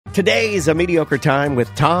Today's A Mediocre Time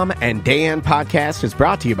with Tom and Dan podcast is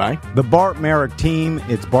brought to you by the Bart Merrick team.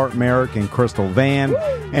 It's Bart Merrick and Crystal Van.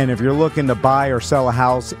 And if you're looking to buy or sell a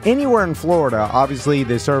house anywhere in Florida, obviously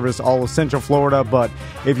they service all of Central Florida, but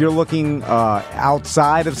if you're looking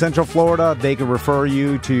outside of Central Florida, they can refer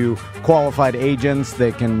you to qualified agents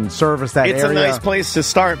that can service that area. It's a nice place to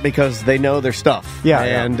start because they know their stuff. Yeah.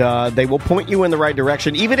 And they will point you in the right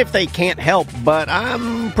direction, even if they can't help, but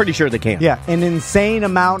I'm pretty sure they can. Yeah, an insane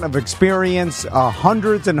amount of experience,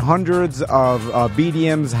 hundreds and hundreds of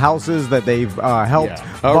BDMs, houses that they've helped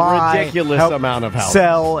buy. A ridiculous amount of houses.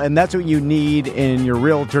 Sell, and that's what you need in your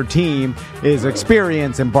realtor team is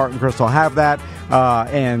experience, and Bart and Crystal have that.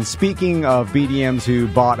 And speaking of BDMs who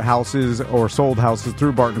bought houses or sold houses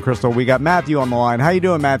through Bart and Crystal, we got Matthew on the line. How you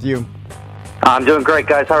doing, Matthew? I'm doing great,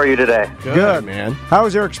 guys. How are you today? Good, man. How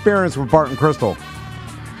was your experience with Bart and Crystal?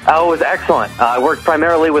 Oh, it was excellent. I worked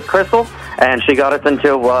primarily with Crystal, and she got us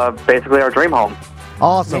into basically our dream home.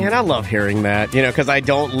 Awesome. Man, I love hearing that, because I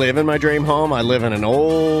don't live in my dream home. I live in an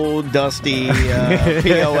old, dusty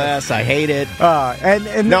POS. I hate it.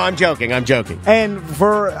 No, I'm joking. And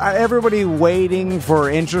for everybody waiting for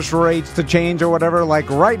interest rates to change or whatever, like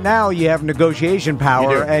right now you have negotiation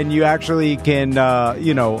power and you actually can,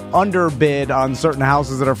 underbid on certain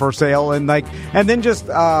houses that are for sale and then just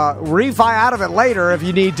refi out of it later if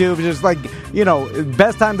you need to. Just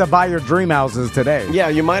best time to buy your dream houses today. Yeah,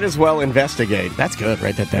 you might as well investigate. That's good.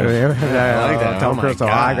 Write that down. I like that. Tell Crystal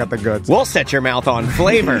I got the goods. We'll set your mouth on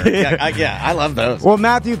flavor. I love those. Well,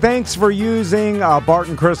 Matthew, thanks for using Bart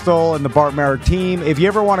and Crystal and the Bart Merrick team. If you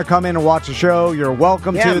ever want to come in and watch the show, you're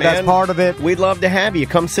welcome to. Man. That's part of it. We'd love to have you.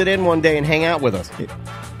 Come sit in one day and hang out with us.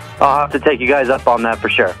 I'll have to take you guys up on that for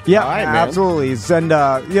sure. Yeah, right, absolutely. And,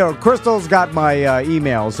 Crystal's got my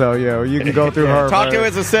email, so, you can go through her. Talk to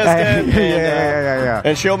his assistant. Yeah.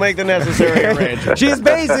 And she'll make the necessary arrangements. She's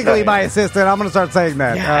basically my assistant. I'm going to start saying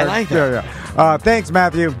that. Yeah, I like that. Yeah. Thanks,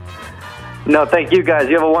 Matthew. No, thank you, guys.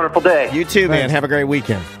 You have a wonderful day. You too, man. Have a great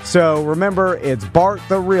weekend. So, remember, it's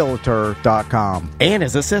BartTheRealtor.com. And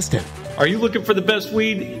his assistant. Are you looking for the best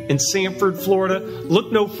weed in Sanford, Florida?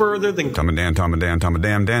 Look no further than Tom and Dan, Tom and Dan, Tom and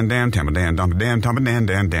Dan, Dan, Dan, Tom and Dan, Tom and Dan, Tom and Dan,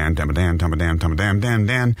 Dan, Dan, Tom and Dan, Tom and Dan, Tom and Dan, Dan,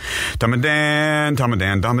 Dan, Tom and Dan, Tom and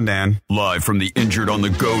Dan, Tom and Dan. Live from the Injured on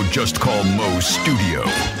the Go Just Call Mo studio.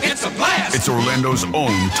 It's a blast! It's Orlando's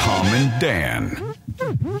own Tom and Dan.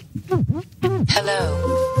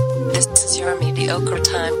 Hello. This is your Mediocre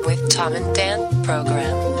Time with Tom and Dan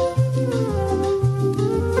program.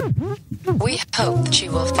 We hope that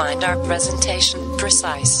you will find our presentation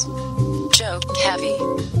precise, joke heavy,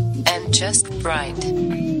 and just right.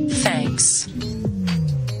 Thanks.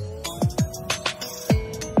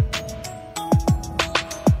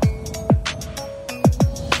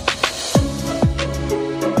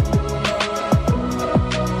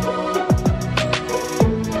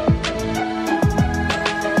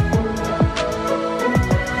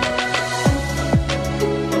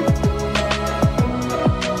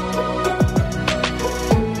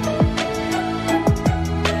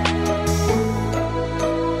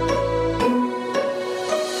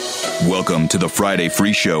 Welcome to the Friday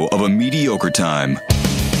free show of A Mediocre Time.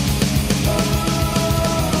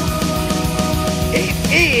 It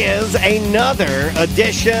is another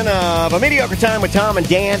edition of A Mediocre Time with Tom and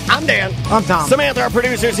Dan. I'm Dan. I'm Tom. Samantha, our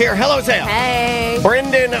producer's here. Hello, Sam. Hey.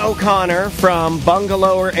 Brendan O'Connor from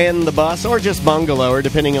Bungalower and the Bus, or just Bungalower,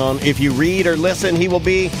 depending on if you read or listen. He will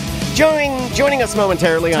be joining us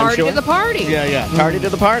momentarily, I'm sure. Tardy to the party. Yeah. Tardy to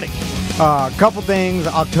the party. A couple things.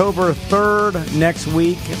 October 3rd next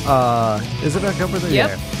week. Is it October 3rd?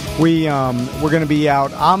 Yep. Yeah. We're going to be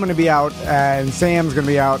out. I'm going to be out, and Sam's going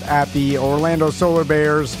to be out at the Orlando Solar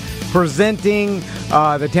Bears presenting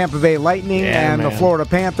the Tampa Bay Lightning and the Florida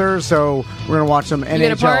Panthers. So we're going to watch some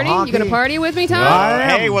NHL hockey. You going to party with me, Tom?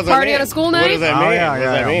 Hey, what's that party mean? on a school night? What does that mean? Yeah, what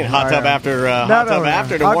does that mean? Hot tub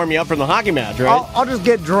after to warm you up from the hockey match, right? I'll just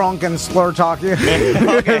get drunk and slur talk you. Okay.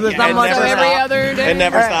 Every other day. And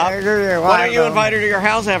never stop. Why don't you invite her to your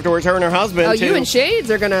house afterwards, her and her husband? Oh, you and Shades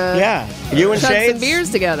are going to you and chug Shades. some beers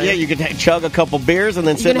together. Yeah, you could chug a couple beers and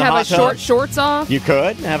then sit in the hot tub. You can have a short shorts off. You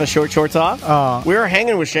could have a shorts off. We were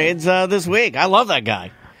hanging with Shades this week. I love that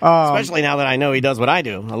guy. Especially now that I know he does what I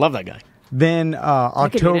do. I love that guy. Then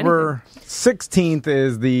October 16th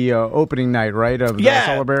is the opening night, right, of the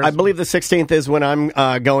Solar Bears? I believe the 16th is when I'm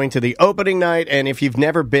going to the opening night. And if you've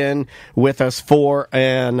never been with us for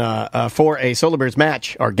a Solar Bears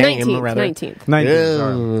match or game,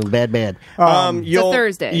 19th. Bad. It's a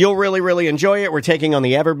Thursday. You'll really, really enjoy it. We're taking on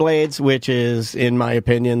the Everblades, which is, in my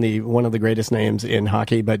opinion, one of the greatest names in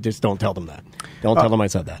hockey. But just don't tell them that. Don't tell them I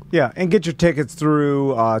said that. Yeah, and get your tickets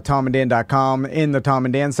through TomandDan.com in the Tom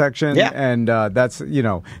and Dan section. Yeah. And that's,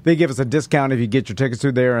 they give us a discount if you get your tickets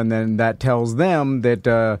through there, and then that tells them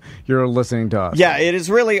that you're listening to us. Yeah, it is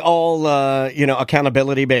really all,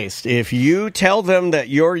 accountability based. If you tell them that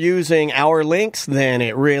you're using our links, then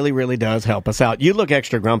it really, really does help us out. You look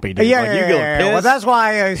extra grumpy, dude. Yeah. Well, that's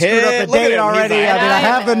why I screwed up the date already. I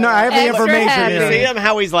have the information happy. here. See him,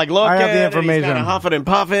 how he's like looking. I have the information. He's kind of huffing and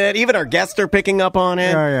puffing. Even our guests are picking up on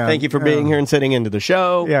it. Yeah. Thank you for being here and sitting into the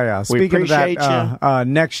show. Yeah. We Speaking of appreciate that,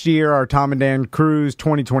 next year, our Tom and Dan Cruise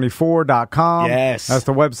 2024.com. Yes. That's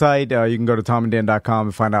the website. You can go to tomanddan.com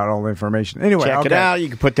and find out all the information. Anyway, check it out. You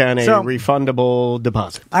can put down a refundable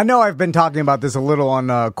deposit. I know I've been talking about this a little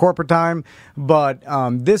on corporate time, but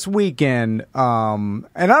this weekend, and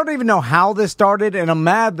I don't even know how this started, and I'm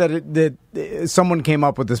mad that someone came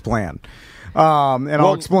up with this plan.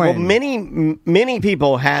 I'll explain. Well, many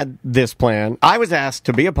people had this plan. I was asked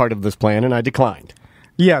to be a part of this plan, and I declined.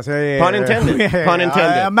 Yes. Pun intended. Pun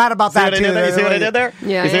intended. I'm mad about that, too. You see what I did there?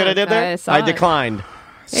 Yeah, you see what I did there? I declined.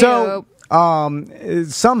 So,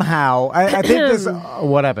 somehow, I think this...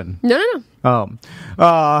 what happened? No.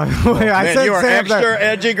 I said you are extra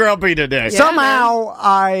edgy grumpy today. Yeah, somehow,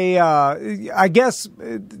 I guess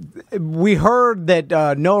we heard that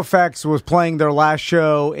NOFX was playing their last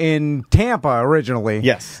show in Tampa originally.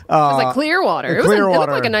 Yes. It was like Clearwater. It looked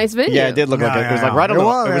like a nice venue. Yeah, it did look like it. It was like right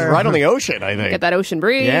on the ocean, I think. Get that ocean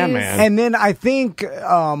breeze. Yeah, man. And then I think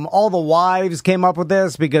all the wives came up with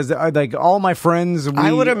this because all my friends...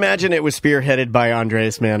 I would imagine it was spearheaded by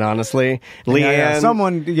Andres, man, honestly. Leanne.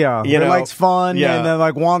 Someone, who likes fun and then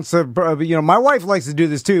wants to... my wife likes to do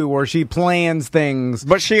this too, where she plans things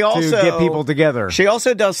but she also, to get people together. She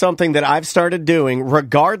also does something that I've started doing,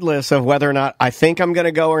 regardless of whether or not I think I'm going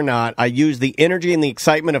to go or not. I use the energy and the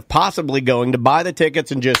excitement of possibly going to buy the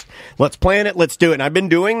tickets and just, let's plan it, let's do it. And I've been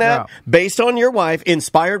doing that based on your wife,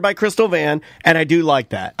 inspired by Crystal Van, and I do like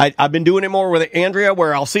that. I've been doing it more with Andrea,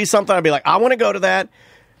 where I'll see something, I'll be like, I want to go to that.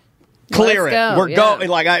 Clear it. We're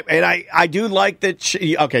going. I do like that.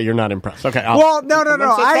 Okay, you're not impressed. Okay. No.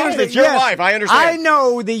 It's your wife. I understand. I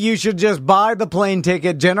know that you should just buy the plane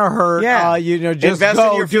ticket. Jenna Hurt. Yeah. Just invest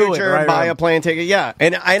go in your future and buy a plane ticket. Yeah.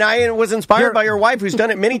 And I was inspired by your wife, who's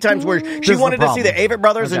done it many times, where she wanted to see the Avett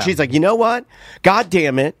Brothers, and she's like, you know what? God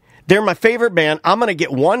damn it. They're my favorite band. I'm going to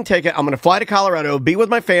get one ticket. I'm going to fly to Colorado, be with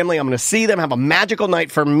my family. I'm going to see them, have a magical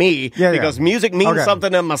night for me because music means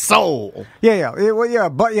something in my soul.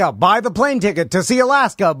 Buy the plane ticket to see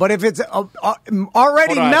Alaska. But if it's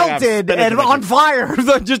already melted and on fire,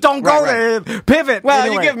 then just don't go there. Pivot. Well,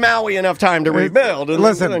 anyway. You give Maui enough time to rebuild. And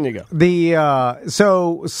listen, then you go.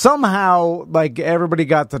 So somehow, everybody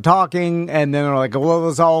got to talking, and then they're like, well,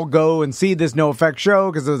 let's all go and see this NOFX show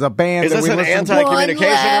because there's a band. Is this an anti-communication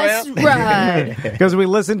event? Right. Because we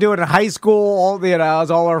listened to it in high school,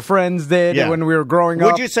 as all our friends did when we were growing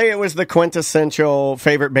up. Would you say it was the quintessential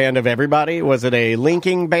favorite band of everybody? Was it a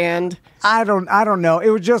linking band? I don't know.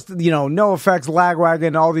 It was just, NOFX,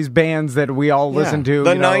 Lagwagon, all these bands that we all listened to.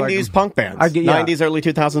 The 90s punk bands. 90s, early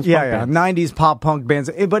 2000s punk bands. 90s pop punk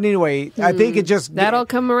bands. But anyway, I think it just... That'll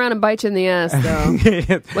come around and bite you in the ass,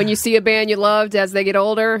 though. When you see a band you loved as they get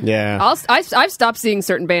older. Yeah. I've stopped seeing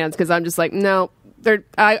certain bands because I'm just like, no...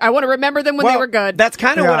 I want to remember them when they were good. That's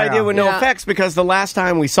kind of what I did with NOFX, because the last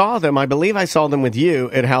time we saw them, I believe I saw them with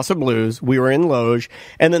you at House of Blues. We were in Loge,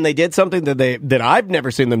 and then they did something that I've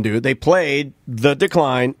never seen them do. They played The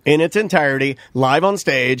Decline in its entirety live on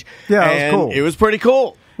stage. Yeah, it was cool. It was pretty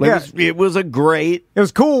cool. It was a great... It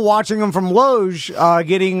was cool watching them from Loge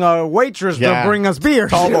getting a waitress to bring us beers.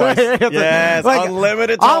 Tall boys. Yes,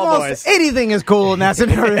 unlimited tall boys. Anything is cool in that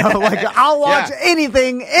scenario. I'll watch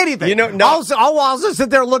anything. I'll also sit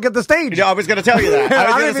there and look at the stage. I was going to tell you that. I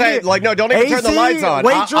was going to say, no, don't even turn the lights on.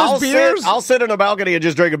 Waitress, beers. I'll sit in a balcony and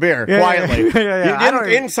just drink a beer quietly. I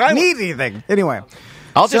don't need anything. Anyway.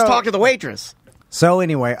 I'll just talk to the waitress. So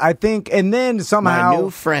anyway, I think, and then somehow... My new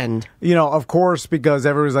friend. Of course, because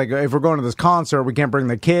everybody's like, if we're going to this concert, we can't bring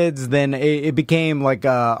the kids, then it became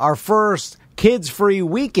our first kids-free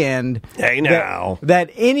weekend Hey, now.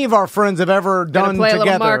 that any of our friends have ever done play a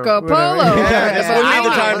together. little Marco Polo. Yeah, this would be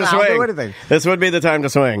the time to I'll do swing. anything. This would be the time to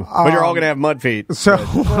swing. But you're all going to have mud feet. So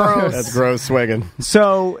That's gross swinging.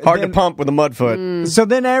 So Hard to pump with a mud foot. So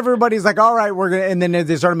then everybody's like, all right, we're going to, and then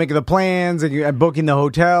they started making the plans and booking the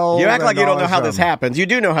hotel. You act like you don't know how this happens. You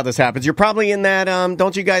do know how this happens. You're probably in that,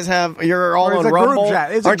 don't you guys have, you're all on Rumble?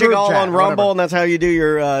 Aren't you all on Rumble, and that's how you do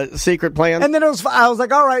your secret plans? And then I was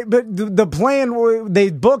like, all right, but the plan, they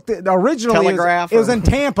booked it originally. Telegraph? It was in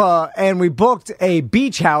Tampa, and we booked a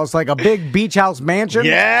beach house, like a big beach house mansion.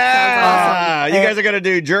 Yeah! You guys are going to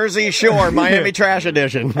do Jersey Shore, Miami Trash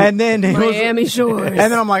Edition. And then Miami Shores. And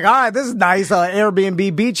then I'm like, all right, this is nice.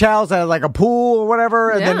 Airbnb beach house, had like a pool or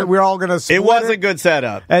whatever. And then we're all going to split it was a good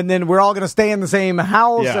setup. And then we're all going to stay in the same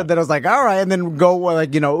house. Yeah. And then I was like, all right. And then go,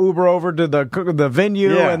 Uber over to the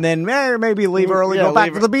venue. Yeah. And then maybe leave early, go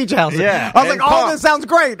back to the beach house. Yeah. I was like, oh, this sounds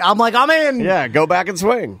great. I'm like, I'm in. Yeah, go back and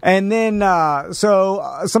swing. And then,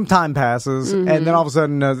 some time passes. And then all of a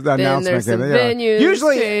sudden, the announcement. Some venues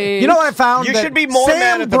Usually, change. you know what I found? You That should be more Sam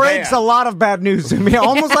mad at the breaks band. a lot of bad news to me.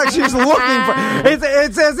 Almost like she's looking for.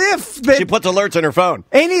 It's as if that She puts alerts in her phone.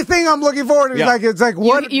 anything I'm looking for is it's like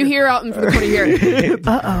what You hear out in the corner, you hear,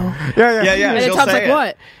 uh-oh. Yeah. Yeah. And then she'll Tom's say like, it.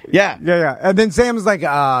 what? Yeah. And then Sam's like,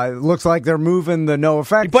 looks like they're moving the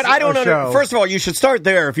NOFX. But I don't know. show. First of all, you should start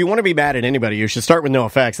there. If you want to be mad at anybody, you should start with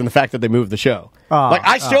NOFX and the fact that they moved the show.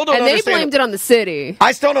 I still don't And they understand. blamed it on the city.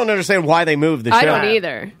 I still don't understand why they moved the show. I don't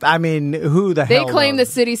either. I mean, who the They hell? claim the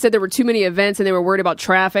city said there were too many events and they were worried about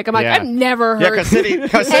traffic. I'm like, Yeah. I've never heard because cities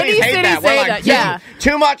any hate that. city say We're like, that. Yeah.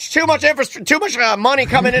 too much infrastructure, too much money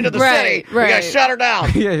coming into the Right, city. We got right. to shut her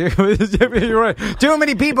down. Yeah, you're right. Too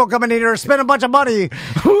many people coming in here to spend a bunch of money.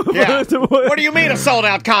 Yeah. What do you mean a sold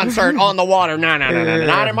out concert on the water? No,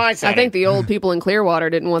 not in my city. I think the old people in Clearwater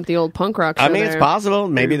didn't want the old punk rock show I mean, it's there. possible.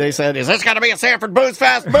 Maybe they said, "Is this going to be a Sanford Booze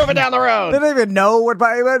Fest? Move it down the They road." don't even know what,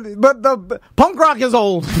 but the punk rock is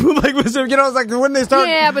old. It's like when they start.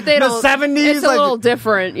 Yeah, but they the don't. 70s. It's a little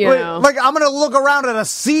different, you know. Like I'm gonna look around at a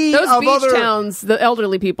sea Those of beach other towns, the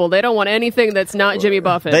elderly people, they don't want anything that's not Jimmy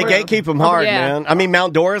Buffett. They gatekeep them hard, Yeah. man. I mean,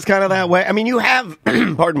 Mount Dora's kind of that way. I mean, you have,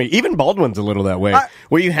 pardon me, even Baldwin's a little that way.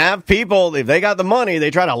 Where you have people, if they got the money,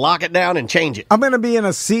 they try to lock it down and change it. I'm going to be in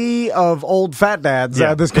a sea of old fat dads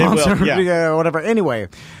Yeah, at this they will, concert, yeah. whatever. Anyway,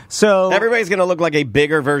 so Everybody's going to look like a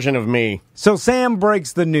bigger version of me. So Sam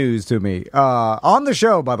breaks the news to me on the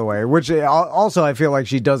show, by the way, which also I feel like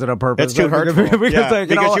she does it on purpose. It's too hurtful.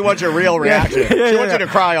 Because she wants your real reaction. She wants you to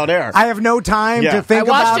cry on air. I have no time to think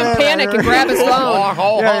about it. I watched him panic and grab his phone.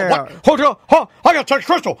 Hold on. I got to touch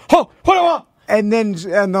Crystal. What do I want? And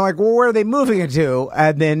they're like, well, where are they moving it to?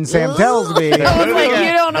 And then Sam tells me. I was like,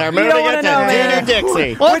 you don't want to know, man.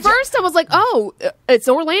 Dixie. Well, at first I was like, oh, it's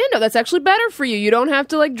Orlando. That's actually better for you. You don't have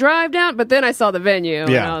to drive down. But then I saw the venue.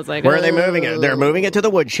 And I was like, where are they moving it? They're moving it to the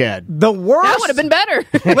woodshed. The worst. That would have been better.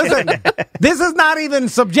 Listen, this is not even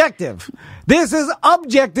subjective. This is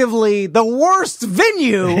objectively the worst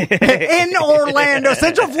venue in Orlando,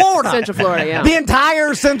 Central Florida. Central Florida, yeah. The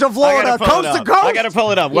entire Central Florida, coast to coast. I got to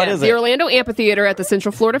pull it up. What is it? The Orlando Amphitheater at the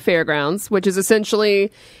Central Florida Fairgrounds, which is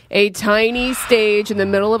essentially a tiny stage in the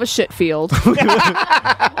middle of a shit field.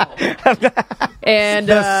 And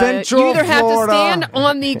you either have to stand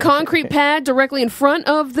on the concrete pad directly in front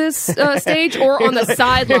of this stage or on the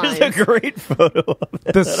sidelines. Here's a great photo of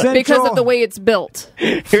it. Because of the way it's built.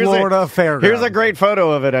 Florida Fairgrounds. Here's a great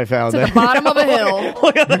photo of it I found. It's at the bottom of a hill.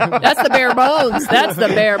 That's the bare bones. That's the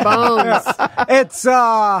bare bones.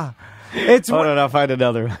 Hold on, I'll find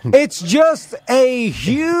another one. It's just a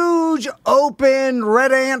huge open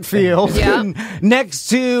red ant field next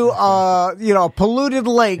to a polluted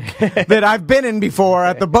lake that I've been in before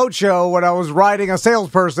at the boat show when I was riding a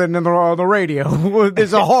salesperson on the radio.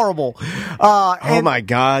 It's a horrible. Oh my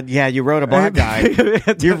God! Yeah, you rode a black guy.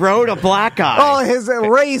 You rode a black guy. Oh, his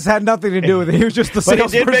race had nothing to do with it. He was just the But he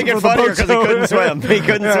salesperson. did make it for the funnier boat because he show. couldn't swim. He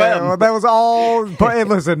couldn't swim. Well, that was all. But hey,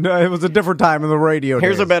 listen, it was a different time in the radio.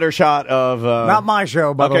 Here's days. a better shot of. Not my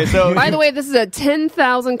show, by the way. So by the way, this is a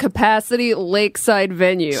 10,000 capacity lakeside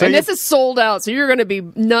venue, and this is sold out. So you're going to be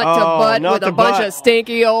nut to butt with a bunch of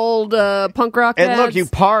stinky old punk rock. And look, ads. you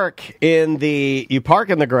park in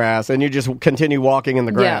the grass, and you just continue walking in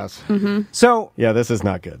the grass. Yeah. Mm-hmm. So yeah, this is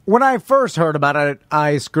not good. When I first heard about it,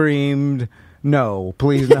 I screamed, "No,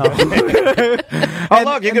 please no!"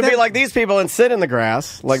 Look, you could be like these people and sit in the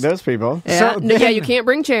grass, like those people. Yeah, you can't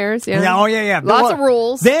bring chairs. Yeah. Yeah. Lots of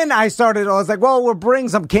rules. Then I was like, well, we'll bring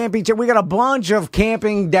some camping chairs. We got a bunch of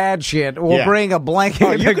camping dad shit. We'll bring a blanket.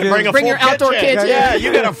 Oh, you can bring your outdoor kitchen. Yeah,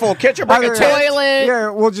 you got a full kitchen. Bring a toilet. Yeah,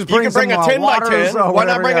 we'll just bring a 10 by 10. Why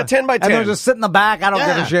not bring a 10 by 10? And they'll just sit in the back. I don't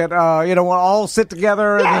give a shit. We'll all sit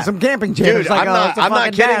together and some camping chairs. Dude, I'm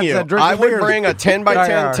not kidding you. I would bring a 10 by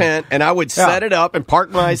 10 tent and I would set it up and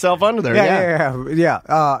park myself under there.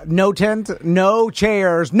 Yeah. No tent, no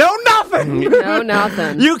chairs, no nothing. No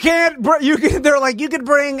nothing. You can't. They're like, you could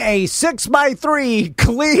bring a 6x3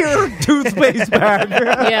 clear toothpaste bag.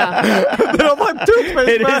 Yeah. They're like,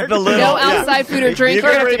 toothpaste bag. No outside food or drink.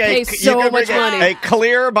 You're going to have to pay so much money. A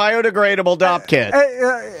clear biodegradable DOP kit.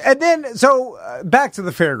 And then, back to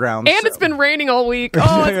the fairgrounds. And it's been raining all week.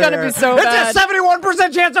 Oh, it's going to be so bad. It's a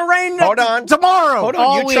 71% chance of rain tomorrow. Hold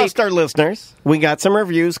on. You trust our listeners. We got some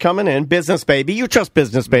reviews coming in. Business Baby. You trust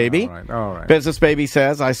Business Baby. All right. Business Baby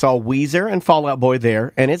says, I saw Weezer and Fall Out Boy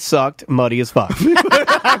there, and it sucked. Muddy as fuck. You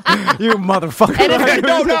motherfucker.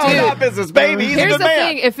 No, not Business Baby. He's Here's a good the man.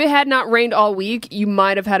 thing. If it had not rained all week, you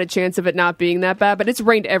might have had a chance of it not being that bad, but it's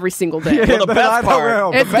rained every single day. Well, the best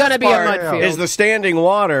part it's going to be a mud field. is the standing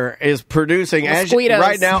water is producing mosquitoes.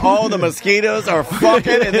 right now. All the mosquitoes are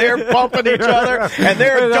fucking and they're pumping each other and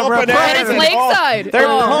they're dumping eggs. And it's lakeside. They're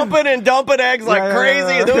pumping and dumping eggs like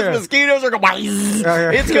crazy. And those mosquitoes are going.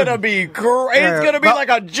 It's going to be it's going to be like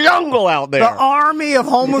a jungle out there. The army of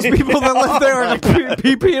homeless people that live there are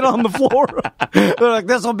peeing on the floor. They're like,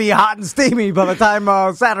 this will be hot and steamy by the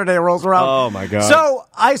time Saturday rolls around. Oh my god! So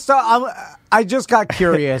I just got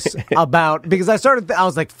curious about, because I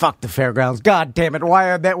was like, fuck the fairgrounds. God damn it.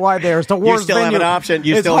 Why there? It's the worst You still venue. have an option.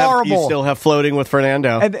 You it's still horrible. you still have Floating with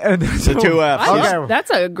Fernando. And the two F's. Okay.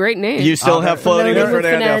 That's a great name. You still have Floating with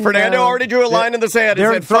Fernando. Fernando already drew a line in the sand.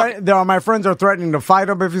 He said, my friends are threatening to fight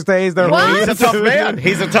him if he stays. He's a tough man.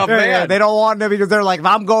 He's a tough man. Yeah, they don't want him because they're like, if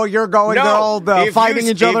I'm going, you're going. No, they're all fighting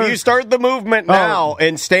each other. If you start the movement now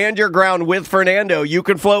and stand your ground with Fernando, you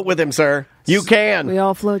can float with him, sir. You can. We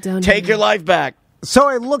all float down. Take your life back. So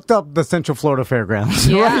I looked up the Central Florida Fairgrounds,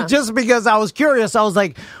 right? Just because I was curious. I was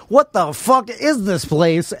like, what the fuck is this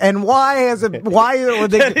place? And why are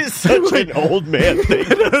they... That is such an old man thing.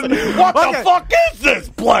 What the fuck is this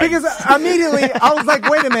place? Because immediately I was like,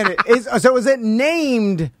 wait a minute. Is it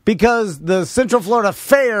named because the Central Florida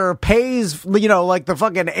Fair pays, like the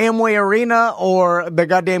fucking Amway Arena or the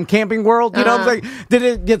goddamn Camping World? You know what I'm saying? Did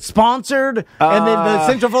it get sponsored? And then the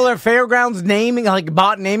Central Florida Fairgrounds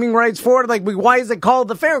bought naming rights for it? Like, why is it called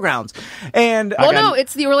the Fairgrounds? And no,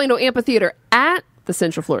 it's the Orlando Amphitheater at the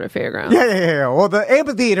Central Florida Fairgrounds. Yeah. Well, the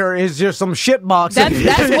amphitheater is just some shit box. That's the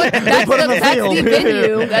venue.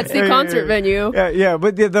 That's the concert venue. Yeah.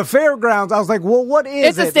 But the fairgrounds, I was like, well, what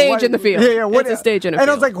is it? It's a stage in the field. Yeah. It's a stage in a field.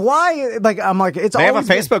 And I was like, why? Like, I'm like, it's. They have a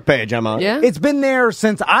Facebook page. I'm on. Yeah. It's been there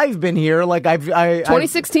since I've been here. Like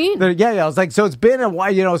 2016. I was like, so it's been a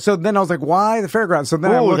while. So then I was like, why the fairgrounds? So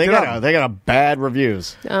then I looked it up. They got a bad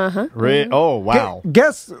reviews. Oh wow.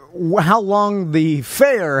 Guess how long the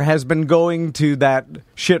fair has been going to that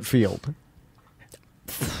shit field?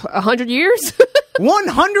 100 years?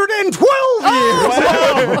 112 years!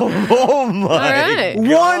 Oh my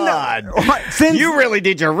God. You really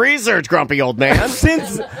did your research, grumpy old man.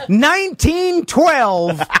 Since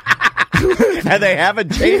 1912. And they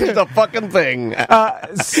haven't changed a fucking thing.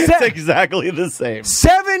 It's exactly the same.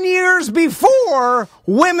 7 years before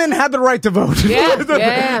women had the right to vote.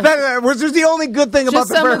 Which is the only good thing about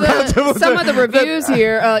the fairgrounds. Some of the reviews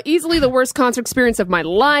here. Easily the worst concert experience of my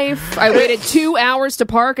life. I waited 2 hours to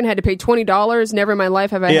park and had to pay $20. Never in my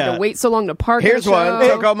life have I had to wait so long to park. Here's one. It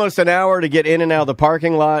took almost an hour to get in and out of the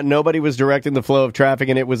parking lot. Nobody was directing the flow of traffic,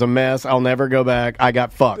 and it was a mess. I'll never go back. I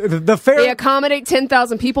got fucked. They accommodate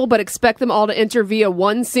 10,000 people, but expect them all to enter via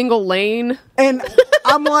one single lane. And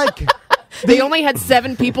I'm like... They only had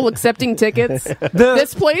 7 people accepting tickets.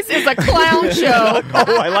 This place is a clown show.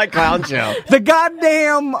 Oh, I like clown show. The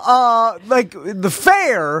goddamn, the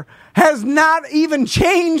fair has not even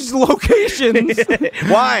changed locations.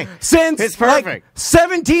 Why? Since it's perfect.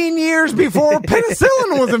 17 years before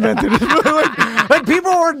penicillin was invented. like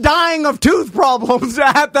people were dying of tooth problems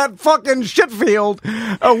at that fucking shit field.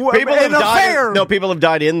 People have died. People have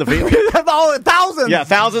died in the field. Thousands. Yeah,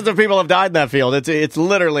 thousands of people have died in that field. It's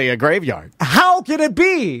literally a graveyard. How can it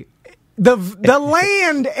be? The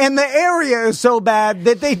land and the area is so bad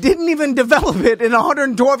that they didn't even develop it in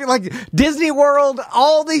 112. Like Disney World,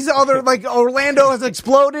 all these other, like Orlando has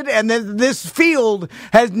exploded, and then this field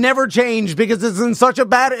has never changed because it's in such a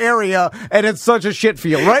bad area and it's such a shit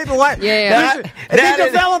field, right? They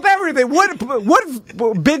develop everything. everything.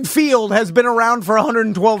 What big field has been around for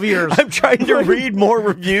 112 years? I'm trying to read more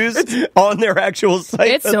reviews on their actual site.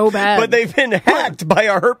 It's so bad. But they've been hacked by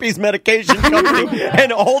a herpes medication company,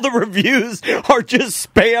 and all the reviews are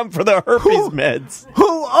just spam for the herpes meds.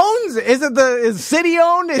 Who owns it? Is it city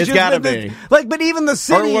owned? It's got to be. Like, but even the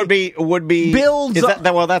city would be builds.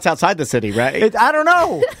 Well, that's outside the city, right? I don't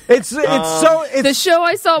know. It's the show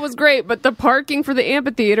I saw was great, but the parking for the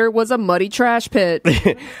amphitheater was a muddy trash pit.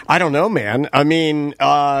 I don't know, man. I mean,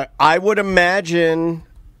 I would imagine.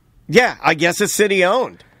 Yeah, I guess it's city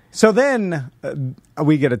owned. So then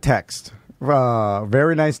we get a text.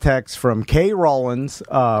 Very nice text from Kay Rollins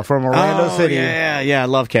from Orlando City. Yeah, I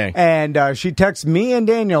love Kay. And she texts me and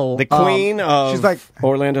Daniel. The queen of she's like,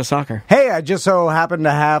 Orlando soccer. Hey, I just so happen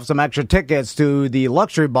to have some extra tickets to the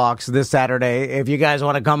luxury box this Saturday. If you guys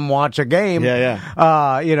want to come watch a game,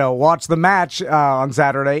 watch the match on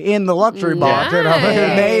Saturday in the luxury box. You know,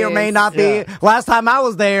 it may or may not be. Last time I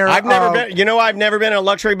was there, I've never been. You know, I've never been in a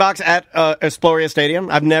luxury box at Exploria Stadium.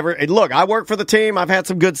 I've never. Look, I work for the team. I've had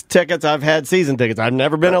some good tickets. I've had season tickets. I've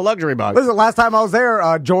never been in a luxury box. Listen, last time I was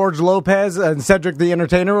there, George Lopez and Cedric the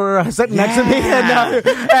Entertainer were sitting next to me and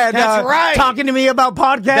that's right. talking to me about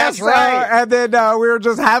podcasts. That's right. And then we were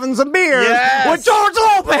just having some beer with George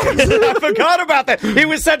Lopez. I forgot about that. It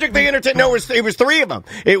was Cedric the Entertainer. No, it was three of them.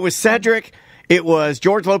 It was Cedric, it was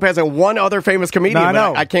George Lopez, and one other famous comedian. I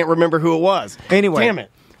know. I can't remember who it was. Anyway. Damn it.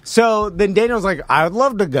 So then Daniel's like, I would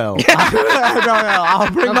love to go.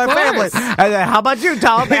 I'll bring my family. And then, how about you,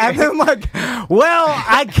 Tom? And then I'm like, well,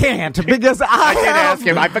 I can't because I did ask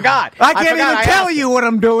him. I forgot. I can't even tell you what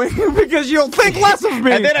I'm doing because you'll think less of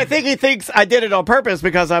me. And then I think he thinks I did it on purpose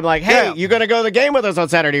because I'm like, hey, you're going to go to the game with us on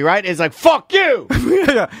Saturday, right? It's like, fuck you.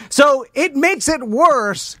 So it makes it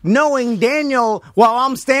worse knowing Daniel while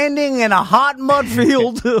I'm standing in a hot mud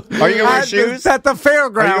field. Are you going to wear shoes? At the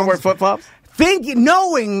fairgrounds. Are you going to wear flip-flops?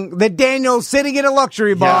 Knowing that Daniel's sitting in a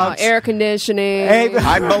luxury box, air conditioning,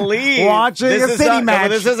 I believe watching a city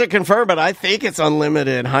match. This isn't confirmed, but I think it's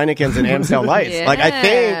unlimited Heinekens and Amstel Lights. Yeah. Like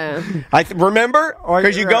I remember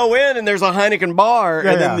because you go in and there's a Heineken bar,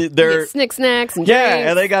 and then they're snick snacks and drinks.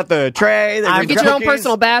 and they got the tray. You get your own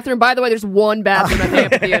personal bathroom. By the way, there's one bathroom at the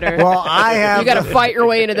amphitheater. Well, I have. You got to fight your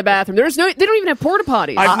way into the bathroom. They don't even have porta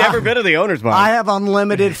potties. I've never been to the owner's box. I have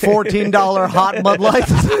unlimited $14 hot Bud Lights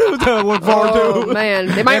to look forward to. Oh man,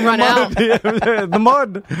 they might run out. The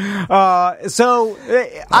mud. So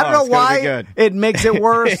I don't know why it makes it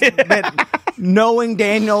worse that knowing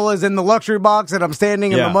Daniel is in the luxury box and I'm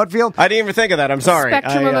standing in the mud field. I didn't even think of that. I'm sorry.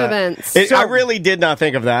 Spectrum of events. I really did not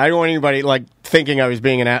think of that. I don't want anybody thinking I was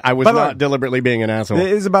being I was not deliberately being an asshole.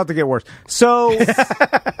 It is about to get worse. So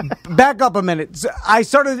back up a minute. So I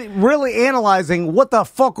started really analyzing what the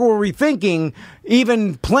fuck were we thinking,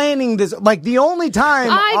 even planning this. Like the only time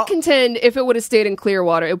I contend if it would have stayed in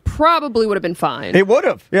Clearwater, it probably would have been fine. It would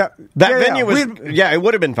have. Yeah. That venue was. It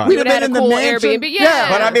would have been fine. We would have had a cool Airbnb. Yeah.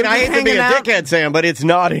 But I mean, I hate to be a dickhead, Sam, but it's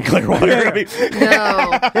not in Clearwater.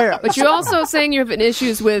 No. But you're also saying you're having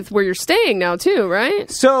issues with where you're staying now, too, right?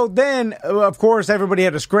 So then, of course, everybody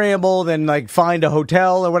had to scramble, then find a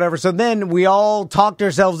hotel or whatever. So then we all talked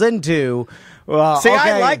ourselves into.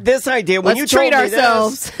 I like this idea. When Let's treat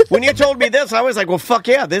ourselves. When you told me this, I was like, well, fuck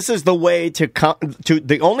yeah, this is the way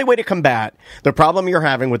the only way to combat the problem you're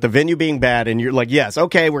having with the venue being bad. And you're like, yes,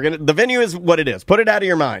 okay, the venue is what it is. Put it out of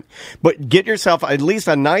your mind. But get yourself at least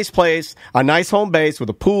a nice place, a nice home base with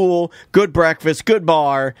a pool, good breakfast, good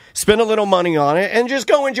bar, spend a little money on it, and just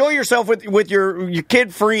go enjoy yourself with your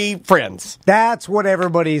kid-free friends. That's what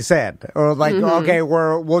everybody said. Or okay,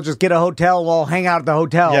 we'll just get a hotel, we'll hang out at the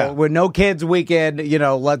hotel with no kids weekend,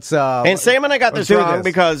 let's and Sam and I got this wrong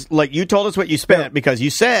because you told us what you spent because you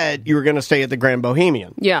said you were going to stay at the Grand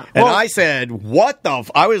Bohemian. Yeah. And I said, what the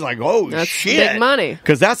I was like, oh that's shit. Big money.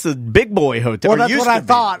 Because that's the big boy hotel. Well, that's what I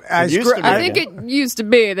thought. I think it used to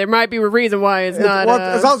be. There might be a reason why it's not.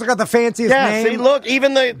 It's also got the fanciest name. See, look,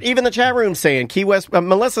 even the chat room saying Key West,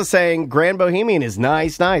 Melissa's saying Grand Bohemian is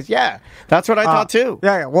nice. Yeah. That's what I thought too.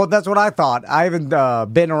 Yeah, well, that's what I thought. I haven't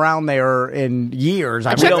been around there in years.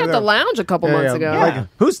 I checked out the lounge a couple months ago. Yeah.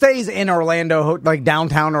 Who stays in Orlando,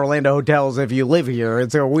 downtown Orlando hotels if you live here?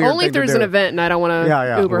 It's a weird Only if there's an event and I don't want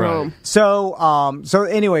to Uber home. So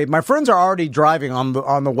anyway, my friends are already driving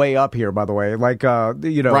on the way up here, by the way. Right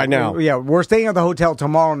now. Yeah, we're staying at the hotel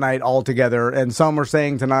tomorrow night all together, and some are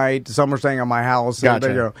staying tonight, some are staying at my house. Gotcha.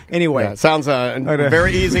 There you go. Anyway. Sounds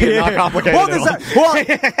very easy and not complicated.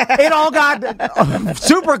 It all got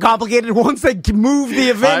super complicated once they moved the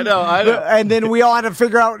event. I know. And then we all had to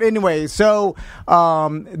figure out anyway. So So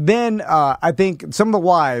then I think some of the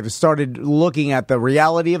wives started looking at the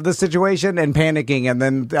reality of the situation and panicking, and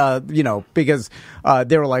then because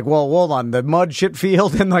they were like, well, hold on, the mud shit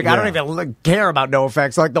field, and like I don't even care about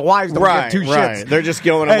NOFX. Like the wives don't give two shits. They're just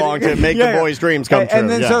going along to make the boys' dreams come true. And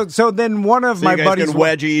then so then one of my buddies can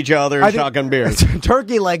wedge each other and shotgun beers.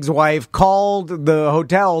 Turkey Leg's wife called the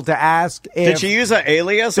hotel to ask if... Did she use an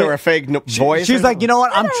alias or a fake voice? She's like, you know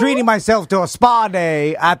what? I'm treating myself to a spa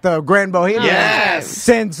day at the Grand Bohemian. Yes.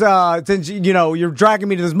 Since you're dragging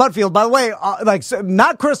me to this mud field. By the way,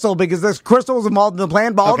 not Crystal, because Crystal was involved in the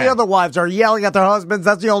plan, but all the other wives are yelling at their husbands.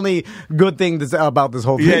 That's the only good thing about this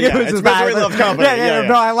whole thing. Yeah. It's misery loves company.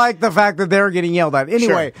 No, I like the fact that they're getting yelled at.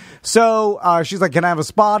 Anyway, so she's like, can I have a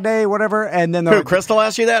spa day, whatever? And then Crystal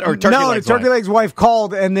asked you that, or Turkey Leg's Turkey Leg's wife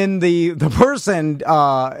called, and then the person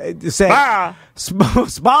said,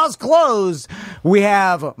 spa's closed. We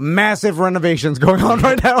have massive renovations going on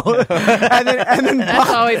right now. and then that's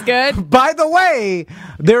always good. By the way,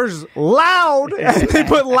 there's loud, and they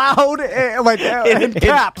put loud in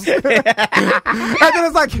caps. And then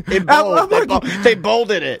it's like they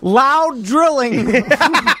bolded it. Loud drilling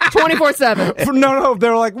 24/7. No,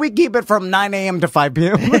 they're like, we keep it from 9 a.m. to 5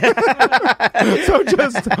 p.m. So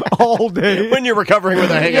just all day. When you're recovering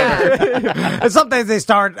with a hangover. And sometimes they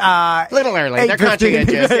start a little early. They're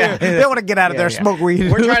conscientious. They want to get out of there, smoke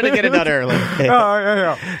weed. We're trying to get it done early.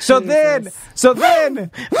 So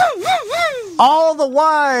then all the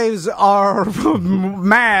wives are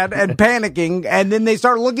mad and panicking, and then they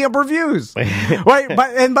start looking up reviews. Right?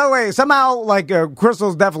 And by the way, somehow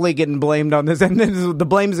Crystal's definitely getting blamed on this, and then the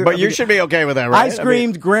blame's. But you should be okay with that, right? I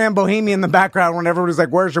screamed Grand Bohemian in the background when everybody was like,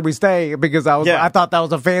 "Where should we stay?" Because I thought that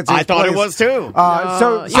was a fancy. I thought it was too.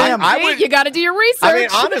 So Sam, you got to do your research. I mean,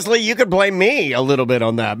 honestly, you could blame me a little bit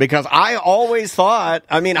on that, because I always thought.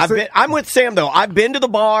 I mean, I'm with Sam though. I've been to the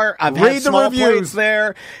bar. I've had small plates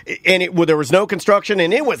there, and there was no construction,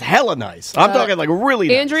 and it was hella nice. I'm talking like really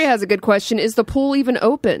nice. Andrea has a good question. Is the pool even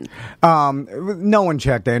open? No one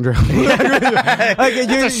checked, Andrea.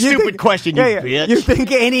 That's a stupid question, you bitch. You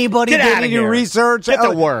think anybody did any research? Get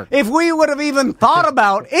to work. If we would have even thought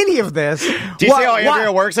about any of this. Do you see how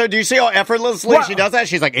Andrea works, though? Do you see how effortlessly she does that?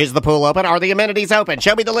 She's like, is the pool open? Are the amenities open?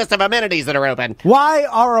 Show me the list of amenities that are open. Why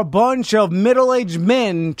are a bunch of middle-aged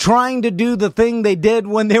men trying to do the thing they did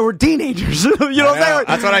when they were teenagers? You know what I'm saying?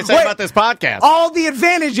 That's what I say about this podcast. All the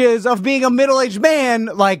advantages of being a middle-aged man,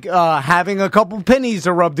 like having a couple pennies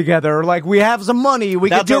to rub together, like we have some money, we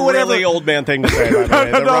can do whatever. That's a really old man thing to say, by the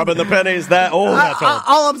way. They're rubbing the pennies. That's old.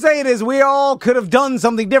 All I'm saying is we all could have done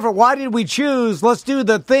something different. Why did we choose, let's do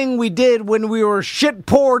the thing we did when we were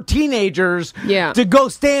shit-poor teenagers to go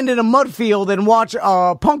stand in a mud field and watch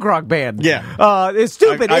a punk rock band? Yeah. It's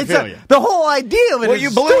stupid. I feel you. The whole idea of it is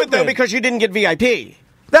you blew stupid. it, though, because you didn't get VIP.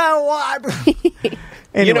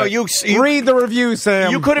 Anyway, you read the review,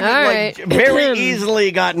 Sam. You could have very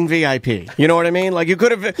easily gotten VIP. You know what I mean? Like you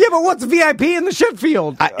could have. Yeah, but what's VIP in the shit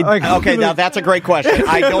field? Okay, now that's a great question.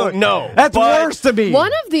 I don't know. That's worse to me.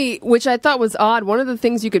 One of the, which I thought was odd, one of the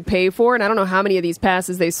things you could pay for, and I don't know how many of these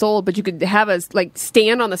passes they sold, but you could have a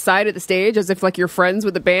stand on the side of the stage as if you're friends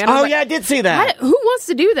with the band. I did see that. Who wants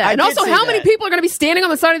to do that? And also, how many people are going to be standing on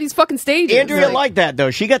the side of these fucking stages? Andrea liked that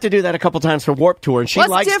though. She got to do that a couple times for Warped Tour, and she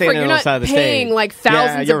liked standing on the side of the stage. You're not paying like thousands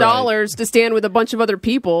of dollars to stand with a bunch of other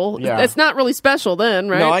people. That's not really special then,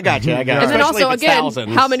 right? No, I got you. And then also, again,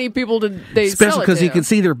 thousands. how many people did they special because you can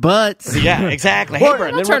see their butts. Yeah, exactly. Hey,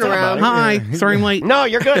 Brendan, turn around. Hi. Sorry, I'm late. No,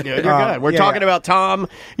 you're good, dude. You're good. We're talking about Tom.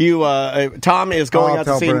 Tom is going out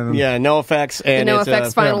to see NOFX and the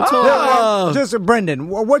NOFX final tour. Just Brendan,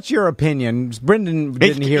 what's your opinion? Brendan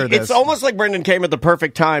didn't hear this. It's almost like Brendan came at the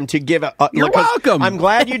perfect time to give You're welcome. I'm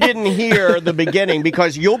glad you didn't hear the beginning,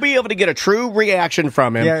 because you'll be able to get a true reaction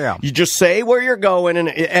from him. Yeah. You just say where you're going and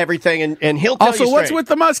everything, and he'll tell you straight. Also, what's with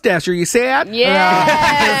the mustache? Are you sad? Yeah.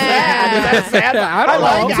 Sad? I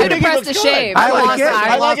don't know. Too depressed to shave. I like it.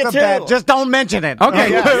 I like it too. Just don't mention it.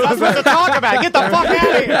 Okay. That's what to talk about. Get the fuck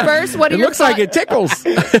out of here. First, what are It your looks like it tickles.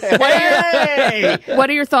 What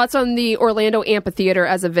are your thoughts on the Orlando Amphitheater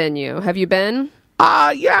as a venue? Have you been?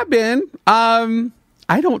 Yeah, I've been.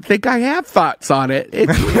 I don't think I have thoughts on it.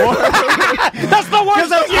 That's the worst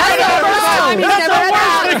thing you've done. That's the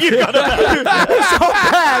worst thing you've done. So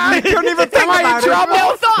bad. You couldn't even think about it.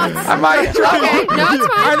 No thoughts. Am I in trouble? Okay, no, it's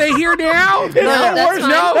fine. Are they here now? No, that's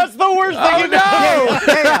fine. That's the worst thing you've done.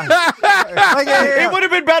 It would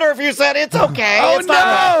have been better if you said, it's okay. Oh, it's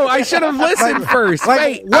not no. I should have listened first.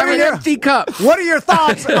 Wait, what I'm are an your- empty cup. What are your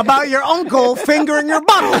thoughts about your uncle fingering your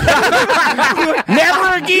bottle?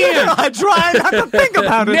 Never again. I try not to think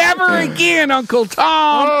about it. Never again, Uncle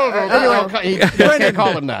Tom. Can't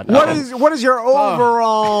call him that. What is your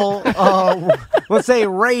overall, let's say,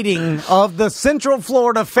 rating of the Central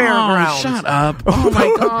Florida Fairgrounds? Oh, shut up. Oh,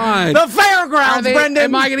 my God. The fairgrounds,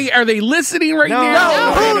 Brendan. Are they listening right now?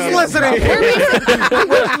 No, who's listening?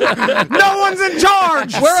 No one's in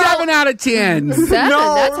charge. We're 7 out of 10. 7?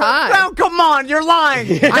 That's high. No, come on, you're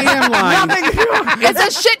lying. I am lying.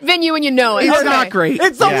 It's a shit venue and you know it. It's not great.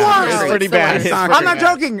 It's the worst. It's pretty bad. I'm not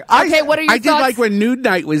joking. Okay, what are your I thoughts? did like when Nude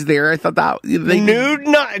Night was there. I thought that Nude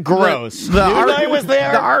night, gross. The Nude art, night was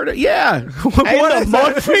there. The art, yeah. In the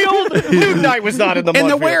mud field. Nude night was not in the mud In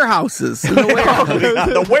the field. warehouses. In the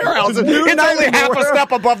warehouses. The warehouses. It's only half a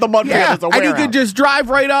step above the mud field. Yeah, It's a and you warehouse. could just drive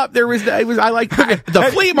right up. I like the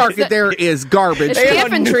flea market there is garbage. It's the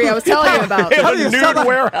infantry I was telling you about. It was a nude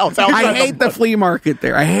warehouse. I hate the flea market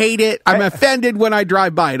there. I hate it. I'm offended when I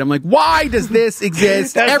drive by it. I'm like, why does this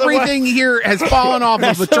exist? That's the Everything here has fallen off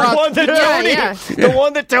of a truck. The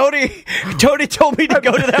one that Tony told me to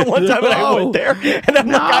go to that one time, and I went there, and I'm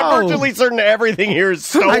like, I'm virtually certain everything here is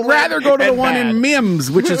stolen. I'd rather go to the one in Mims,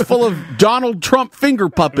 which is full of Donald Trump finger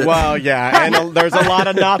puppets. Well, yeah, and there's a lot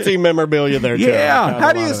of Nazi memorabilia there, too. Yeah.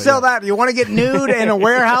 How do you sell that? You want to get nude in a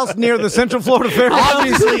warehouse near the Central Florida Fairgrounds?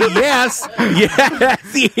 Obviously, yes.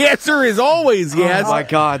 Yes. The answer is always yes. Oh, my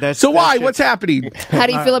God. So why? What's happening? How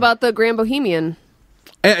do you feel about the Grand Bohemian?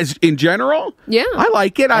 As in general? Yeah. I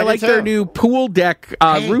like it. I like do their too. new pool deck,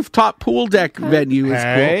 rooftop pool deck venue. Is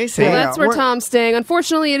cool. See? Well, that's where Tom's staying.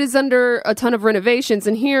 Unfortunately, it is under a ton of renovations,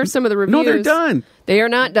 and here are some of the reviews. No, they're done. They are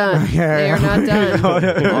not done. They are not done.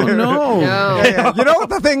 Oh, no. No. You know what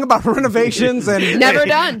the thing about renovations and Never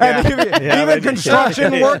done. and even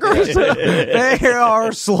construction workers, they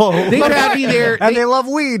are slow. They've had me there. And they love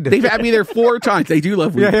weed. They've had me there 4 times. They do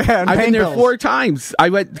love weed. Yeah, and I've been pain there pills. 4 times. I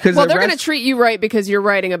went because Well, they're going to treat you right because you're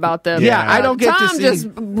writing about them. Yeah, I don't get to Tom see- just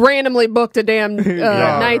randomly booked a damn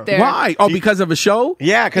night there. Why? Oh, because of a show?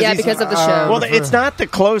 Yeah, because of the show. Well, it's not the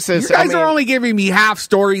closest. You guys are only giving me half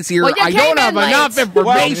stories here. Well, you I came don't have in late. enough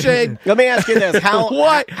information. Let me ask you this: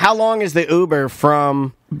 How long is the Uber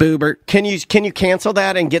from Boober? Can you cancel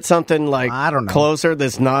that and get something like I don't know. closer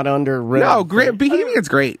that's not under? No, Grand Bohemian's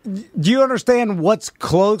great. Do you understand what's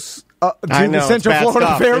close to I know, the Central it's bad Florida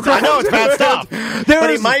stuff. Fairgrounds? I know it's bad stuff, but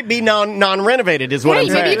it might be non-renovated. Is what I'm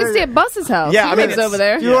Hey, maybe saying. you can stay at Bus's house. Yeah, He I mean, lives over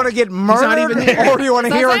there. Do you want to get murdered, or do you want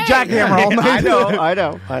to hear a jackhammer all night? I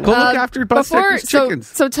know. Go look after Bus Stickers chickens.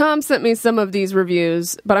 So Tom sent me some of these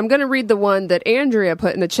reviews, but I'm going to read the one that Andrea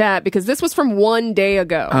put in the chat because this was from 1 day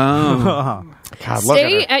ago. God, look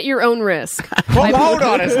Stay at at your own risk. well, hold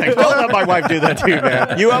on a second. Don't let my wife do that to you,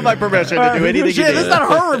 man. You have my permission to do anything you Shit, do. this is not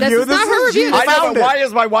her review. This is not her review. I know, found but it. why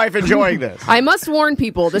is my wife enjoying this? I must warn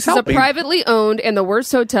people, this is a helping. privately owned and the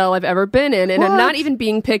worst hotel I've ever been in, and I'm not even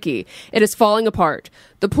being picky. It is falling apart.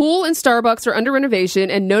 The pool and Starbucks are under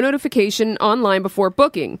renovation and no notification online before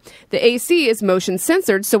booking. The AC is motion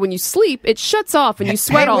censored, so when you sleep, it shuts off and you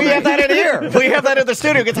sweat all We night. have that in here. We have that in the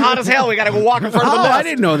studio. It gets hot as hell. We got to go walk in front of the Oh, nest. I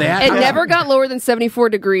didn't know that. It never got lower than 74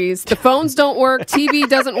 degrees. The phones don't work. TV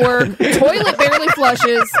doesn't work. Toilet barely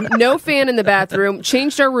flushes. No fan in the bathroom.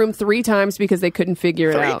 Changed our room 3 times because they couldn't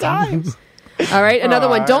figure it out. 3 times. All right, another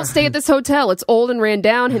one. Don't stay at this hotel. It's old and ran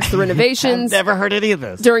down, hence the renovations. Never heard any of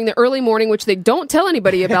this. During the early morning, which they don't tell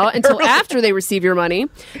anybody about until after they receive your money.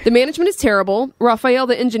 The management is terrible. Raphael,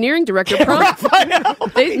 the engineering director,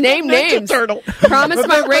 they name names. Promised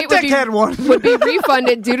my rate would be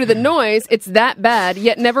refunded due to the noise. It's that bad,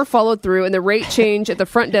 yet never followed through. And the rate change at the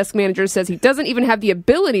front desk manager says he doesn't even have the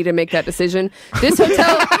ability to make that decision. This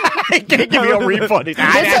hotel... I can't give you a refund. This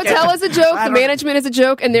hotel is a joke. The management is a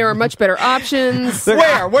joke, and there are much better options.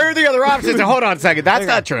 Where? Where are the other options? Hold on a second. That's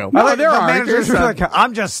not true. No, there are. Managers There's, are like,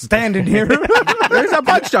 I'm just standing here. there's a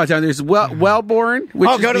bunch downtown. There's Wellborn, which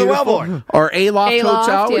is go to the beautiful. Wellborn. Or Aloft Aloft,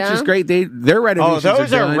 Hotel, yeah. which is great. Their renovations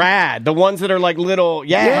those are done. rad. The ones that are like little,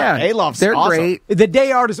 Aloft's they're awesome. great. The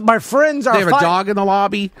day artists, my friends are. They have a dog in the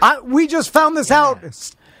lobby. We just found this out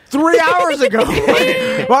 3 hours ago.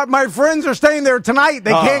 But my friends are staying there tonight.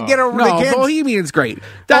 They can't get a. No, they can't. Bohemian's great.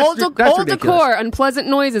 That's Old ridiculous. decor, unpleasant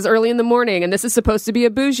noises early in the morning, and this is supposed to be a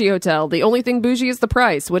bougie hotel. The only thing bougie is the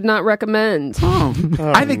price. Would not recommend.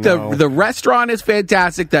 I think the restaurant is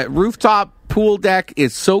fantastic. That rooftop pool deck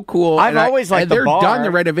is so cool. I've always liked the bar. They're done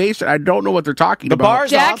the renovation. I don't know what they're talking about.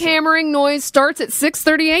 Bar's Jackhammering noise starts at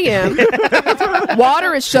 6:30 a.m.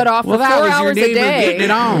 Water is shut off for 4 hours a day. Getting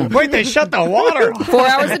it on. Wait, they shut the water off. 4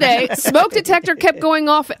 hours a day. Smoke detector kept going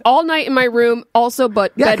off all night in my room. Also,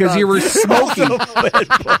 but yeah, bed because you were smoking.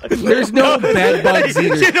 There's no bed bugs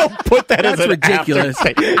either. You don't put that as ridiculous.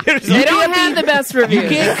 They don't have the best reviews. You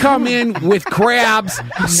can't come in with crabs,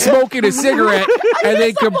 smoking a cigarette, and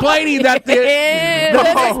then complaining that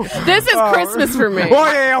this is Christmas for me.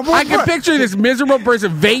 I can picture this miserable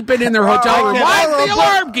person vaping in their hotel room. Why does the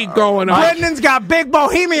alarm keep going off? Brendan's got big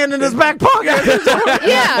Bohemian in his back pocket.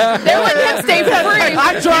 Yeah, they're like, let's stay free.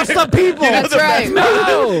 I trust the people. That's right.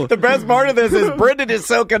 No. The best part of this is Brendan is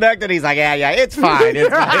so connected. He's like, yeah, it's fine. It's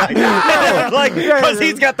fine. Like, because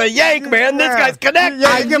he's got the yank, man. This guy's connected.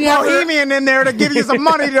 Yeah, you get Bohemian in there to give you some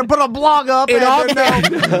money to put a blog up.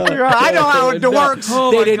 I know how it works.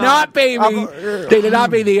 They did not pay me. They did not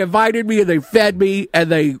pay. They invited me and they fed me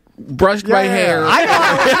and they brushed my hair. I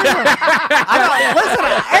know. Listen,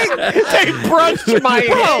 They brushed my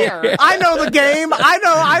hair. I know the game. I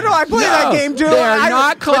know. I play that game too. They are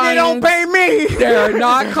not clients. But they don't pay me. They are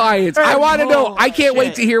not clients. I want to know. I can't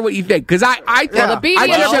wait to hear what you think because I the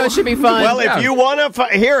BDM show should be fun. Well, if you want to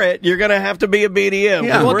hear it, you're going to have to be a BDM.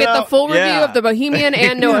 Yeah. We'll get the full review of the Bohemian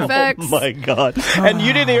and NoFX. Oh my God! And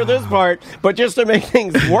you didn't hear this part, but just to make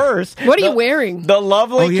things worse, What are you wearing? The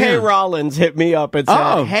lovely Kay Rollins hit me up and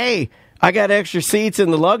said, "Hey, I got extra seats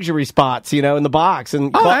in the luxury spots, in the box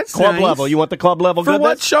and that's club nice. level. You want the club level? For goodness?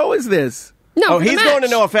 what show is this? No, he's going to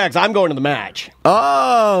NoFX. I'm going to the match.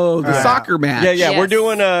 Oh, the soccer match. Yeah. Yes. We're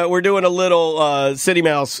doing a little City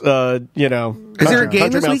Mouse. Is there a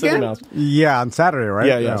game this weekend? Yeah, on Saturday,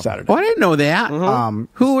 right? Yeah, Saturday. Oh, I didn't know that.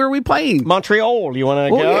 Who are we playing? Montreal. You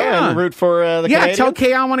want to go and root for the Yeah, Canadians? tell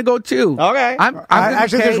Kay I want to go too. Okay. I'm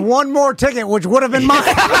Actually, there's one more ticket, which would have been mine.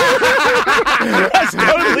 That's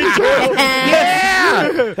totally true.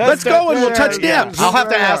 Yeah. Let's go and we'll touch dips. I'll have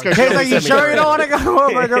to ask her. He's like, you sure you don't want to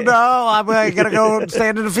go? I go, no, I'm going to go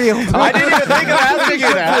stand in the field. I didn't even think of asking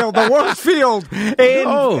you that. The worst field in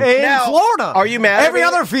Now, Florida. Are you mad? Every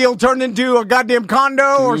other field turned into a goddamn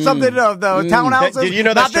condo or something of the townhouses. Did you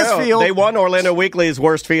know Not that this field. They won Orlando Weekly's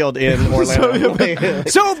worst field in Orlando.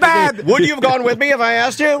 So bad. Would you have gone with me if I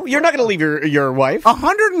asked you? You're not going to leave your wife.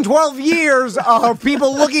 112 years of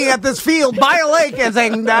people looking at this field by a lake and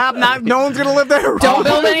saying, no one's going to live there. Don't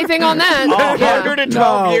build anything on that.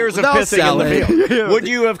 112 years of pissing in the field. Would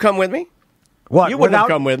you have come with me? What? You wouldn't have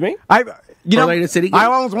come with me. Orlando City game? I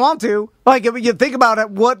almost want to. Like, if you think about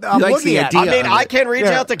it, what I'm looking at. I mean, I can reach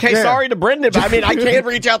out to Kay. Sorry to Brendan, but I mean, I can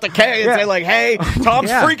reach out to Kay and say, like, hey,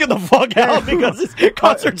 Tom's freaking the fuck out because his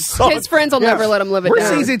concert sucks. His friends will never let him live it We're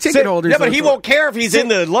down. season ticket holders. Yeah, but he won't care if he's in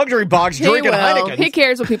the luxury box drinking Heineken. He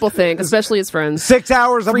cares what people think, especially his friends. 6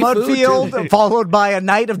 hours of Free mud food, field too. followed by a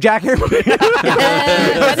night of jackhammering.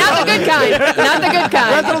 But not the good kind. Not the good That's what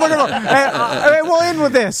kind. I'm looking for. And we'll end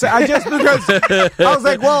with this. Because I was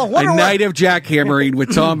like, well, A night of jackhammering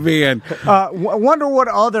with Tom Van. wonder what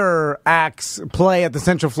other acts play at the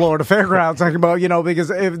Central Florida Fairgrounds. Talking about,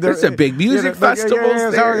 because if There's a big music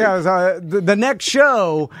festivals there. So the next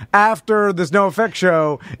show after this NoFX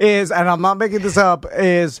show is, and I'm not making this up,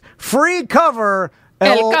 is free cover.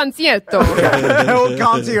 El concierto. El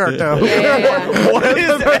concierto. Yeah. What is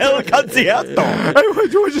El Concierto?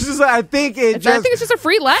 I think it's just a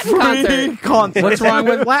free Latin concert. What's wrong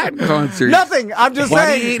with Latin concerts? Nothing. I'm just Why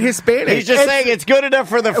saying. do you eat Hispanic? He's just saying it's good enough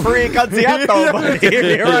for the free concierto. But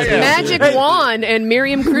here I am. Magic Juan and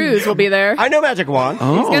Miriam Cruz will be there. I know Magic Juan.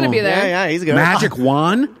 He's going to be there. Yeah, he's good. Magic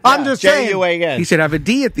Juan? I'm just saying. J-U-A-N. He should have a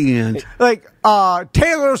D at the end. Like,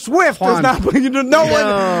 Taylor Swift Juan. does not, no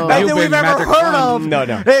one that You've we've been ever Magic heard Juan. of. No.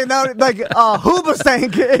 Hey, no, like,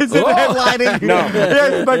 Hoobastank is in headlining. No.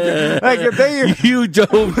 Yeah, like they, You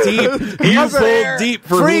dove deep. You pulled deep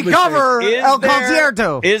for free Hoobastank. cover El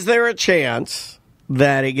Concierto. Is there a chance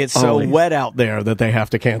that it gets so Always. wet out there that they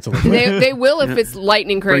have to cancel it? They will if it's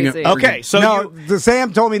lightning crazy. Okay, so No,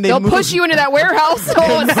 Sam told me They'll push you into that warehouse.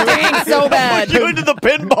 Oh, it stinks so bad. put you into the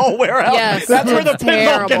pinball warehouse. Yes, That's where the it's pinball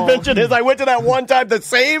terrible. convention is. I went to that one time. The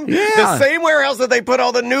same warehouse that they put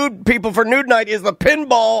all the nude people for nude night is the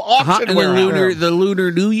pinball auction And warehouse. the Lunar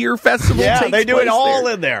New Year festival Yeah, takes they do it place all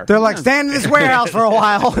there. in there. They're like, stand in this warehouse for a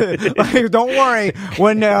while. Like, don't worry.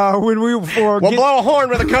 When we We'll blow a horn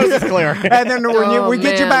when the coast is clear. and then when we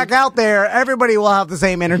get you man. back out there, everybody will have the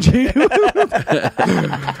same energy.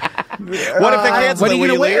 What if they cancel? What are you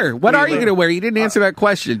going to wear? What are you going to wear? You didn't answer that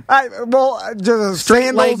question. Just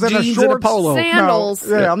sandals and a jeans shorts. and a polo. Sandals.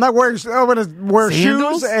 No, yeah, I'm not wearing. I'm going to wear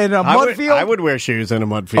Sandals? shoes and a mud field. I would wear shoes and a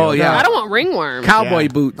mud field. Oh, yeah. I don't want ringworms. Cowboy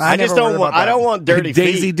boots. I just don't want. I don't want dirty feet.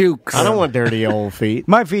 Daisy Dukes. I don't want dirty old feet.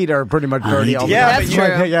 My feet are pretty much dirty. All the Yeah, time. but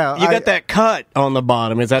That's true. you got that cut on the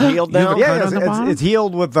bottom. Is that healed now? Yeah, it's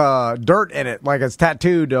healed with dirt in it, like it's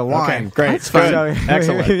tattooed a line. Okay, great. That's fine.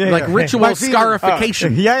 Excellent. Like ritual My feet are-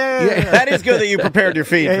 scarification. Yeah. That is good that you prepared your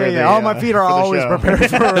feet. For the, All my feet are for the always show. prepared for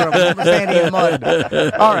standing in mud.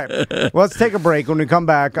 All right, let's take a break. When we come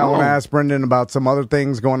back, I want to ask Brendan about some other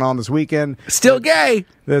things going on this weekend. Still gay.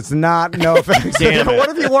 That's not NOFX. Damn it. What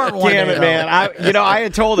if you weren't one? Damn it, man! I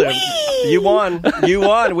had told him you won.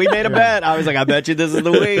 We made a bet. I was like, I bet you this is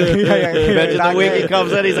the week. I bet you the week he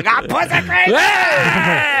comes in, he's like, I'm pussy crazy.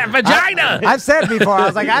 Vagina. I've said before, I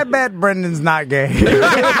was like, I bet Brendan's not gay.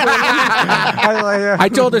 I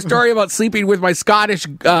told a story about sleeping with my Scottish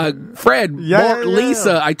friend,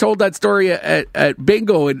 Lisa. I told that story at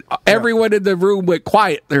bingo, and everyone in the room went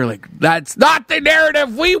quiet. They're like, that's not the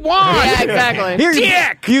narrative we want. Yeah, exactly.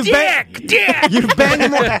 Dick. You've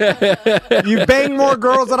banged more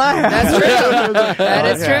girls than I have. That's true.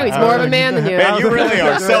 That is true. He's more of a man than you. Man, you really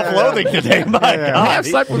are self-loathing today. My God,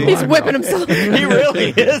 He's whipping himself. He really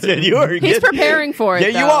is. And you are. He's preparing for it.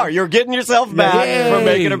 Yeah, you are. You're getting yourself back from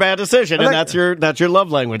making a bad decision, and that's your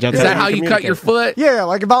love language. That's Is that how you cut your foot? Yeah,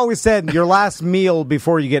 like I've always said, your last meal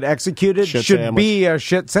before you get executed should be a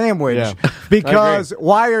shit sandwich. Yeah. Because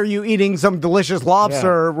why are you eating some delicious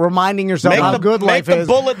lobster, reminding yourself how good life is? Make the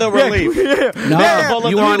bullet the relief. No,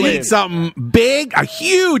 you want to eat something big, a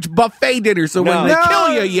huge buffet dinner, so when they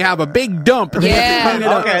kill you, you have a big dump.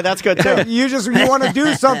 Yeah. Okay, that's good too. You want to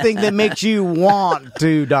do something that makes you want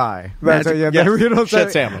to die. That's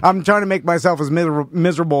shit sandwich. I'm trying to make myself as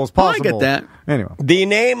miserable as possible. I get that. Anyway, the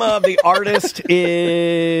name of the artist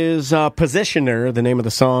is Positioner. The name of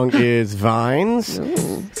the song is Vines.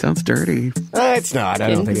 Ooh, sounds dirty. It's not.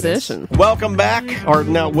 I don't think position. it is. Welcome back. Or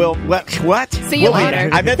no, what? See you later.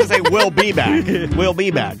 I meant to say we'll be back. We'll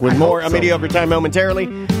be back with more Mediocre Time momentarily.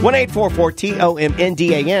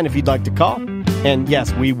 1-844-TOMNDAN if you'd like to call. And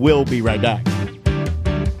yes, we will be right back.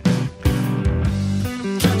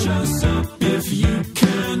 Catch us up if you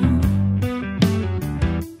can.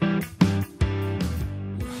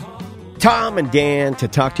 Tom and Dan to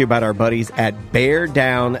talk to you about our buddies at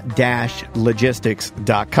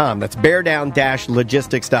beardown-logistics.com. That's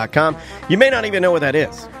beardown-logistics.com. You may not even know what that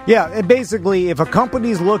is. Yeah, basically, if a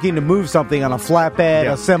company's looking to move something on a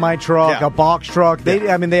flatbed, a semi-truck, a box truck, they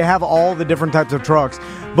have all the different types of trucks.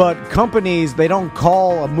 But companies, they don't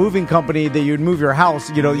call a moving company that you'd move your house.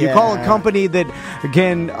 You call a company that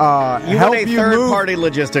can help you want a move. third-party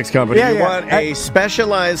logistics company. You want a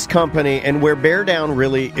specialized company, and where Bear Down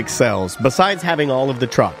really excels, besides having all of the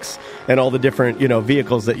trucks and all the different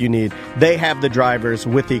vehicles that you need, they have the drivers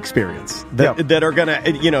with the experience that are going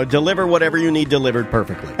to deliver whatever you need delivered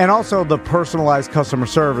perfectly. And also the personalized customer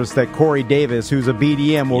service that Corey Davis, who's a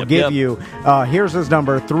BDM, will give you. Here's his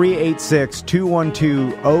number,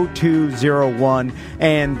 386-212-0201.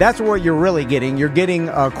 And that's what you're really getting. You're getting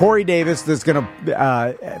Corey Davis that's going to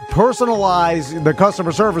personalize the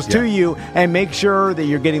customer service to you and make sure that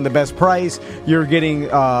you're getting the best price. You're getting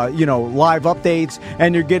live updates,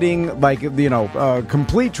 and you're getting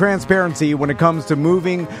complete transparency when it comes to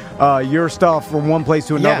moving your stuff from one place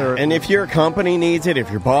to another. And if your company needs it, if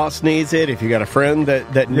your boss needs it, if you got a friend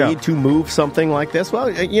that need to move something like this,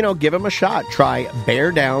 well, give them a shot. Try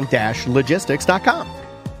beardown-logistics.com.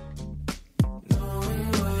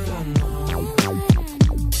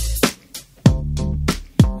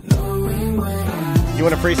 You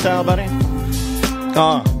want a freestyle, buddy?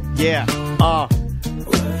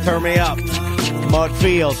 Turn me up.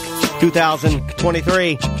 Mudfield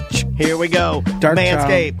 2023. Here we go.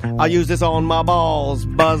 Manscaped. I'll use this on my balls.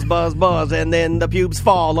 Buzz, buzz, buzz. And then the pubes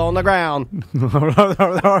fall on the ground.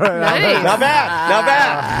 Nice. Not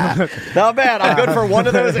bad. I'm good for one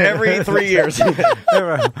of those every 3 years. I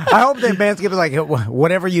hope that Manscaped is like,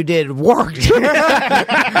 whatever you did worked. It's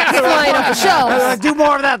flying off the shelves. Do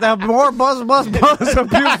more of that. More buzz, buzz, buzz.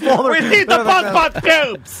 We need the buzz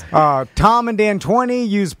pubes. Tom and Dan 20.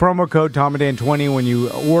 Use promo code Tom and Dan 20 when you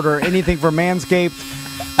order anything from Manscaped.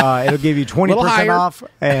 It'll give you 20% off,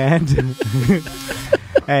 and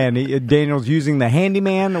Daniel's using the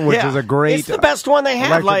Handyman, which is a great. It's the best one they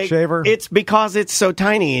have. Shaver. It's because it's so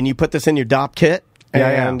tiny, and you put this in your DOP kit,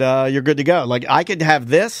 and you're good to go. Like I could have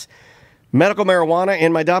this medical marijuana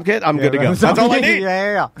in my DOP kit. I'm good to go. That's all I need.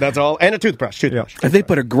 That's all, and a toothbrush. If they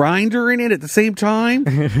put a grinder in it at the same time,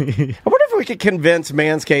 I wonder if we could convince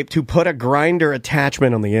Manscaped to put a grinder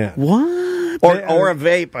attachment on the end. What? Or a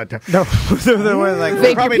vape. No,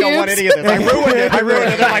 we probably don't want any of this. I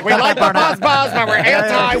ruined it. Like, we like the buzz, but we're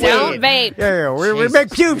anti-weed. Don't vape. Yeah, we make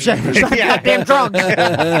pube shavers. Goddamn drunk.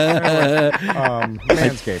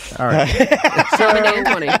 Manscaped. All right. So,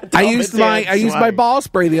 I used my ball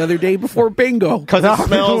spray the other day before bingo because it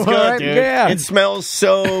smells good, dude. Yeah, it smells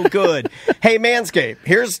so good. Hey, Manscaped,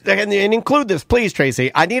 and include this, please,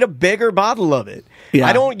 Tracy. I need a bigger bottle of it. Yeah.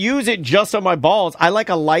 I don't use it just on my balls. I like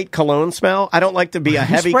a light cologne smell. I don't like to be a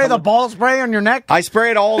heavy. You spray the ball spray on your neck? I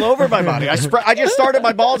spray it all over my body. I just start at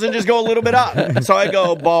my balls and just go a little bit up. So I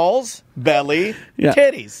go balls, belly,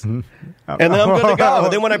 titties. Mm-hmm. And then I'm good to go.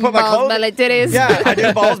 And then when I put my clothes, belly, titties. Yeah, I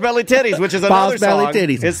do balls, belly, titties, which is another song. Balls, belly,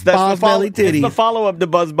 titties. It's belly, titties. It's the follow-up to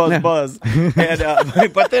Buzz, Buzz, Buzz.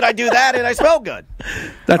 And, but then I do that and I smell good.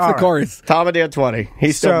 That's the chorus. Tom and Dan 20.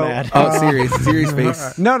 He's still mad. Oh, serious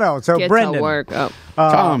face. No. So Gets Brendan, work.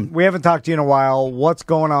 Tom, we haven't talked to you in a while. What's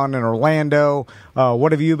going on in Orlando?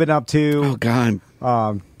 What have you been up to? Oh God.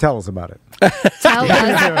 Tell us about it. Tell us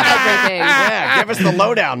everything. Yeah, give us the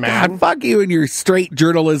lowdown, man. God, fuck you and your straight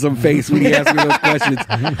journalism face when you ask me those questions.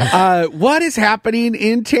 What is happening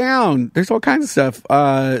in town? There's all kinds of stuff.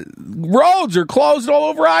 Roads are closed all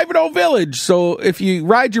over Ivanhoe Village. So if you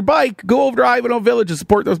ride your bike, go over to Ivanhoe Village and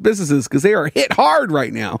support those businesses because they are hit hard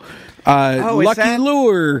right now. Lucky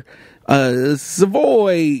Lure.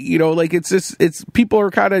 Savoy, it's people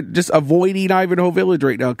are kind of just avoiding Ivanhoe Village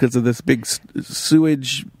right now because of this big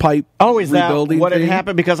sewage pipe. Oh, is that what had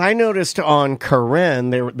happened? Because I noticed on Karen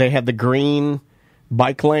they had the green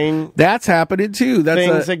bike lane. That's happening too. That's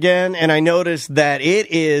things again, and I noticed that it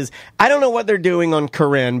is. I don't know what they're doing on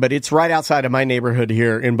Karen, but it's right outside of my neighborhood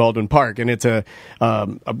here in Baldwin Park, and it's a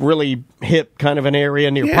really hip kind of an area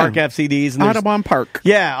near Park FCDs. And Audubon Park.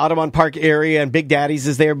 Yeah, Audubon Park area, and Big Daddy's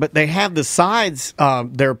is there, but they have the sides.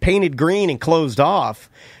 They're painted green and closed off.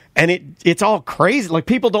 And it's all crazy. Like,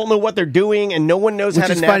 people don't know what they're doing, and no one knows how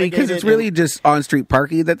to navigate it. Which is funny, because it's really just on-street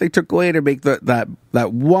parking that they took away to make that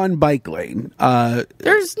one bike lane.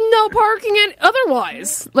 There's no parking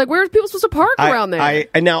otherwise. Like, where are people supposed to park around there?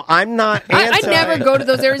 Now, I'm not I never go to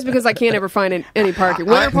those areas because I can't ever find any parking.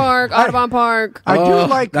 Winter Park, Audubon Park. I do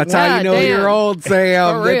like... That's how you know you're old,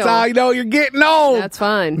 Sam. That's how you know you're getting old. That's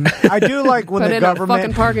fine. I do like when the government... Put in a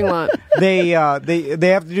fucking parking lot. They have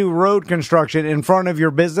to do road construction in front of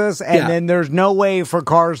your business, and then there's no way for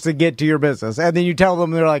cars to get to your business. And then you tell them,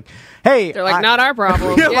 they're like, hey... They're like, not our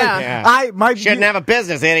problem. Shouldn't have a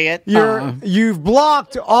business, idiot. You've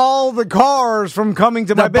blocked all the cars from coming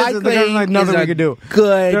to my business. There's like nothing we can do.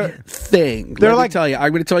 Good thing. I'm going to tell you,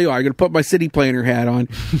 I'm going to put my city planner hat on.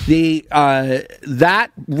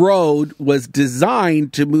 That road was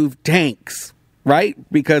designed to move tanks. Right?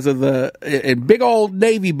 Because of the big old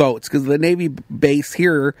Navy boats, because of the Navy base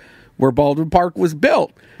here where Baldwin Park was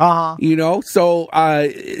built. So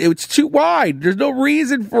it's too wide. There's no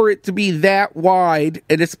reason for it to be that wide,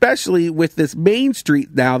 and especially with this main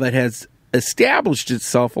street now that has established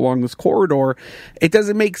itself along this corridor, it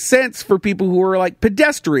doesn't make sense for people who are like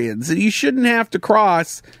pedestrians. You shouldn't have to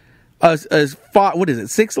cross what is it?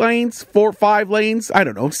 6 lanes, 5 lanes? I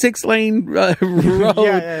don't know. 6-lane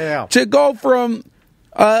road to go from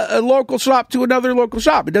a local shop to another local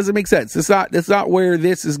shop. It doesn't make sense. That's not where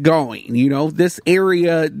this is going. This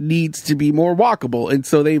area needs to be more walkable, and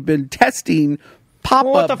so they've been testing pop-up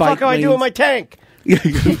bike lanes. What the fuck do I do with my tank? Put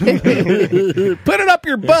it up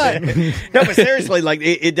your butt. No, but seriously, like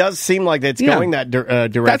it does seem like it's going that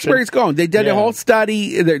direction. That's where it's going. They did a whole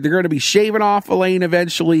study. They're going to be shaving off a lane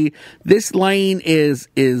eventually. This lane is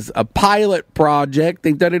a pilot project.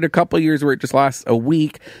 They've done it a couple of years where it just lasts a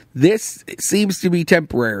week. This seems to be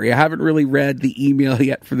temporary. I haven't really read the email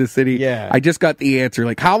yet for the city. Yeah. I just got the answer.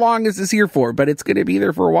 Like, how long is this here for? But it's going to be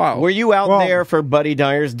there for a while. Were you out there for Buddy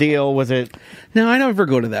Dyer's deal? Was it? No, I never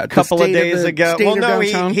go to that. A couple of days ago. Well, no,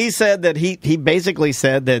 he said that he basically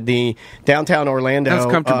said that the downtown Orlando.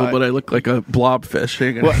 That's comfortable, but I look like a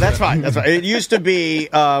blobfish. Well, that's fine. That's fine. It used to be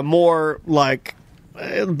more like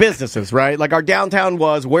businesses, right? Like our downtown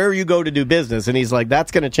was where you go to do business, and he's like,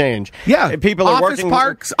 that's going to change. Yeah, people are office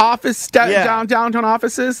parks, downtown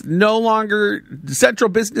offices, no longer central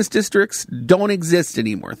business districts don't exist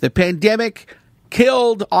anymore. The pandemic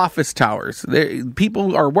killed office towers.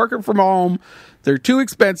 People are working from home. They're too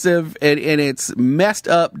expensive, and it's messed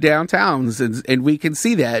up downtowns, and we can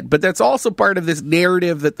see that. But that's also part of this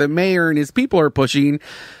narrative that the mayor and his people are pushing,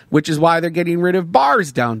 which is why they're getting rid of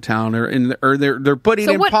bars downtown, or they're putting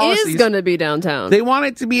in policies. So what is going to be downtown? They want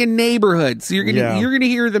it to be a neighborhood. So you're gonna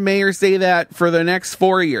hear the mayor say that for the next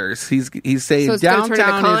 4 years. He's saying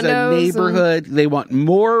downtown is a neighborhood. They want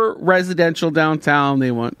more residential downtown.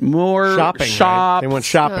 They want more shopping. shops. Right? They want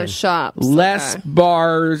shopping. Shops. Less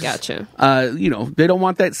bars. Gotcha. They don't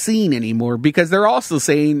want that scene anymore because they're also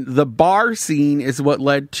saying the bar scene is what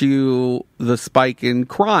led to the spike in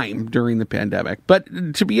crime during the pandemic. But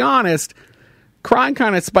to be honest, crime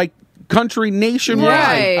kind of spiked country nationwide.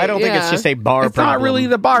 Right, I don't think it's just a bar it's problem. not really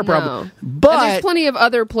the bar problem. But and there's plenty of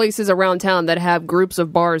other places around town that have groups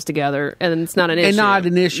of bars together, and it's not an issue. And not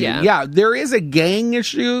an issue. Yeah, there is a gang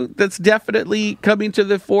issue that's definitely coming to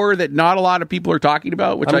the fore that not a lot of people are talking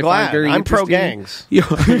about, which I find very interesting. I'm pro-gangs.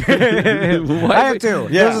 I have too.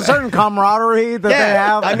 Yeah. There's a certain camaraderie that they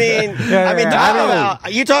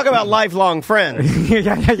have. You talk about lifelong friends. Your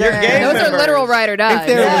gang Those members, are literal ride or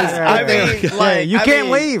die. You can't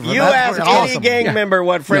leave. You ask any gang member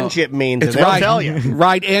what friendship means, and they'll tell you.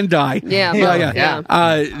 Ride and die.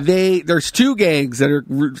 There's two gangs that are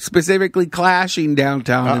specifically clashing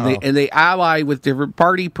downtown, and they ally with different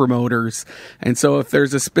party promoters. And so if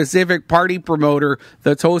there's a specific party promoter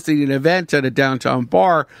that's hosting an event at a downtown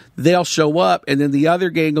bar, they'll show up, and then the other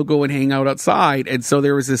gang will go and hang out outside. And so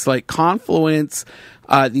there was this like confluence.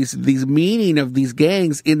 These meeting of these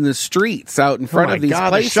gangs in the streets out in front of these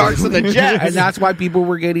places. The Sharks and the Jets. And that's why people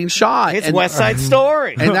were getting shot. It's West Side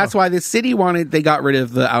Story. And that's why the city they got rid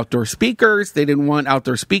of the outdoor speakers. They didn't want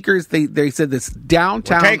outdoor speakers. They said this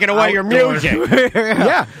downtown. We're taking away your music.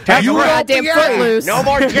 You goddamn Footloose. No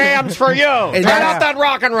more jams for you. Turn out that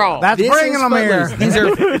rock and roll. That's bringing them here. These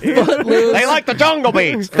are Footloose. They like the jungle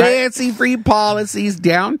beats. Fancy free policies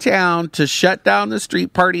downtown to shut down the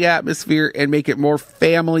street party atmosphere and make it more family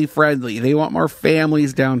friendly. They want more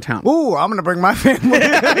families downtown. Ooh, I'm going to bring my family.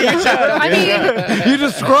 You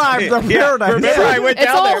described the paradise.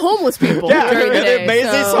 It's all homeless people. During the day,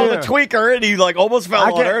 Maisie saw the tweaker and he almost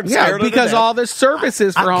fell on her and scared her to because death. all the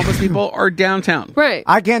services for homeless people are downtown. Right.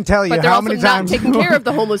 I can't tell you how many times. But they're also not taking care of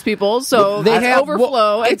the homeless people, so they have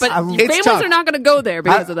overflow. But families are not going to go there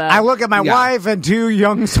because of that. I look at my wife and two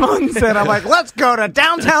young sons and I'm like, let's go to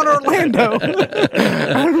downtown Orlando.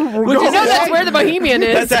 That's where the Bohemian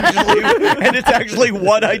is. It's actually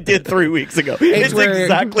what I did 3 weeks ago. It's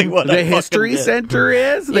exactly what the history center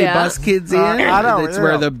is. They bus kids in. I know. It's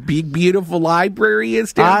where the big, beautiful library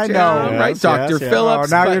is downtown. I know. Right? Dr. Phillips.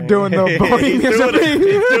 Now you're doing the Bohemian. He's doing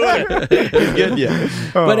it.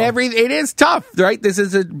 But it is tough, right? This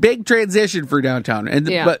is a big transition for downtown. And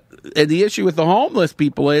the issue with the homeless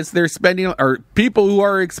people is they're spending, or people who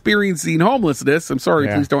are experiencing homelessness. I'm sorry,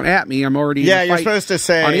 please don't at me. I'm already you're supposed to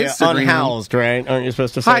say unhoused, right? Aren't you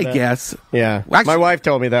supposed to say that? I guess. Yeah. Actually, my wife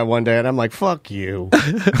told me that one day, and I'm like, fuck you.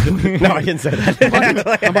 No, I didn't say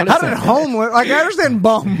that. How did homeless? Like, I understand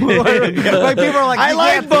bum. Like people are like, I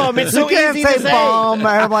like bum. It's so easy to say. Bum. And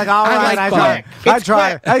I'm like, all right, I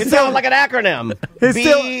try. It sounds like an acronym.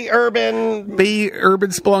 B urban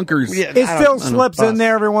splunkers. Yeah, it still slips in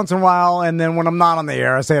there every once in a while, and then when I'm not on the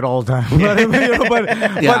air, I say it all the time.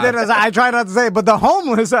 But then I try not to say it. But the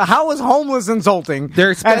homeless, how is homeless insulting?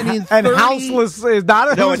 They're spending and houseless is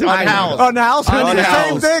not. No, it's unhoused. Unhoused is the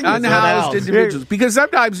same thing. Unhoused individuals, because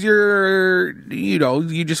sometimes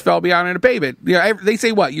you just fell behind on a payment. Yeah, they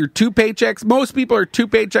say what? You're 2 paychecks. Most people are 2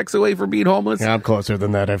 paychecks away from being homeless. Yeah, I'm closer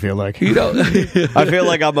than that. I feel like. I feel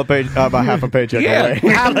like I'm a half a paycheck away.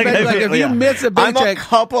 If you miss a paycheck, I'm a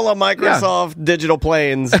couple of Microsoft digital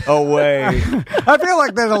planes away. I feel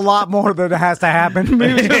like there's a lot more that has to happen.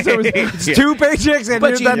 Maybe it's 2 paychecks, and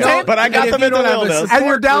but I got the mental illness, and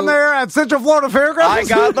you're down there at Central Florida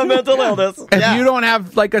Fairgrounds. I got the mental illness. If you don't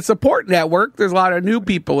have like a support network, there's a lot of new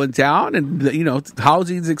people in town, and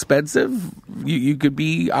housing's expensive. You could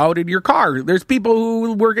be out in your car. There's people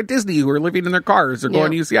who work at Disney who are living in their cars or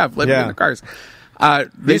going to UCF living in their cars.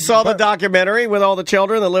 You saw the documentary with all the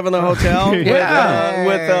children that live in the hotel?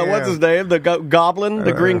 With what's his name? The Goblin,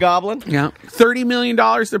 the Green Goblin? Yeah. $30 million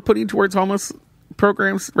they're putting towards homeless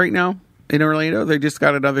programs right now in Orlando. They just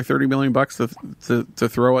got another $30 million to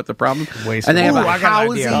throw at the problem. And they have a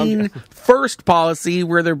housing first policy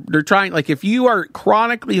where they're trying, like, if you are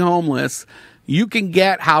chronically homeless, you can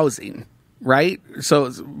get housing. Right?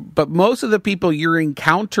 But most of the people you're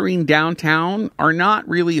encountering downtown are not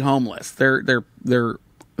really homeless. They're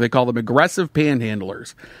They call them aggressive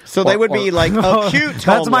panhandlers. So they would be like acute homeless.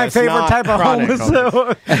 That's my favorite type of homeless.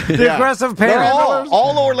 The aggressive panhandlers.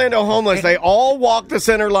 All Orlando homeless, they all walk the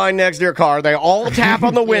center line next to your car. They all tap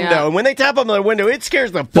on the window. And when they tap on the window, it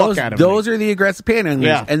scares the fuck out of me. Those are the aggressive panhandlers.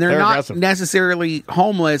 Yeah, and they're not aggressive. Necessarily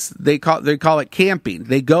homeless. They call it camping.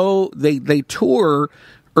 They tour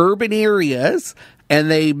urban areas and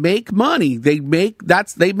they make money. They make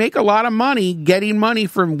a lot of money getting money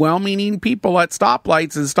from well-meaning people at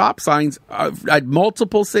stoplights and stop signs at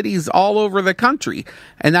multiple cities all over the country,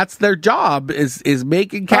 and that's their job is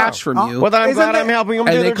making cash from you. Well, I'm glad I'm helping them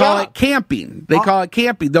do their job. And they call it camping. They call it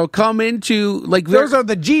camping. They'll come into those are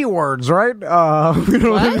the G words, right? I don't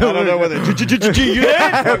know whether I don't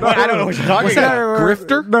know what you're talking about.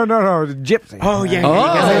 Grifter? No, gypsy. Oh yeah.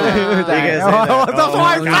 That's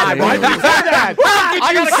why I said that.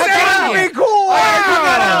 I gotta say it. Cool.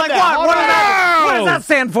 What does that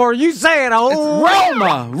stand for? You say it.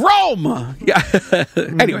 Roma. Yeah.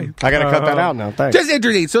 Anyway, I gotta cut that out now. Thanks. Just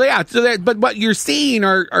interesting. But what you're seeing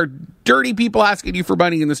are dirty people asking you for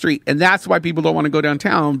money in the street, and that's why people don't want to go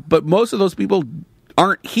downtown. But most of those people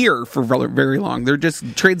aren't here for very long. They're just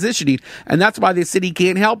transitioning, and that's why the city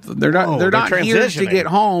can't help them. They're not here to get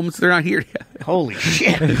homes. They're not here. Holy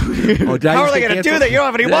shit! How are they going to do that? You don't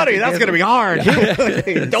have any money. That's going to be hard.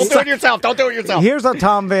 Don't do it yourself. Don't do it yourself. Here's a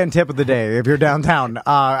Tom Van tip of the day. If you're downtown,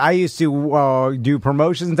 I used to do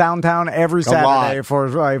promotions downtown every Saturday for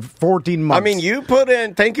like 14 months. I mean, you put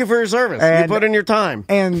in. Thank you for your service. You put in your time.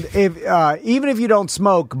 And if even if you don't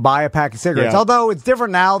smoke, buy a pack of cigarettes. Yeah. Although it's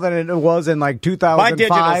different now than it was in like 2005. Buy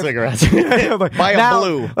digital cigarettes. Buy a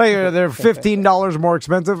blue. They're $15 more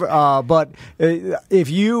expensive. But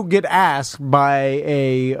if you get asked by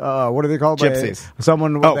a what are they called? Gypsies.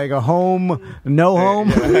 Someone they go home, no home,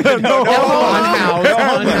 whatever,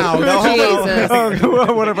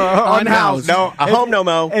 unhoused. No, a home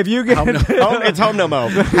Nomo. If you get it's home Nomo.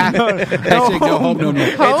 Hashtag go home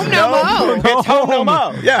Nomo. Home Nomo. It's home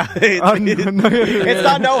Nomo. Yeah, it's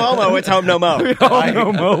not no homo. It's home Nomo. Home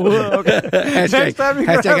Nomo. Okay.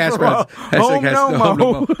 Hashtag ask Rose. Home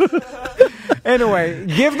Nomo. Anyway,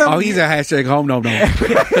 give them. Oh, he's a hashtag home Nomo.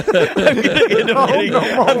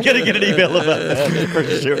 I'm gonna get an email about that for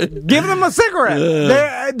sure. Give them a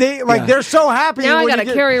cigarette. They're so happy. Now I gotta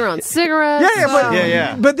carry around cigarettes.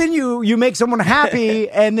 But then you make someone happy,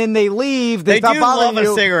 and then they leave. They stop do bothering love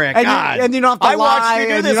you, a cigarette. And you don't have to lie. Watched you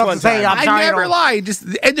do this one time. I never lie.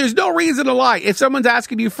 And there's no reason to lie. If someone's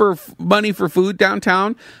asking you for money for food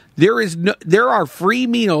downtown, there are free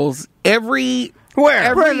meals every.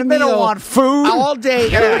 Where? Brandon, they don't want food all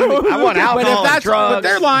day. I want alcohol and drugs. But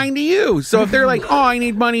they're lying to you. So if they're like, "Oh, I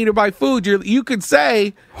need money to buy food," you could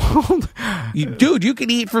say, "Dude, you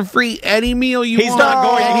can eat for free any meal you want." He's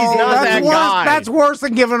not that guy. That's worse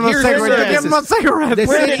than giving them a cigarette. Give them a cigarette.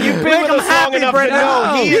 Brandon, you've been with us long enough to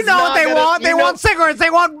know. You know what they want. They want cigarettes. They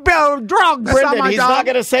want drugs. Brendan, he's not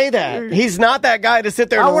going to say that. He's not that guy to sit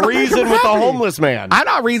there and reason with a homeless man. I'm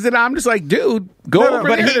not reasoning. I'm just like, dude, go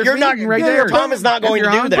over there. You're not right there. Tom is not going to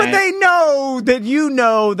do that. But they know that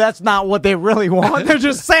that's not what they really want. They're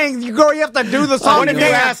just saying you have to do the song. What if you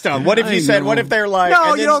asked them? What if you said? What if they're like?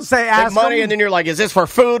 No, you don't say ask money, them. and then you're like, is this for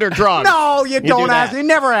food or drugs? No, you don't ask. You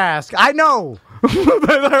never ask. I know.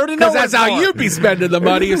 Because that's how you'd be spending the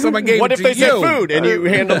money if someone gave it to you. What if they said food and you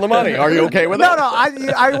handle the money? Are you okay with that? No,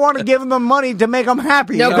 I want to give them the money to make them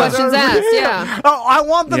happy. No questions asked, yeah. Oh, I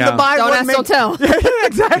want them to buy don't ask, don't tell.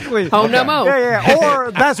 Exactly. Home Nomo. Yeah. Or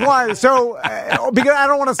that's why. So, because I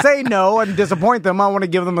don't want to say no and disappoint them, I want to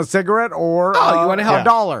give them a cigarette or you want to help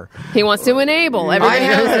 $1. He wants to enable. Everybody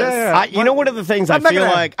knows this. You know, one of the things I feel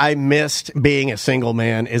like I missed being a single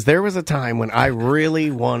man is there was a time when I really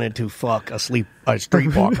wanted to fuck a streetwalker,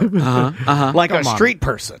 like a street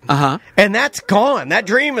person, and that's gone. That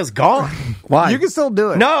dream is gone. Why? You can still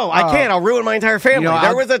do it. No, I can't. I'll ruin my entire family.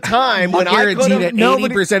 There was a time when I guarantee that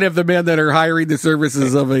 80% of the men that are hiring the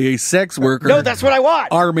services of a sex worker, no, that's what I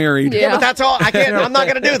want, are married. Yeah, but that's all. I can't. I'm not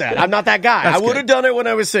going to do that. I'm not that guy. I would have done it when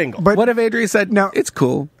I was single. But what if Adria said, "No, it's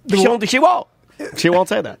cool"? She won't. She won't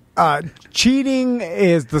say that. Cheating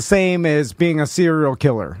is the same as being a serial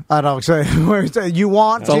killer. I don't say you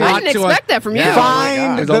want. I didn't expect that from you.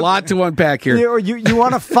 There's a lot to unpack here. You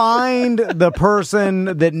want to find the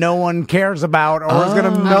person that no one cares about or is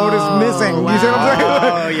going to notice missing. Wow. You see what I'm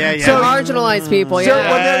saying? Oh yeah. So marginalized people.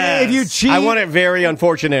 If you cheat, I want it very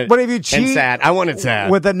unfortunate. But if you cheat, and sad. I want it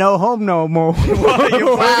sad with a no home no mo. Wow,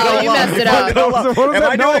 you messed it up. Am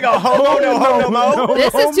I doing a homo no home no mo?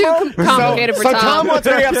 This is too complicated for So Tom. Tom wants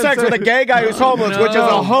me to have sex with a gay guy who's homeless, which is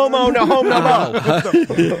a homo no homo.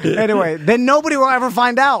 Anyway, then nobody will ever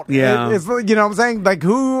find out. Yeah. It's, you know what I'm saying? Like,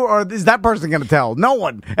 who is that person going to tell? No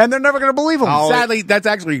one. And they're never going to believe him. Sadly, that's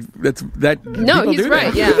actually, no, he's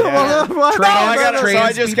right, yeah.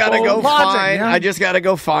 I just got to go find, I just got to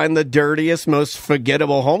go find the dirtiest, most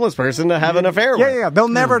forgettable homeless person to have an affair with. Yeah. They'll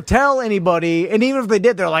never tell anybody. And even if they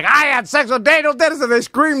did, they're like, I had sex with Daniel Dennis, and they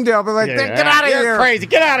screamed to him. They're like, get out of here. Crazy.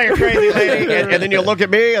 Get out of here, crazy lady. And then you'll look at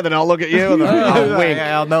me, and then I'll look at you, and then I'll wink.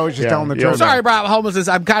 I'll know she's telling the truth. Sorry about homelessness.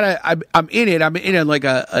 I'm in it. I'm in like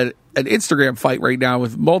an Instagram fight right now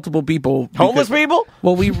with multiple people. Homeless people?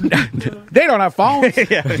 Well, they don't have phones.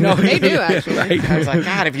 No, they do, actually. Right? I was like,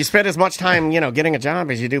 God, if you spend as much time, getting a job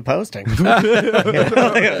as you do posting. You want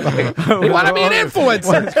to be an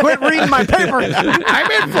influencer. Quit reading my papers.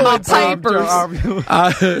 I'm influencers.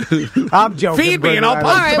 I'm joking. Feed me and I'll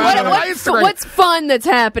post about it. What's fun that's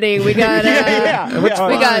happening? We got we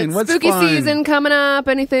got spooky season coming up.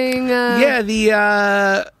 Anything?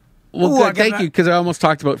 Well, thank you, because I almost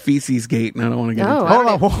talked about Feces Gate, and I don't want to get into it. Hold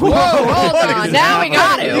on. Hold on. Now we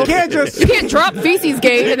got it. You can't drop Feces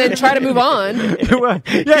Gate and then try to move on.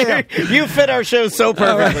 You fit our show so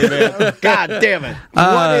perfectly, man. God damn it.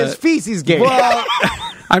 What is Feces Gate? Well,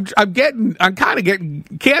 I'm kind of getting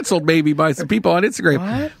canceled maybe by some people on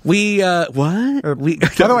Instagram. What?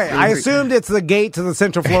 By the way, I assumed it's the gate to the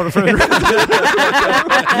Central Florida Federation.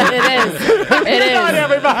 It is. Not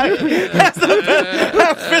everybody. That's the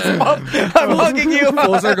fist bump. I'm hugging you.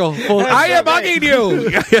 Full circle. I am hugging you.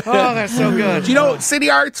 Oh, that's so good. Do you know City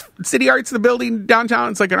Arts, the building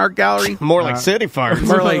downtown? It's like an art gallery. More like city farts.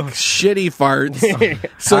 More like shitty farts.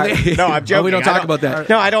 No, I'm joking. We don't talk about that.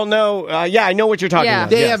 No, I don't know. I know what you're talking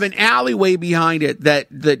about. They have an alleyway behind it that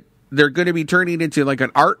they're going to be turning into like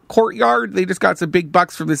an art courtyard. They just got some big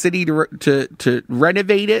bucks from the city to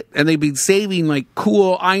renovate it, and they've been saving like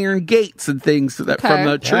cool iron gates and things from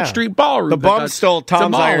the Church Street Ballroom. The bum stole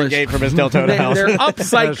Tom's iron gate from his Del Toto house. They're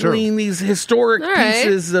upcycling these historic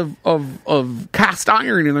pieces of cast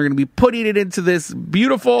iron, and they're going to be putting it into this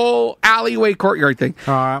beautiful alleyway courtyard thing.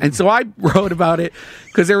 And so I wrote about it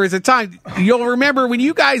because there was a time, you'll remember when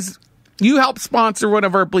you helped sponsor one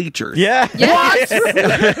of our bleachers. Yeah. What?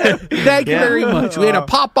 Thank you very much. We had a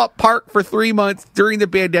pop-up park for 3 months during the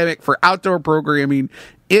pandemic for outdoor programming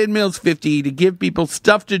in Mills 50 to give people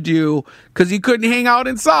stuff to do because you couldn't hang out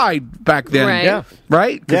inside back then. Right. Yeah.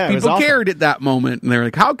 Right? Because people cared at that moment. And they're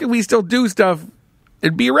like, how can we still do stuff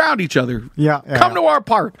and be around each other? Come to our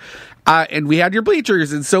park. And we had your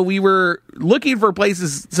bleachers, and so we were looking for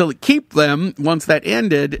places to keep them once that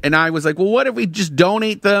ended. And I was like, well, what if we just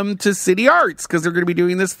donate them to City Arts, because they're going to be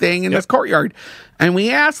doing this thing in this courtyard? And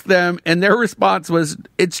we asked them, and their response was,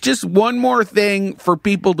 it's just one more thing for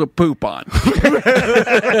people to poop on. That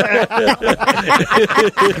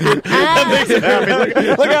makes him happy.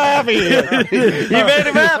 Look how happy he is. You made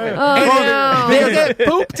him happy. Oh, no. They get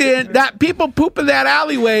pooped in, that people poop in that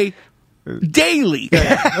alleyway daily.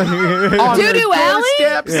 Doodoo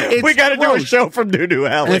Alley? We got to do a show from Doodoo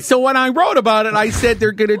Alley. And so when I wrote about it, I said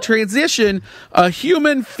they're going to transition a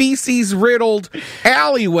human feces riddled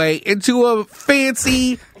alleyway into a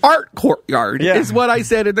fancy art courtyard, is what I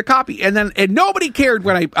said in the copy. And nobody cared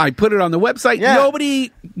when I put it on the website.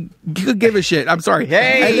 Nobody could give a shit. I'm sorry.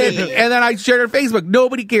 Hey. And then I shared it on Facebook.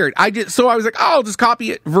 Nobody cared. I was like, I'll just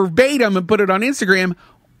copy it verbatim and put it on Instagram.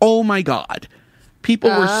 Oh my God.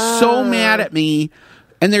 People were so mad at me,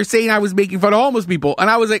 and they're saying I was making fun of homeless people.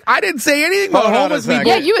 And I was like, I didn't say anything about homeless people.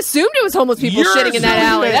 Yeah, you assumed it was homeless people shitting in that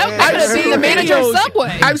alley. That could have been the manager of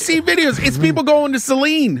Subway. I've seen videos. It's people going to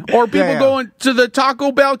Celine or people going to the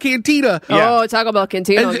Taco Bell Cantina. Oh, Taco Bell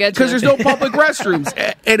Cantina. Because there's no public restrooms.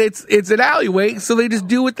 And it's an alleyway, so they just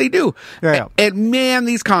do what they do. And man,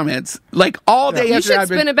 these comments, like all day you should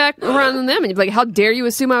spin it back around on them and be like, how dare you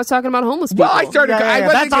assume I was talking about homeless people? Well, I started.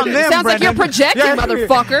 That's on them, sounds like you're projecting,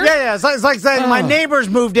 motherfucker. Yeah. It's like saying my neighbors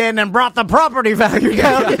moved in and brought the property value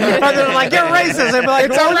down. And they're like, you're racist. They'd be like,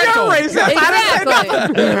 you're racist.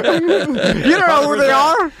 Exactly. You don't know who they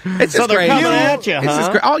are? It's so they're coming at you,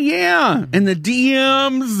 huh? Oh, yeah. And the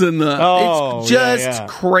DMs and it's just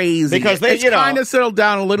crazy. Because it's kind of settled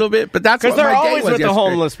down a little bit, but that's what they're my day always was with yesterday. the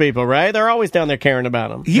homeless people, right? They're always down there caring about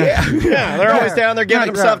them. Yeah. They're always down there giving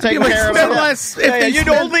them stuff, taking care of them.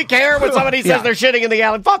 You only care when somebody says they're shitting in the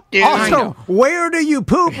alley. Fuck you. Also, where do you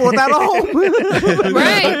poop without a home?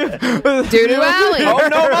 Right. Doodoo Alley. Oh,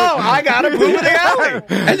 no. I got to poop in the alley.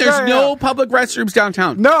 And there's no public restrooms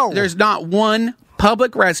downtown. No. There's not one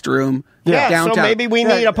public restroom Yeah, downtown. so maybe we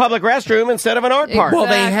need a public restroom instead of an art park. Well,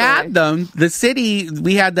 they had them. The city,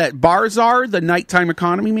 we had that Barzar, the nighttime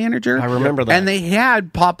economy manager. I remember that. And they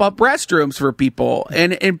had pop-up restrooms for people.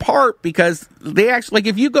 And in part because they actually, like,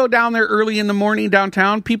 if you go down there early in the morning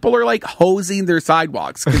downtown, people are, like, hosing their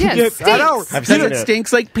sidewalks. Yeah, it stinks. I know. I've seen It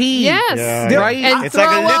stinks like pee. Yes. Right? And It's like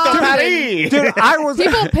a throw little up. Paris. Dude, I was.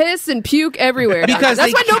 People piss and puke everywhere. Because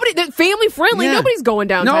that's they- why they're family friendly. Yeah. Nobody's going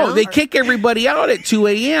downtown. No, they kick everybody out at 2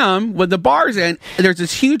 a.m. when the bars end. There's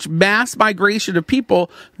this huge mass migration of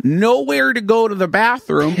people, nowhere to go to the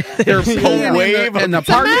bathroom. They're peeing in the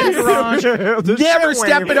parking garage. Never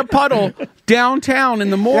step in a puddle downtown in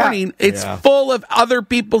the morning. It's full of other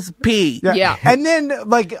people's pee. Yeah. And then,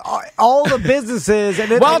 like, all the businesses.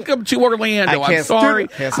 And Welcome to Orlando. I'm sorry.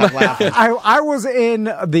 Can't stop laughing. I was in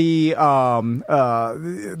the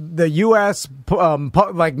U.S.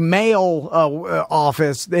 Like mail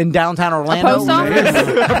office in downtown Orlando. Post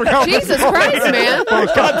office? Jesus Christ, man.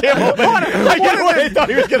 God damn it. I get what I thought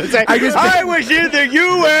he was going to say. I was in the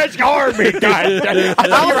U.S. Army, guys.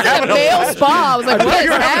 I was at a mail spa. I was like, what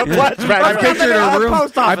is that?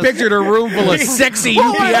 I pictured a room full of sexy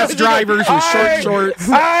UPS drivers with short shorts.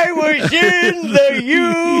 I was in the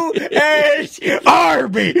U.S.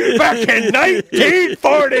 Army back in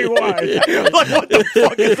 1941. Like, what the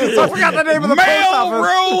fuck is this? I forgot the name of the post office.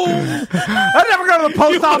 Room. I never go to the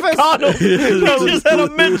post office. You just had a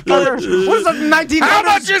mint What is it, 1900s? How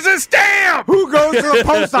much is a stamp? Who goes to the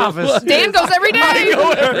post office? Dan goes every day.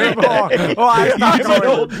 Oh, I stopped I'm an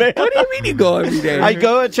going. old man. What do you mean you go every day? I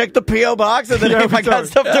go and check the P.O. box, and then if I got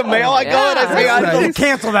stuff to mail, I go and I say, I We'll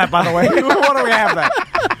cancel that, by the way. Why do we have that?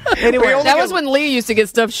 Anyway, That was when Lee used to get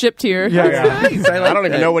stuff shipped here. Nice. I don't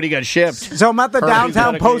even know what he got shipped. So I'm at the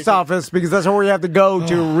downtown post office because that's where we have to go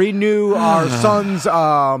to renew our son's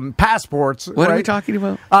passports. What are we talking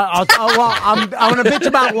about? I'm gonna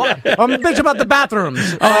bitch about the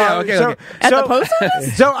bathrooms. Okay. At the post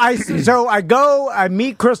office? So I go, I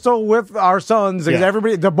meet Crystal with our sons because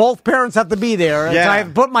everybody, both parents have to be there. And so I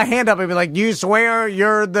put my hand up and be like, "Do you swear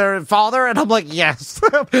you're their father?" And I'm like, "Yes."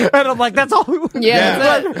 And I'm like, "That's all."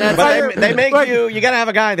 But they make you got to have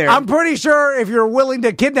a guy there. I'm pretty sure if you're willing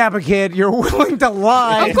to kidnap a kid, you're willing to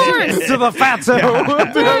lie Of course. to the fatso.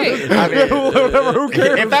 Right. I mean, Who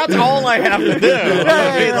cares? if that's all I have to do,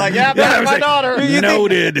 I'd be like, that's my daughter.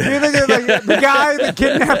 Noted. You think it's like the guy that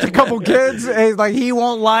kidnapped a couple kids is like, he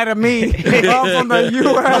won't lie to me from the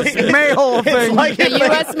U.S. mail thing. Like The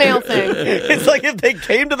U.S. mail thing. It's like if they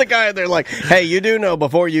came to the guy and they're like, "Hey, you do know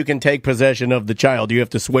before you can take possession of the child, you have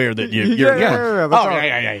to swear that you're." Yeah. Oh,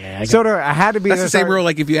 yeah. So I had to be. That's the same rule.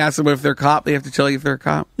 Like if you ask them if they're a cop, they have to tell you if they're a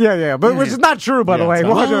cop. Yeah, but which is not true, by the way.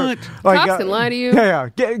 What? Cops can lie to you. Yeah.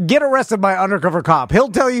 Get arrested by undercover cop. He'll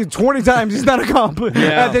tell you 20 times he's not a cop, and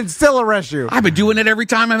then still arrest you. I've been doing it every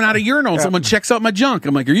time I'm at a urinal. Someone checks out my junk.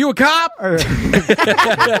 I'm like, "Are you a cop?"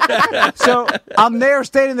 So I'm there,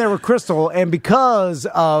 standing there with Crystal, and because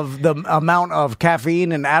of the amount of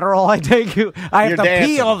caffeine and Adderall I take, I have to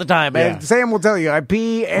pee all the time. Yeah. And Sam will tell you, I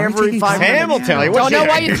pee every 5 minutes. Sam will tell you. Don't know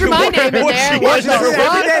why you threw my name in there. What the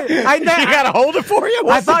fuck? You gotta hold it for you.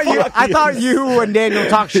 I thought you and Daniel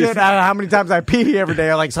talk shit out how many times I pee every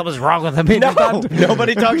day. Like something's wrong with me. No,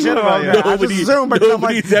 nobody talks shit about you. I just assume because I'm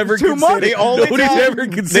like, too much. The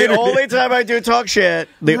only time I do talk shit,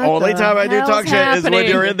 is when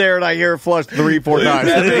you're in there and I hear flush 3-4 times.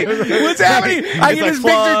 What's happening? I get this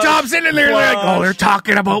picture Tom sitting there like, "Oh, they're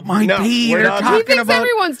talking about my pee. They're He talking thinks about."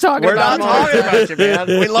 everyone's talking We're about not him. talking about you,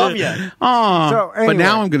 man. We love you. Oh, So, but anyway.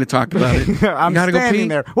 now I'm going to talk about it. I'm You gotta go standing pee?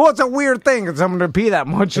 there. Well, it's a weird thing because I'm going to pee that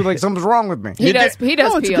much. Like something's wrong with me. He does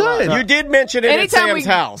No, it's pee a lot. good. You did mention it Anytime at Sam's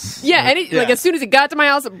house. Yeah, like as soon as he got to my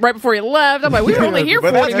house, right before he left, I'm like, we were only here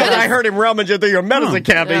But 40 that's because minutes. I heard him rummaging through your medicine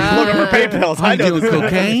cabinet. He's looking for pain pills. I I'm know doing this.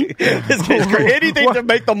 cocaine. This kid's great. Anything to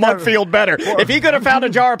make the Mudfield better. If he could have found a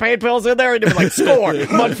jar of pain pills in there, he'd be like, score.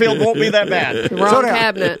 Mudfield won't be that bad. Wrong now,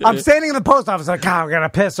 cabinet. I'm standing in the post office like, God, I gotta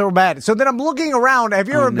piss so bad. So then I'm looking around. Have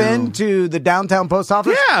you ever been to the downtown post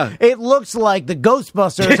office? Yeah. It looks like the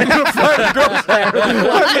Ghostbusters. It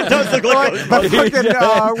does look like the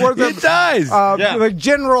freaking, what is it? It does. Like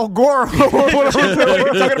General Goro. We're talking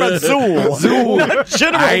about Zool. Not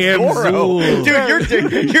General I am Goro. Zool.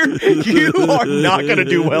 Dude, you are not going to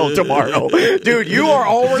do well tomorrow. Dude, you are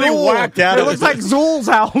already whacked out. It looks like Zool's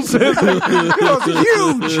house. It was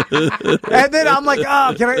huge. And then I'm like,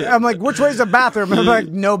 I'm like, which way's the bathroom? And I'm like,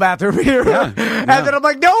 no bathroom here. And then I'm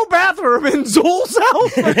like, no bathroom in Zool's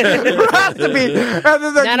house. There has to be.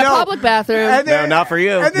 And then Not a public bathroom. And then, No, not for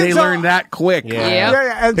you. and then They learned that quick.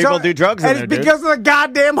 Yeah. And People do drugs in and there, it's dude. because of the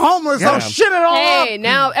goddamn homeless. I'll shit it all Hey,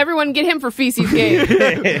 now everyone get him for Feces game. up.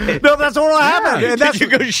 No, that's what will happen. And that's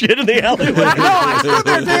Did you go shit in the alleyway? no, I stood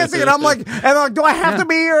there dancing, and I'm like, do I have to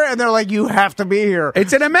be here? And they're like, you have to be here.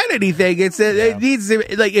 It's an amenity thing. It needs to,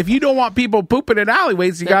 like, if you don't want people pooping in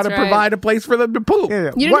alleyways, you got to That's right. provide a place for them to poop.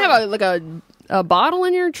 Yeah. You didn't have a bottle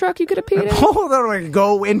in your truck you could have peed in? Oh, they're like,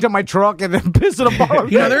 go into my truck and then piss in a bottle.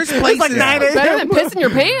 You know, there's It's places- like 9 Better a.m. than pissing your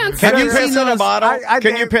pants. Can you Yeah, piss in a bottle? I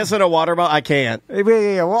Can you piss in a water bottle? I can't.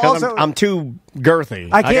 Yeah. Well, Because also, I'm too girthy.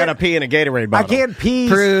 I I can't- gotta pee in a Gatorade bottle. I can't pee.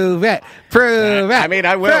 Prove it. Prove it. I mean,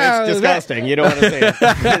 I will. Prove It's disgusting. You don't want to see it.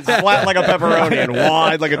 It's flat like a pepperoni and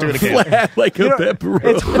wide like a tuna can. Flat like a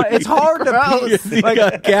pepperoni. It's hard to pee. You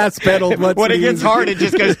got gas pedals. When it gets hard, it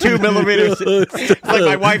just goes 2 millimeters. It's like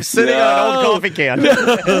my wife sitting on an old coffee can. No,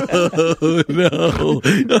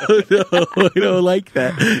 I don't like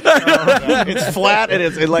that. It's flat and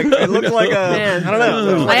it looks like a. Man. I don't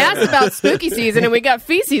know. I asked about spooky season and we got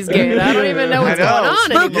Feces game. I don't even know what's I know. going on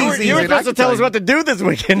Spooky anymore. You were supposed to tell us what to do this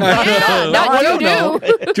weekend. Yeah, not you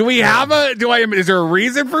do. Do we have is there a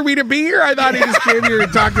reason for me to be here? I thought he just came here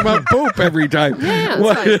and talked about poop every time. Yeah,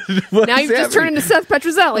 What- what's Now you've just happening? turned into Seth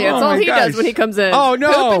Petrozelli. That's Oh, all my he gosh. does when he comes in. Oh,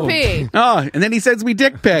 no. Poop and pee. Oh, and then he sends me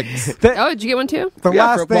dick pics. Oh, did you get one too? The Yeah,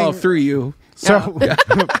 last thing. well, through you. So,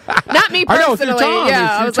 Not me I know, through personally. Tom. Yeah,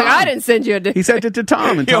 It's I through was like, Tom. I didn't send you a dick. He sent it to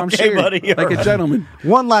Tom, and You Tom okay, shared buddy? You're like a right. gentleman.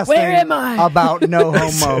 one last Where thing am I? about no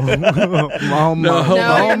homo. Homo.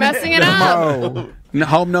 No, you're messing it up. Homo. No,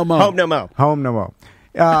 home no mo. Hope no mo. Home no mo.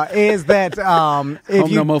 Is that if Home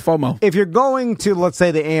you no mo FOMO. if you're going to, let's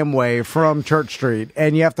say, the Amway from Church Street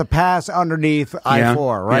and you have to pass underneath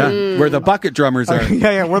I-4, right? Yeah. Where the bucket drummers are.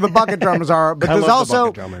 Yeah, where the bucket drummers are. But I there's love the also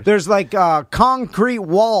bucket drummers. there's like a concrete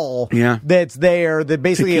wall Yeah. that's there that To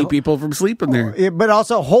basically keep people from sleeping there. it, but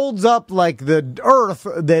also holds up like the earth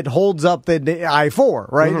that holds up the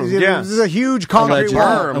I-4, right? Yeah. This is a huge concrete Allegedly.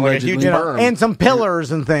 wall. Berm, like a huge Allegedly. berm. And some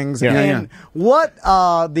pillars and things. Yeah. And what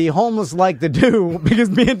the homeless like to do, because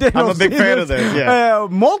me and Daniel I'm a big seen fan of this, yeah.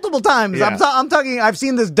 multiple times. Yeah. I'm talking, I've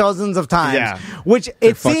seen this dozens of times. Yeah. Which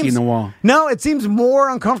it fucking seems the wall. No, it seems more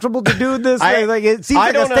uncomfortable to do this. Like it seems I like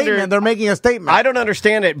a don't statement. They're making a statement. I don't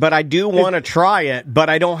understand it, but I do want to try it. But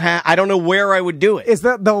I don't know where I would do it. Is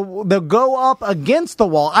that they'll go up against the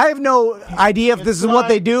wall? I have no idea if this is what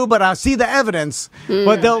they do, but I see the evidence.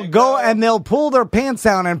 But they'll go and they'll pull their pants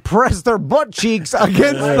down and press their butt cheeks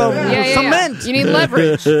against the cement. You need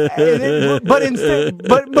leverage. But instead,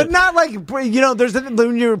 but not like, you know. There's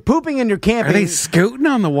when you're pooping and you're camping. Are they scooting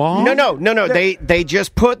on the wall? No. They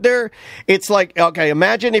just put their. It's like, okay,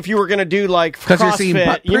 imagine if you were going to do like 'Cause you're seeing CrossFit.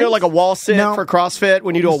 butt You know, prints? like a wall sit No. for CrossFit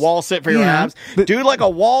when you do a wall sit for your Yeah. abs. Do like a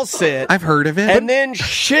wall sit. I've heard of it. And then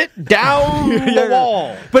shit down the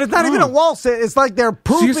wall. But it's not even a wall sit. It's like they're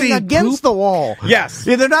pooping see against poop? the wall. Yes.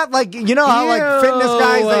 Yeah, they're not like, you know how like fitness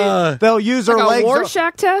guys they'll use their Like a legs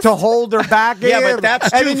Rorschach test? to hold their back. Yeah, in, but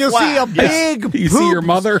that's and too then you'll flat. see a Yes. big. You see your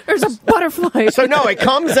mother? There's a butterfly. So no, it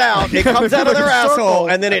comes out. It comes out of their Like a circle. asshole,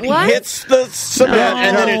 and then it What? hits the cement,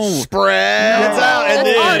 and then it No. spreads out, and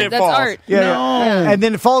That's then art. it That's falls. art. Yeah, No. and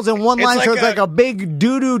then it falls in one It's line, like so it's a- like a big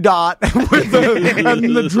doo-doo dot with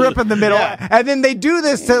and the drip in the middle. Yeah. And then they do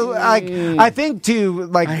this to, like, I think to,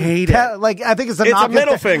 like, I hate it. Like, I think it's a It's knock a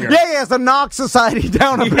middle finger. Yeah, it's to knock society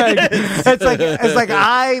down a peg. It's like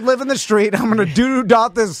I live in the street. I'm going to doo-doo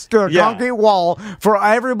dot this concrete wall for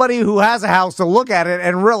everybody who has a house to look at it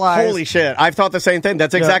and realize. Holy shit. I've thought the same thing.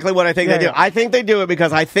 That's exactly what I think they do. Yeah. I think they do it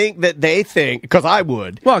because I think that they think, because I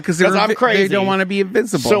would. Well, because I'm crazy. They don't want to be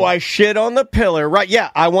invisible. So I shit on the pillar. Right. Yeah.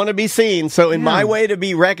 I want to be seen. So in my way to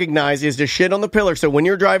be recognized is to shit on the pillar. So when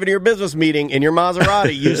you're driving to your business meeting in your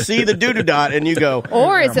Maserati, you see the doo-doo dot and you go,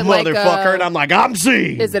 Or is it like motherfucker, and I'm like, I'm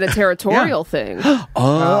seen. Is it a territorial thing?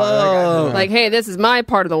 Oh. Like, hey, this is my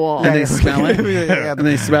part of the wall. And they smell it. And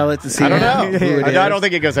they smell it to see. I don't know. who it I is. don't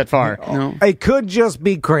think it goes that far. No. It could just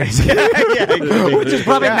be crazy. Which is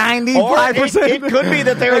probably 95%. It could be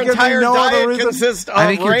that their There could be entire no other diet reason. consists I of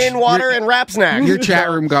think your rainwater and rap snacks. Your chat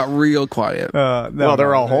room got real quiet. Well,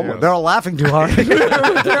 they're all homeless. They're all laughing too hard.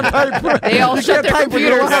 They all shut their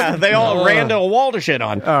computers. Yeah, they all ran to a wall to shit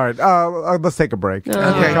on. All right, let's take a break.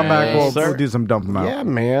 Okay, come back. We'll do some dump them out. Yeah,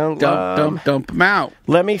 man. Dump them out.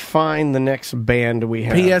 Let me find the next band we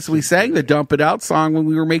have. P.S. We sang the Dump It Out song when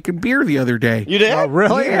we were making beer the other day. You did? Oh,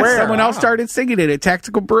 really? Yeah, Where? someone else started singing it at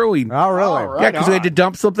Tactical Brewing. Oh, really? Oh, right. Yeah, because we had to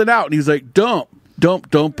dump something out. And he was like, dump.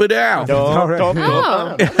 dump it out.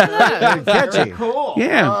 Catchy. Cool.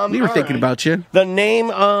 Yeah, we were thinking about you. The name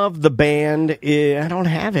of the band is, I don't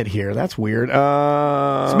have it here. That's weird.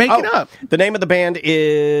 Let's make it up. The name of the band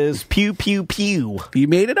is Pew Pew Pew. You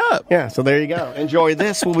made it up. Yeah, so there you go. Enjoy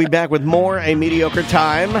this. We'll be back with more A Mediocre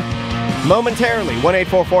Time momentarily.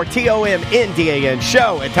 1-844-TOMNDAN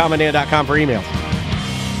show at tomandan.com for emails.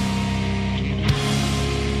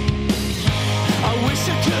 I wish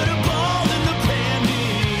I could have balled in the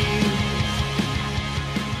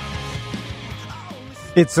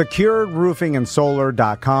panty. It's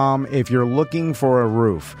securedroofingandsolar.com if you're looking for a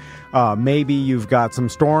roof. Maybe you've got some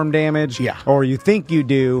storm damage, or you think you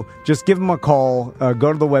do. Just give them a call.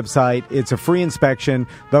 Go to the website. It's a free inspection.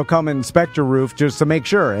 They'll come and inspect your roof just to make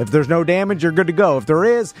sure. If there's no damage, you're good to go. If there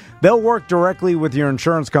is, they'll work directly with your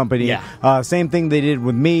insurance company. Same thing they did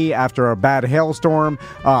with me after a bad hailstorm.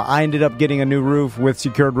 I ended up getting a new roof with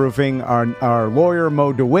Secured Roofing. Our lawyer,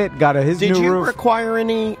 Mo DeWitt, got his new roof. Did you require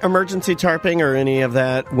any emergency tarping or any of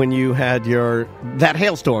that when you had that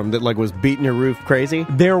hailstorm that was beating your roof crazy?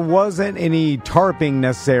 There wasn't any tarping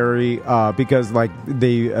necessary because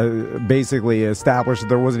they basically established that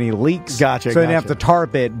there wasn't any leaks. Gotcha. So they didn't have to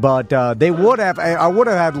tarp it, but they would have. I would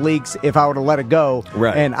have had leaks if I would have let it go.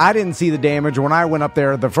 Right. And I didn't see the damage when I went up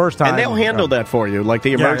there the first time. And they'll handle that for you, like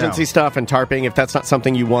the emergency stuff and tarping. If that's not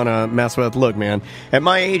something you want to mess with, look, man. At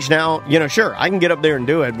my age now, sure, I can get up there and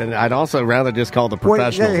do it, but I'd also rather just call the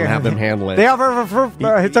professionals and have them handle it. They offer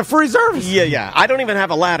it's a free service. Yeah. I don't even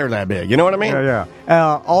have a ladder that big. You know what I mean? Yeah.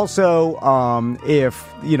 Also,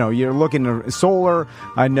 if you're looking at solar,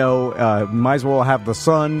 I know might as well have the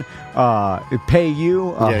sun pay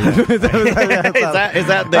you. Is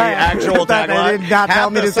that the actual tagline? They did not tell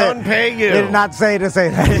me to say. Pay you. They did not say to say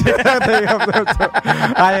that.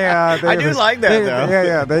 I do like that though.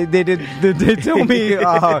 Yeah. They did. They tell me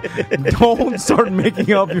don't start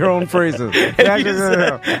making up your own phrases.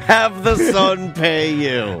 Have the sun pay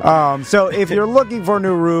you. So if you're looking for a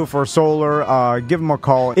new roof or solar, give them a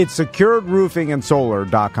call. It's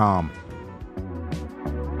securedroofingandsolar.com.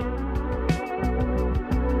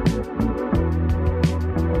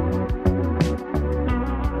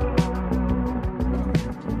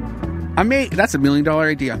 That's $1 million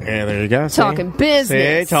idea. Yeah, there you go. Talking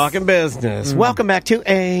business. Talking business. Welcome back to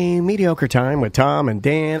A Mediocre Time with Tom and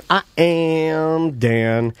Dan. I am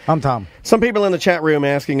Dan. I'm Tom. Some people in the chat room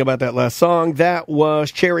asking about that last song. That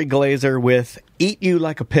was Cherry Glazer with Eat You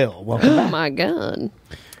Like a Pill. Welcome back. Oh, my God.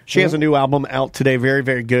 She has a new album out today. Very,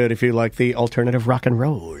 very good if you like the alternative rock and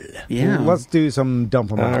roll. Yeah. Let's do some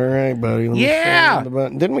dump 'em out. All right, buddy. Yeah.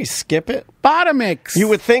 Didn't we skip it? Bottomix. You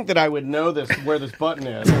would think that I would know where this button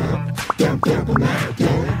is.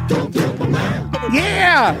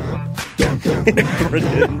 Yeah.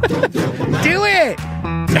 Do it.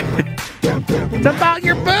 It's about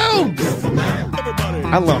your boobs.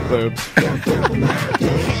 I love boobs.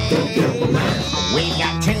 We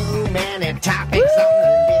got too many topics on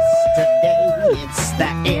the list today. It's the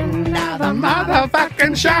end of the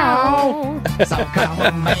motherfucking show. So come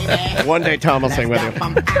on, baby. One day Tom will sing with you.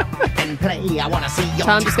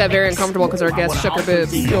 Tom just got very uncomfortable because our guest shook her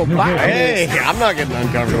boobs. Hey, I'm not getting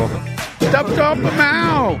uncomfortable. Dump them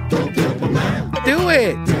out. Do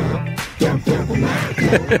it.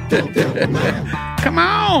 Come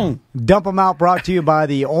on. Dump 'em out brought to you by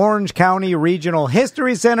the Orange County Regional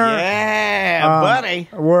History Center. Yeah, buddy.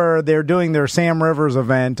 Where they're doing their Sam Rivers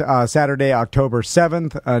event Saturday, October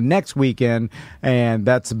 7th, next weekend. And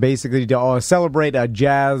that's basically to celebrate a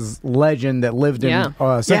jazz legend that lived in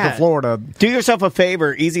Central Florida. Do yourself a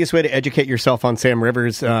favor. Easiest way to educate yourself on Sam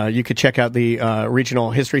Rivers, you could check out the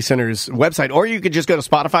Regional History Center's website, or you could just go to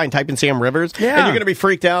Spotify and type in Sam Rivers. Yeah. And you're going to be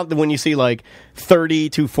freaked out when you see 30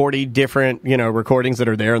 to 40 different, recordings that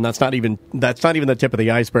are there, and that's not even the tip of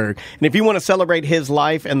the iceberg. And if you want to celebrate his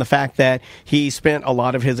life and the fact that he spent a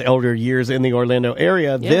lot of his elder years in the Orlando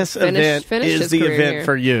area, this event is the event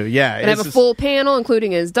for you. Yeah, and have a full panel,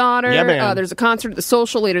 including his daughter. Yeah, man. There's a concert at the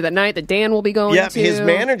Social later that night that Dan will be going to. His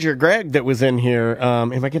manager Greg that was in here.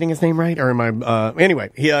 Am I getting his name right, or am I? Anyway,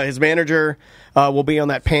 his manager will be on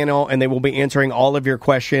that panel, and they will be answering all of your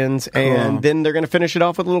questions. Cool. And then they're going to finish it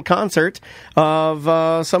off with a little concert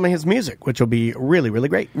of some of his music, which will be really, really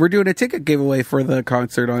great. We're doing a ticket giveaway for the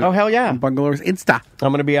concert on hell yeah, on Bungalow's Insta.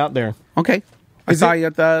 I'm going to be out there. Okay. I saw you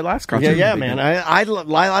at the last concert. Yeah, man. I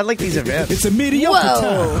like these events. It's a mediocre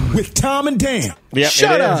time with Tom and Dan. Yeah,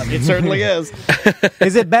 Shut up. It certainly is.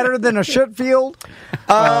 Is it better than a shit field?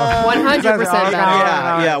 100% better.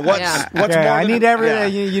 Yeah. What's more? I need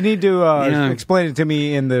everything. You need to explain it to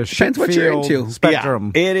me in the shit Depends what you're field into.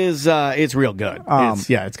 spectrum. Yeah, it is. It's real good. It's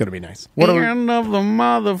going to be nice. End of the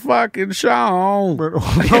motherfucking show.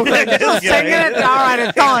 Singing it. All right,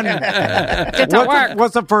 it's done. Get to work.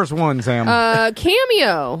 What's the first one, Sam?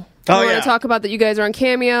 Cameo. I want to talk about that you guys are on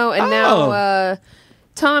Cameo, and now,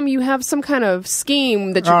 Tom, you have some kind of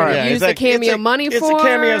scheme that you're going to use the Cameo money for. It's a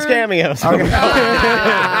Cameo Scameo.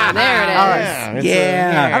 There it is. All right.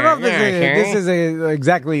 Yeah. I don't know if this is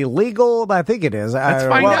exactly legal, but I think it is. Let's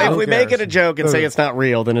find out. If we make it a joke and say it's not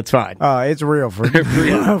real, then it's fine. It's real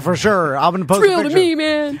for sure. I'm going to post It's real a to picture. me,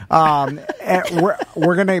 man.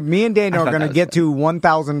 We're gonna. Me and Daniel are gonna get to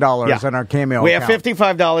 $1,000 in our Cameo. We have account.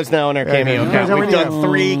 $55 now in our Cameo account. We've done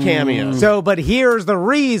 3 cameos. So, but here's the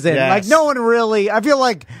reason. Yes. Like, no one really. I feel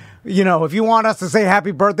like. If you want us to say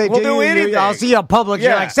happy birthday to do anything. I'll see you in public.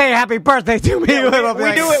 You're like, say happy birthday to me. We do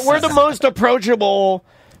it. We're the most approachable.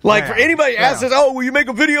 Like, for anybody asks us, will you make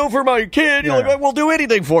a video for my kid? You're like, we'll do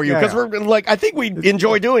anything for you. Because we're like, I think we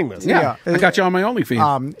enjoy doing this. Yeah. I got you on my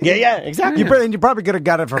OnlyFans. Exactly. You probably could have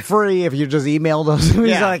got it for free if you just emailed us.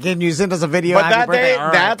 He's like, can you send us a video? But that day,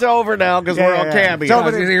 that's over now because we're on Cameo.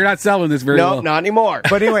 So, you're not selling this very well. No, not anymore.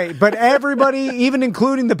 But anyway, everybody, even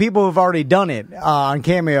including the people who've already done it on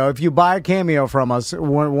Cameo, if you buy a Cameo from us,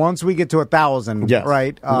 once we get to 1,000,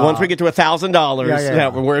 right? Once we get to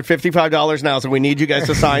 $1,000, we're at $55 now, so we need you guys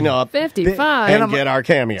to sign up. 55 and get our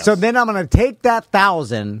Cameo. So then I'm going to take that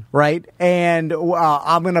 1,000, right, and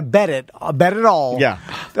I'm going to bet it all.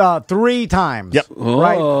 3 times. Yep.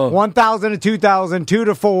 Right. 1,000 to 2,000, 2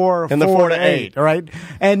 to 4, and 4 to 8. Right.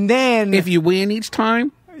 And then if you win each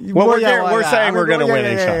time. Well, we're saying we're going to win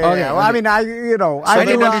each time. Well, I mean, I do a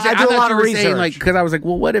lot of research. Because I was like,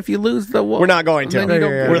 well, what if you lose the? We're not going to.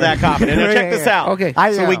 We're that confident. Now, check this out. Okay.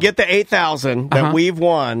 So we get the 8,000 that we've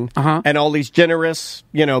won, and all these generous,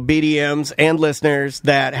 BDMs and listeners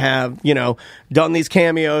that have, done these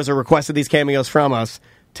cameos or requested these cameos from us.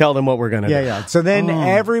 Tell them what we're going to do. Yeah. So then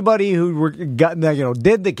everybody who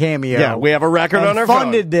did the Cameo. Yeah, we have a record on our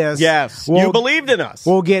funded phone. this. Yes. You believed in us.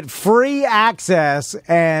 We'll get free access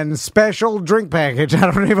and special drink package. I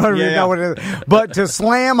don't even know what it is. But to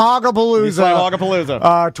Slam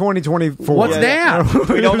Hogapalooza. 2024. What's that?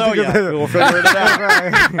 We don't know yet. We'll figure it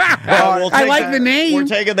out. I like the name. We're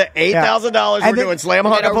taking the $8,000. We're doing Slam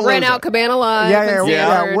Hogapalooza. Rent out Cabana Live.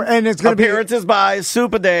 And it's going to be appearances by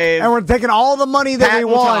Super Dave. And we're taking all the money that we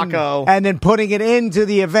want. And then putting it into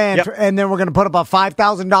the event, and then we're going to put up a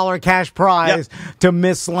 $5,000 cash prize to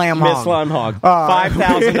Miss Slam Hog. Miss Slam Hog.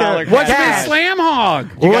 $5,000 cash. What's Miss Slam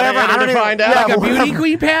Hog? Whatever. I don't find out. Like a beauty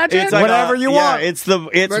queen pageant? It's like whatever you want. It's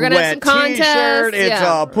we're gonna have some contests. T-shirt. It's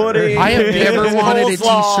a pudding. I have never wanted a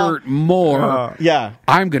T-shirt more.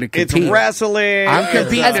 I'm going to compete. It's wrestling. I'm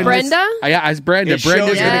competing. As Brenda? As Brenda.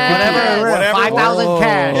 Brenda's going to compete. Whatever. 5,000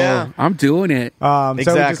 cash. Yeah. I'm doing it. So we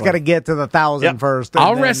just got to get to the 1,000 first.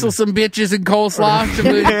 I'll wrestle some bitches in coleslaw.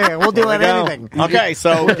 We'll do anything. Okay,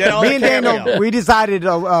 so get on me and Daniel, we decided.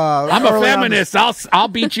 I'm a feminist. I'll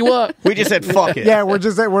beat you up. We just said fuck it. Yeah, we're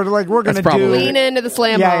going to do lean into the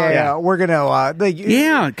Slam Hog. Yeah. We're going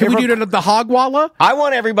to. Can we do the Hogwalla? I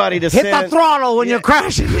want everybody to hit the throttle when you're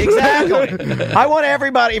crashing. Exactly. I want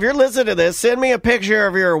everybody. If you're listening to this, send me a picture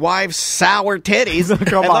of your wife's sour titties, and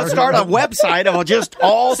let's start a website of just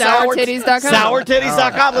all sourtitties.com.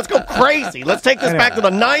 Sourtitties.com. Let's go crazy. Let's take this back to the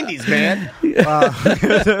 90s, man. Nobody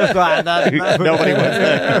wants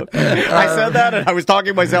that. I said that, and I was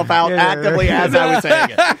talking myself out actively as I was saying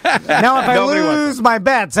it. Now, if I lose my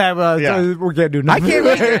bets, we can't do nothing. I can't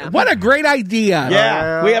make it. What a great idea.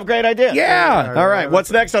 Yeah, we have great ideas. Yeah. All right,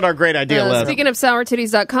 what's next on our great idea list? Speaking of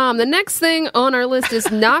sourtitties.com, the next thing on our list is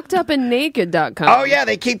knockedupandnaked.com. Oh, yeah,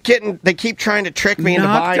 they keep trying to trick me into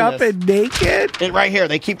buying this. Knocked Up and Naked? Right here,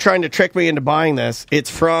 they keep trying to trick me into buying this. It's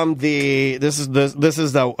from this is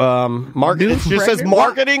the market. It just says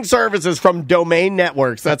marketing services from Domain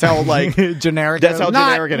Networks. That's how generic. That's how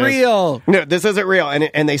generic it is. Not real. No, this isn't real.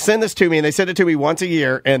 And they send this to me, and they send it to me once a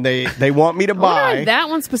year, and they want me to buy that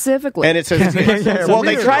one specifically. And it says, well,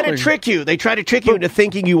 they try to trick you. They try to trick you into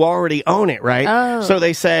thinking you already own it, right? Oh. So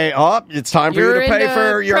they say, it's time for you to pay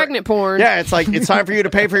for your pregnant porn. Yeah, it's time for you to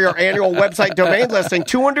pay for your annual website domain listing.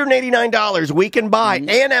 $289 we can buy,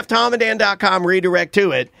 and have TomandDan.com redirect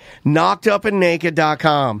to it. Knockedupandnaked.com.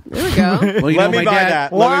 granny.com. There we go. Well, Let me buy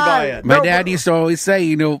that. Let me buy it. My dad used to always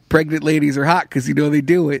say, pregnant ladies are hot because they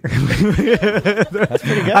do it. That's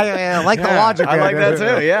pretty good. I like the logic. I like that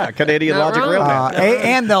too. Yeah, Canadian Not logic, wrong. real man.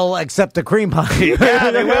 And they'll accept the cream pie.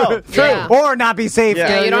 Yeah, they will. True. Yeah. Or not be safe.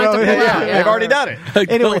 Yeah, you don't have to pull out. Yeah. They've already done it.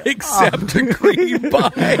 They'll accept a cream pie.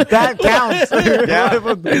 That counts.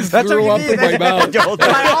 That's threw up in my mouth.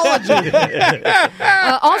 Biology.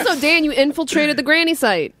 Also, Dan, you infiltrated the granny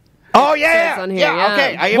site. Oh, Says yeah. on here, yeah.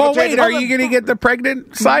 Okay. I Well, infiltrated wait, are you going to get the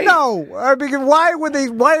pregnant site? No, because why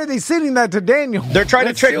are they sending that to Daniel? They're trying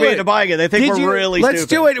to trick do me it. into buying it. They think we're really Let's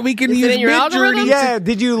stupid. do it. We can Is it use in your algorithm? Midjourney. Yeah,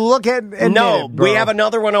 did you look at No, bro. we have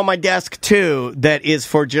another one on my desk, too, that is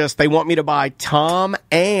for just, they want me to buy Tom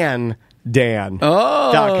and Dan.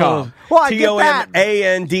 .com. Well, I get that.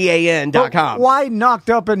 TOMANDAN.com. Why knocked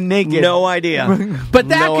up and naked? No idea. But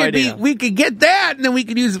that No could idea. be, we could get that, and then we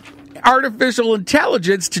could use artificial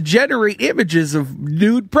intelligence to generate images of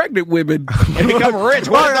nude pregnant women. And become rich.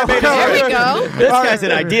 What if that made us There we rich? go. This guy's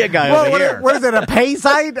an idea guy over here. What is it, a pay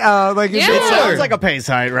site? It sounds like a pay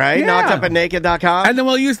site, right? Yeah. Knockedupandnaked.com. And then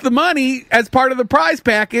we'll use the money as part of the prize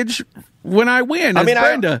package when I win. As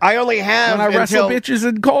Brenda. I only have when I wrestle bitches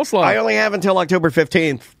in coleslaw. I only have until October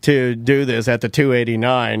 15th to do this at the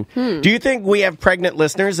 289. Do you think we have pregnant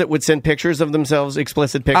listeners that would send pictures of themselves,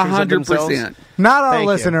 explicit pictures of themselves? 100%. Not our Thank you.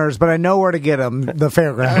 listeners, but I know where to get them. The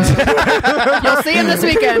fairgrounds. You'll see him this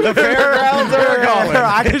weekend. The fairgrounds are calling.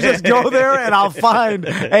 I can just go there and I'll find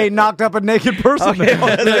a knocked up and naked person. Okay, well,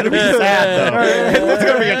 that's going to be sad, though. It's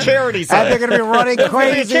going to be a charity site. And they're going to be running It's gonna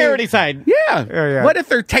be a crazy. charity site. Yeah. What if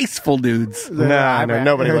they're tasteful dudes? No,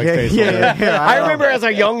 nobody likes tasteful. Yeah, I remember as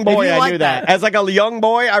a young boy, you I like knew that. As like a young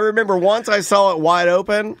boy, I remember once I saw it wide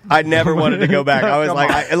open, I never wanted to go back. I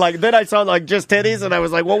was then I saw like just titties, and I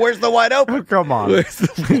was like, well, where's the wide open? Come on. Where's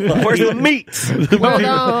the meats? The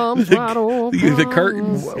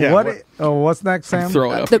curtains. Yeah, What's next, Sam?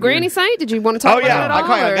 Throw it up. The granny site? Did you want to talk about that at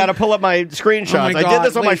all? I got to pull up my screenshots. I did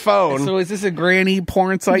this on my phone. So is this a granny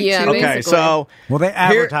porn site Yeah, too? Okay, so Well, they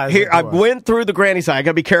advertise here it to I us. went through the granny site. I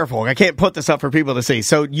got to be careful. I can't put this up for people to see.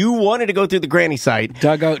 So you wanted to go through the granny site.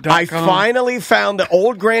 Dugout.com. I finally found the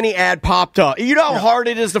old granny ad popped up. You know how hard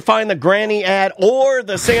it is to find the granny ad or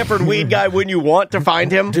the Sanford weed guy when you want to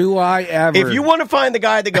find him? Do I ever? If you want to find the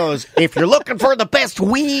guy that goes, if you're looking for the best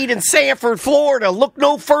weed in Sanford, Florida, look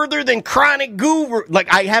no further than Chronic Guru.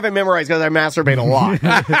 Like, I haven't memorized because I masturbate a lot.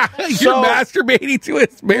 You're masturbating to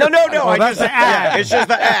it. No. that's the ad. It's just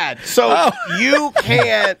the ad. So you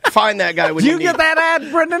can't find that guy when Do you you need get that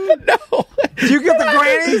ad, Brendan? No. Do you get the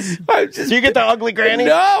grannies? Do you get the ugly granny?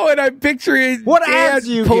 No, and I'm picturing What Dad ads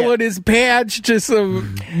do you pulling get? his badge to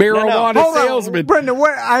some marijuana Hold on, salesman. Brendan,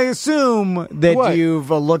 I assume that What? you've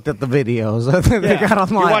looked at the videos that they got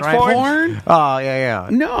online, You watch right? Porn? Oh, yeah.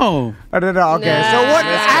 No. I don't know. Okay, Nah. so what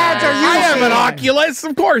ads are you I have seeing? an Oculus.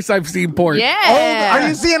 Of course I've seen porn. Yeah. Are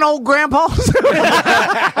you seeing old grandpas?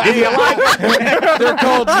 They're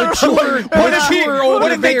called mature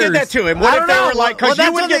What if they did that to him? What I if don't they know. were like, Well, because you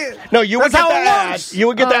that's would what get, no, you would that's get the how it ad. works. You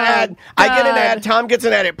would get the ad. I get an ad. Tom gets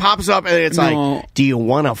an ad. It pops up and it's No. like, do you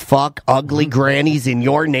want to fuck ugly grannies in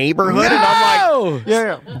your neighborhood? And I'm like,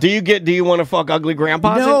 No. do you want to fuck ugly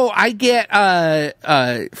grandpas? No, I get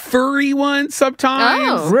furry ones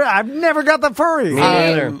sometimes. Oh. I've never got the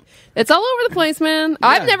furry. It's all over the place, man.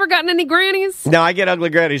 I've never gotten any grannies. No, I get ugly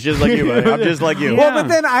grannies just like you, buddy. I'm just like you. Well, but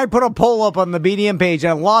then I put a poll up on the BDM page,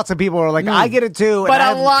 and lots of people are like, I get it too. But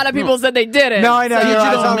and a lot of people said they didn't. No, I know.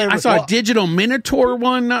 I saw a digital Minotaur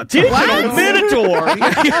one. Not Digital Minotaur.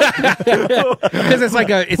 because it's like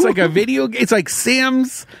a video. It's like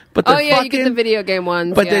Sims, but Oh, they're yeah, you get the fucking- video game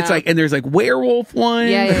ones. But yeah. it's like, and there's like werewolf one.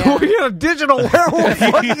 Yeah. We got a digital werewolf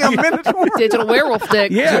fucking a minotaur. Digital werewolf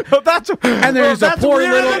dick. Yeah. And there's a poor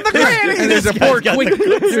little, and there's a poor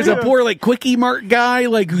there's a poor like Quickie Mart guy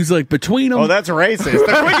like who's like between them. Oh, that's racist.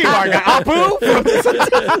 The Quickie Mart guy. Apu?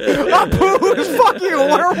 Apu is fucking a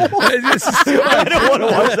werewolf. I don't want to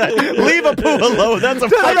watch that. Leave Apu alone. That's a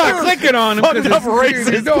I'm not clicking on him because fucked up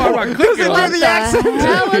racist. No, I'm not clicking on him. What the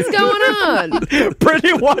hell is going on?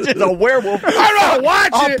 Brittany watches a werewolf. I'm not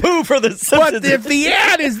watching it. Apu for the But Simpsons. if the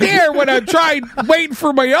ad is there when I'm waiting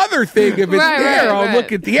for my other thing, if it's there, I'll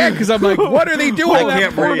look at the ad because I'm like, what are they doing? I to that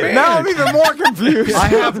can't poor read it. man? Now I'm even more confused. I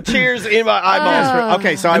have tears in my eyeballs.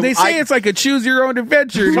 Okay, so And they say it's like a choose your own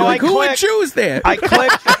adventure. So You're like, I who would clicked- choose that? I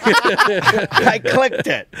clicked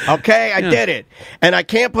it. Okay, I did it, and I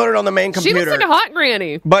can't put it on the main She computer. looks like a hot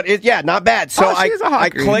granny. But not bad. So Oh, she is a hot I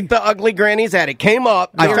granny. clicked the ugly granny's ad. It came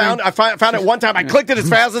up. I found it one time. I clicked it as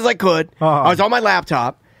fast as I could. I was on my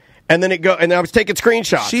laptop. And then and I was taking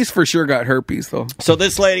screenshots. She's for sure got herpes, though. So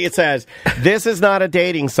this lady, it says, this is not a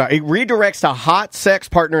dating site. It redirects to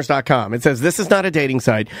hotsexpartners.com. It says, this is not a dating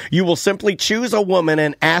site. You will simply choose a woman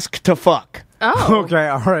and ask to fuck. Oh. Okay,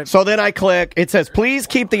 all right. So then I click. It says, please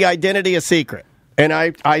keep the identity a secret. And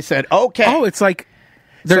I said, okay. Oh, it's like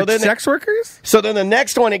they're sex workers? So then the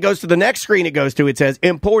next one, it goes to the next screen it goes to. It says,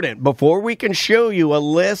 important, before we can show you a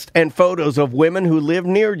list and photos of women who live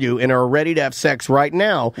near you and are ready to have sex right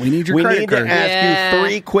now, we need to ask you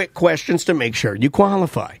 3 quick questions to make sure you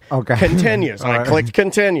qualify. Okay. Continue. So I clicked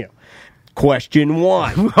continue. Question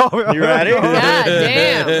 1. You ready? God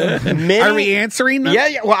damn. Are we answering them?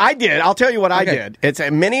 Yeah. Well, I did. I'll tell you what I did. It's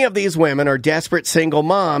many of these women are desperate single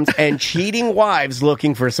moms and cheating wives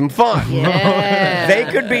looking for some fun. Yeah. They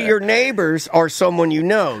could be your neighbors or someone you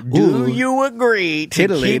know. Do you agree to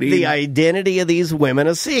keep the identity of these women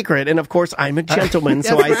a secret? And of course, I'm a gentleman,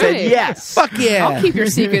 so I said yes. Fuck yeah. I'll keep your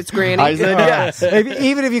secrets, Granny. I said yes.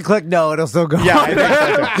 Even if you click no, it'll still go. Yeah, I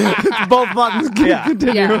think so too. Both buttons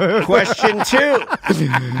continue. Yeah. Question 2.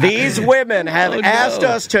 These women have asked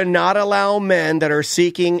us to not allow men that are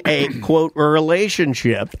seeking a, quote,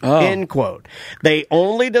 relationship, end quote. They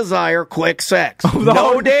only desire quick sex.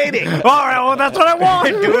 No dating. All right, well, that's what I want.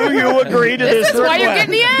 Do you agree to this This is why you're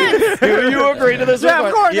getting the ads. Do you agree to this Yeah, request?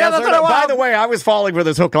 of course. Yeah, that's what I want. By the way, I was falling for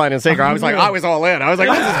this hook, line, and sinker. I was all in. I was like,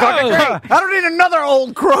 this is fucking great. I don't need another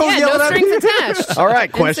old crow. Yeah, no strings attached. All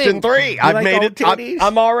right, question 3. I've made it.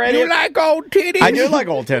 I'm already. You like old titties? I do like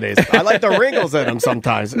old titties. I like the wrinkles in them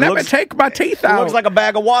sometimes. Let me take my teeth out. It looks like a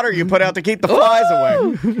bag of water you put out to keep the flies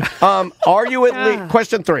away. Are you at least,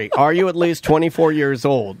 question 3, are you at least 24 years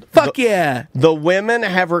old? Fuck yeah. The women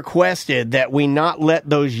have requested that we not let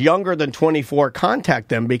those younger than 24 contact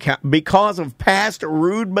them because of past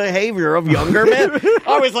rude behavior of younger men.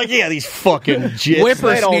 I was like, yeah, these fucking jits.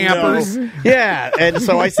 They don't know. Yeah, and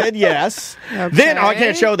so I said yes. Okay. Then, I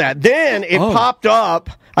can't show that. Then it popped up.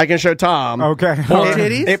 I can show Tom. Okay.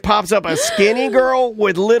 Titties? It pops up a skinny girl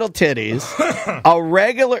with little titties, a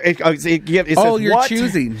regular. It says, you're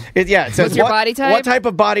choosing. It says, what's your body type? What type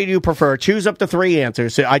of body do you prefer? Choose up to 3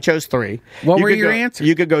 answers. So I chose 3. What were your answers?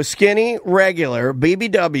 You could go skinny, regular,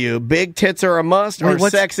 BBW, big tits are a must, or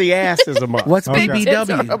sexy ass is a must. What's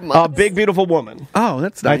BBW? A big, beautiful woman. Oh,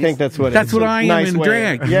 that's nice. I think that's what What I am in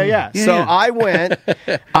drag. Yeah. So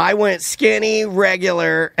I went skinny,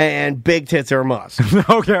 regular, and big tits are a must.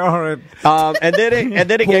 Okay, all right. And then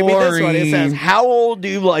it gave me this one. It says, how old do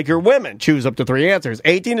you like your women? Choose up to 3 answers.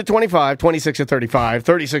 18 to 25, 26 to 35,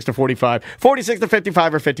 36 to 45, 46 to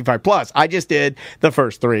 55, or 55 plus. I just did the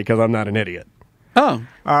first 3 because I'm not an idiot. Oh.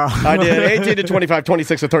 I did 18 to 25,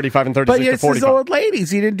 26 to 35, and 36 to 45. But it's old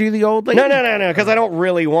ladies. You didn't do the old ladies. No, because I don't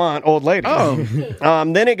really want old ladies. Oh.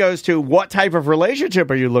 Then it goes to, what type of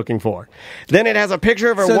relationship are you looking for? Then it has a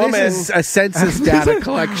picture of a woman. This is a census data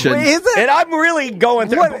collection. Wait, is it? And I'm really going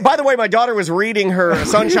through. By the way, my daughter was reading her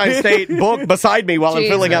Sunshine State book beside me while I'm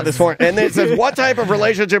filling out this form. And then it says, what type of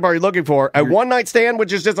relationship are you looking for? A one-night stand,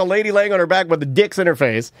 which is just a lady laying on her back with the dicks in her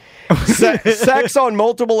face. Sex on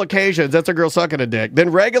multiple occasions. That's a girl sucking a dick.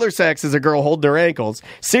 Then regular sex is a girl holding their ankles.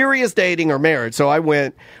 Serious dating or marriage. So I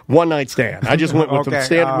went one-night stand. I just went with the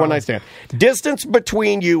standard one-night stand. Distance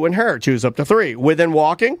between you and her. Choose up to 3. Within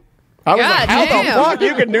walking. I was like, how the fuck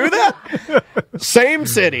you can do that? Same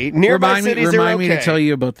city. Nearby cities are okay. Remind me to tell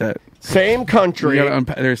you about that. Same country.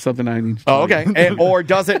 There's something I need to tell you. Okay. Or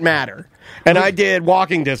does it matter? And I did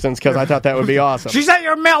walking distance because I thought that would be awesome. She's at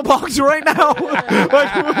your mailbox right now.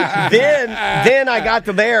 Then I got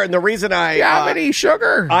to there, and the reason how many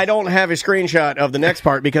sugar? I don't have a screenshot of the next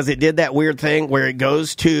part because it did that weird thing where it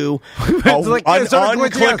goes to an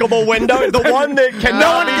unclickable window, the one that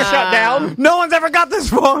cannot be shut down. No one's ever got this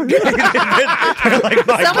phone. Someone in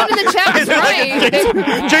the chat was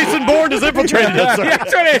right. Jason Bourne has infiltrated us.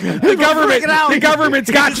 That's what the government's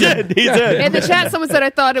got you. He did. In the chat, someone said I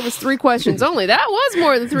thought it was 3 questions only. That was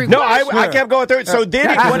more than 3 No, questions. I kept going through it. So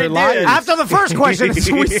then what it did after the first question, we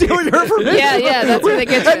steal your information. Yeah, that's what they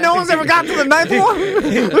get you. And no one's ever got to the 9th one.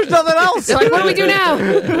 There's nothing else. They're like, what do we do now?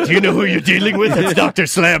 Do you know who you're dealing with? It's Dr.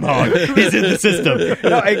 Slamhog. He's in the system.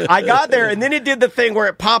 No, I got there, and then it did the thing where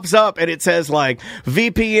it pops up, and it says, like,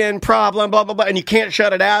 VPN problem, blah, blah, blah, and you can't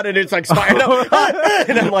shut it out, and it's like, and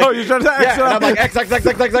I'm like, you're trying to access And I'm like, X,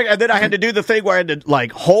 and then I had to do the thing where I had to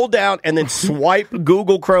like hold down and then swipe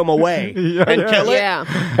Google Chrome away and kill it. Yeah.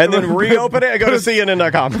 And then reopen it and go to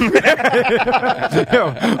CNN.com.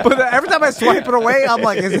 But every time I swipe it away, I'm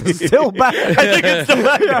like, is it still back? I think it's still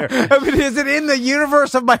back there. I mean, is it in the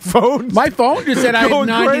universe of my phone? My phone just said I had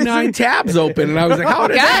 99 tabs open, and I was like, how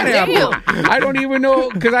did that happen? I don't even know,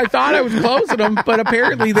 because I thought I was closing them, but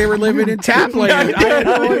apparently they were living in tab land. I had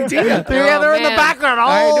no idea. Yeah, they're in the background.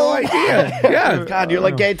 I had no idea. Yeah. God, you're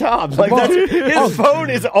like Gay Tobbs. Like his phone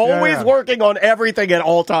is always working on everything at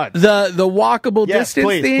all times. The walkable distance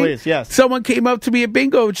thing. Please, yes. Someone came up to me at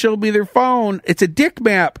bingo and showed me their phone. It's a dick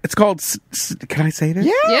map. It's called, can I say this?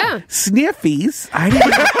 Yeah. Sniffies. I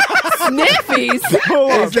didn't Sniffies.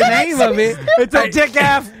 It's the name of it. It's a dick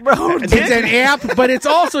app. It's an app, but it's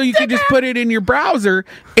also, you can just put it in your browser,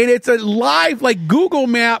 and it's a live, like, Google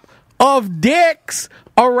map of dicks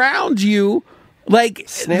around you. Like,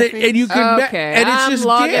 and you can, and it's just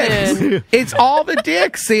dicks. It's all the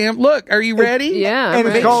dicks, Sam. Look, are you ready? Yeah. And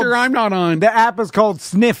Make sure I'm not on. The app is called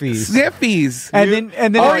Sniffies. Sniffies.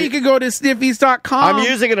 And then or you can go to sniffies.com. I'm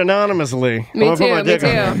using it anonymously. Me too. And what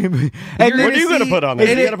are you going to put on there?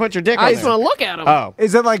 You're going to put your dick on I there. just want to look at them. Oh.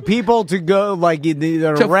 Is it like people to go, like,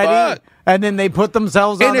 they're ready? Fuck. And then they put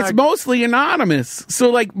themselves on and it's mostly anonymous.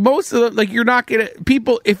 So, like, most of the, like, you're not going to,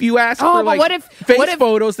 people, if you ask for, like, face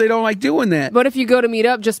photos, they don't like doing that. What if you go to meet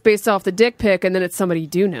up just based off the dick pic and then it's somebody you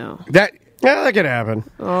do know? Yeah, that could happen.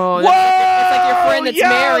 Oh, it's like your friend that's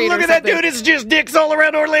married. Look at that dude. It's just dicks all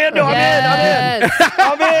around Orlando. Yes.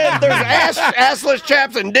 I'm in. There's assless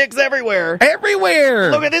chaps and dicks everywhere. Everywhere.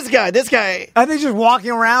 Look at this guy. This guy. Are they just walking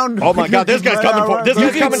around? Oh, my God. This guy's coming towards the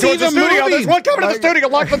studio. There's one coming to the studio.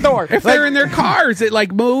 Lock the door. If they're in their cars, it,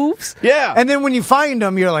 like, moves. Yeah. And then when you find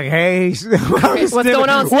them, you're like, hey. What's going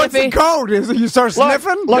on, What's Sniffy? the code? You start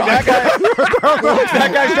sniffing? Look, that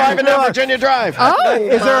guy's driving down Virginia Drive. Oh,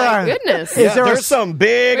 Is there my goodness. There's some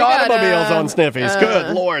big automobiles on Sniffies.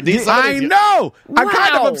 Good Lord. I know. I'm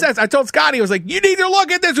kind of obsessed. I told Scotty, I was like, you need to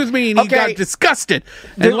look at this with me. And he got disgusted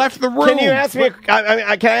and left the room. Can you ask me, can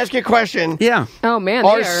I ask you a question? Yeah. Oh, man.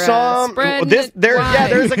 Are some,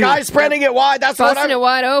 there's a guy spreading it wide. That's what Busting it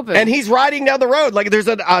wide open. And he's riding down the road. Like there's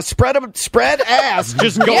a spread ass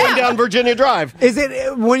just going down Virginia Drive. Is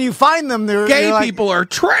it, when you find them, they're gay people are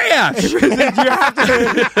trash. You have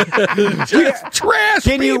to just trash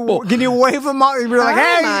people. Can you wave them out? You're like,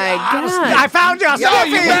 hey, I found you. No,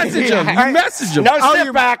 you message them. You message them. No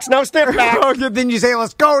sniff backs. No sniff backs. Then you say,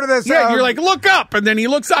 let's go to this. Yeah, you're like, look up. And then he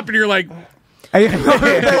looks up and you're like, hold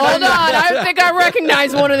on, I think I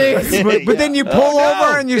recognize one of these. But then you pull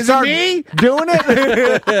over and you start doing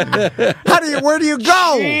it. Where do you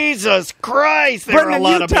go? Jesus Christ! There are a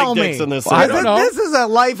lot of big dicks in this. I don't know. This is a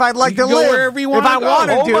life I'd like to live. Wherever you want if I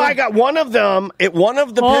wanted to. Oh my God! One of them, one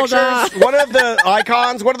of the pictures, one of the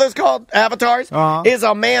icons. What are those called? Avatars. Is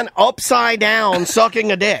a man upside down sucking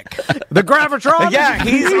a dick. The gravitron. Yeah,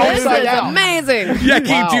 he's upside down. Amazing. That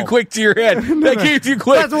came too quick to your head. That came too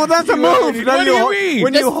quick. That's a move. What do you mean?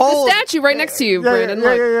 When you hold the statue right next to you, Brandon.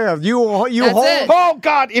 Yeah. You hold. It. Oh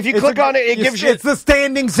God! If you click on it, it gives you. It's the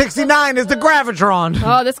standing 69. Is the gravitron.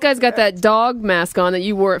 Oh, this guy's got that dog mask on that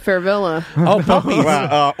you wore at Fair Villa. Oh, puppies.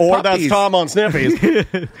 Or that's Tom on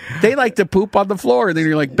Sniffies. They like to poop on the floor, and then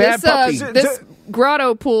you're like, bad puppy. This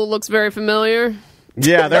grotto pool looks very familiar.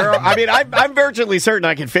 Yeah, there are. I mean, I'm virtually certain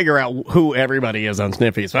I can figure out who everybody is on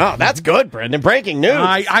Sniffies. Oh, that's good, Brendan. Breaking news.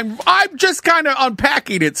 I'm just kind of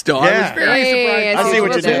unpacking it still. I was very surprised. I see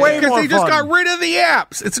what you did. Because they just got rid of the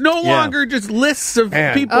apps. It's no longer just lists of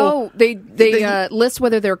people. Oh, they list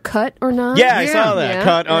whether they're cut or not? Yeah, I saw that.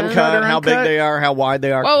 Cut, uncut, how big they are, how wide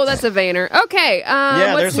they are. Oh, that's a Vayner. Okay,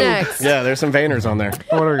 what's next? There's some Vayners on there.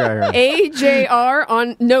 What do we got here? AJR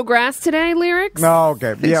on No Grass Today lyrics? No,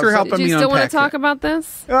 okay. Thanks for helping me Do you still want to talk about this?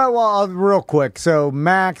 Well, real quick. So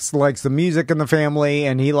Max likes the music in the family,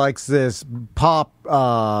 and he likes this pop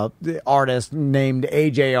artist named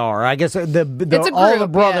AJR. I guess all the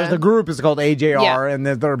brothers. The group is called AJR, and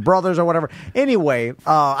they're brothers or whatever. Anyway,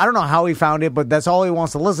 I don't know how he found it, but that's all he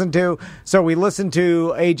wants to listen to. So we listened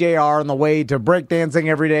to AJR on the way to breakdancing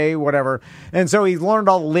every day, whatever. And so he learned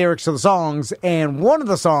all the lyrics to the songs, and one of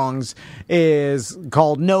the songs is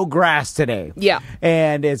called "No Grass Today." Yeah,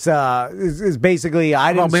 and it's basically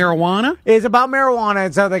about marijuana. It's about marijuana.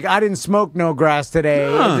 It's like I didn't smoke no grass today.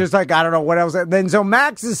 It's just like I don't know what else. Then so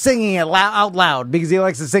Max is singing it out loud because he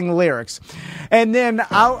likes to sing the lyrics, and then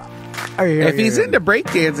if he's into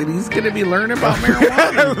breakdancing, he's going to be learning about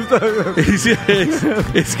marijuana.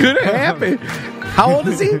 It's going to happen. How old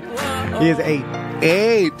is he? He is 8.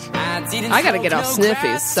 8. I gotta get off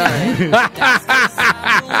Sniffies. Sorry.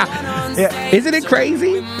 Isn't it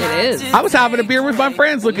crazy? It is. I was having a beer with my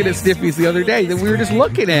friends looking at Sniffies the other day. Then we were just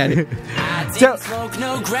looking at it. So,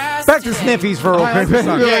 back to Sniffies for a quick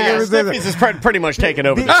minute. Sniffies is pretty much taking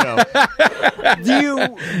over the show.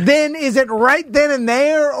 Is it right then and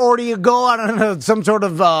there, or do you go on some sort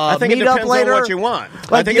of I think meetup it depends later? on what you want.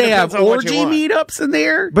 Like, I think they have orgy meetups in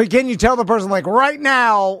there. But can you tell the person, like, right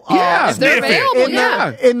now, Yeah. They're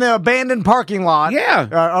available, in the abandoned parking lot?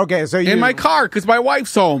 Yeah. Okay, so you... In my car, because my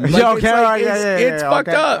wife's home. Like, it's fucked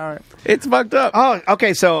up. Right. It's fucked up. Oh,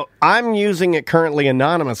 okay. So I'm using it currently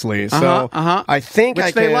anonymously. So I think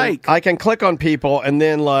Which they I can click on people and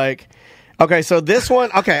then like. Okay, so this one.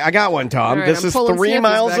 Okay, I got one, Tom. Right, this I'm is pulling 3 Sniffies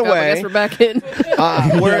miles back up. I away. guess we're back in.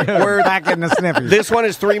 We're back in the Sniffies. This one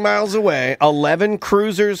is 3 miles away. 11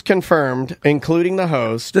 cruisers confirmed, including the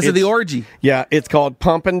host. This is the orgy. Yeah, it's called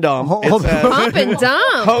Pump and Dump. Pump and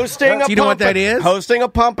dump. Hosting. Do you know what that is? Hosting a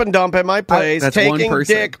pump and dump at my place. That's one taking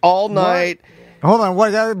person. dick all night. Hold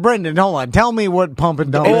on, Brendan, hold on. Tell me what pump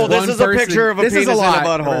and dump Oh, is. this is a picture of a penis in a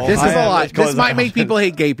butthole. This is a lot. This might make people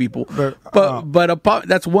hate gay people. But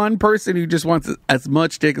that's one person who just wants as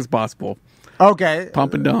much dick as possible. Okay.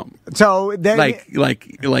 Pump and dump. So then,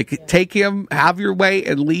 like take him, have your way,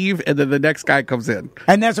 and leave, and then the next guy comes in.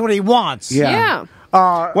 And that's what he wants. Yeah.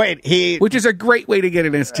 Which is a great way to get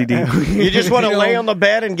an STD. You just want to lay on the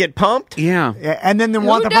bed and get pumped? Yeah. And then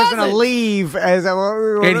want the person to leave.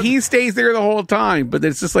 And he stays there the whole time, but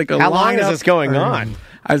it's just like a How long is this going on?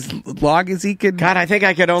 As long as he can. God, I think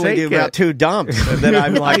I could only do about 2 dumps. And then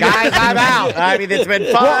I'm like, Guys, I'm out. I mean, it's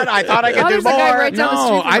been fun. I thought I could do there's a guy more. right down the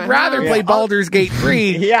street No, from I'd my rather house. play Baldur's Gate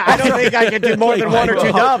 3. Yeah, I don't think I could do more than 1 or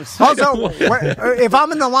 2 dumps. Also, if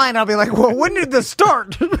I'm in the line, I'll be like, well, when did this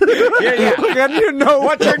start? I need to know.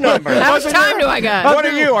 What's your number? How much time do I got? What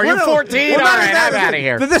are you? Are you 14? All right, I'm out of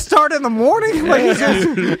here. Did this start in the morning?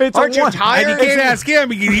 Like, Aren't you tired? And you can't ask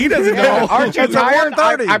him. He doesn't know. Aren't you It's at tired?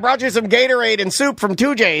 1:30. I brought you some Gatorade and soup from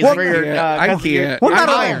 2J's for your... I can't. Well, I'm not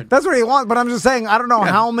tired. that's what he wants, but I'm just saying, I don't know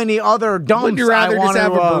how many other dumps Wouldn't you rather I want just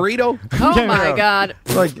have to, a burrito? Oh my God.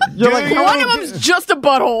 Like, you're like, One of them's just a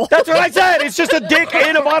butthole. That's what I said. It's just a dick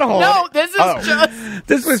in a butthole. No, this is just.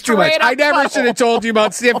 This was too much. Straight up I never butthole. should have told you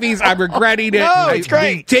about Sniffies. I'm regretting it. No, it's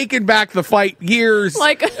great. Taking back the fight years.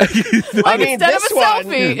 Like I mean, instead of this a one-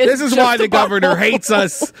 selfie, this it's is just why a the governor butthole. hates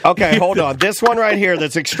us. Okay, hold on. This one right here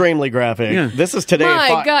that's extremely graphic. Yeah. This is today at My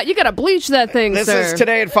 5. God, you gotta bleach that thing, This sir. is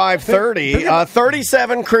today at 5:30.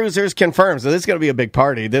 37 cruisers confirmed. So this is going to be a big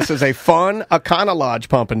party. This is a fun Econo Lodge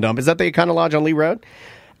pump and dump. Is that the Econo Lodge on Lee Road?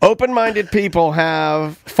 Open-minded people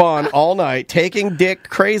have fun all night, taking dick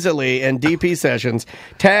crazily in DP sessions.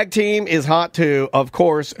 Tag team is hot too. Of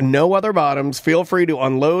course, no other bottoms. Feel free to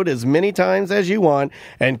unload as many times as you want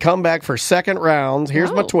and come back for second rounds.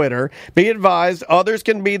 Here's my Twitter. Be advised, others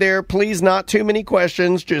can be there. Please, not too many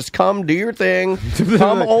questions. Just come, do your thing.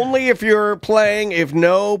 Come only if you're playing. If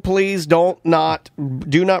no, please do not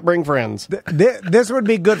bring friends. this would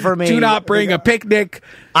be good for me. Do not bring a picnic.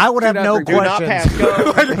 I would have no Do not questions. pass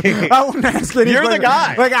go. I wouldn't ask any You're the questions.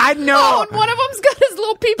 guy. Like, I Oh, know. and one of them's got his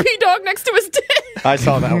little pee-pee dog next to his dick. I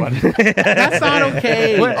saw that one. That's not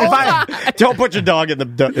okay. If I, Don't put your dog in the...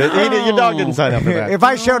 Your dog didn't sign up for that. if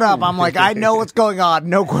I showed up, I'm like, I know what's going on.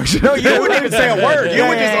 No question. No, you wouldn't even say a word. You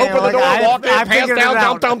would just open the like, door, walk in, I pass figured down, it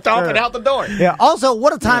out. dump, and out the door. Yeah. Also,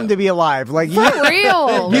 what a time to be alive. Like, For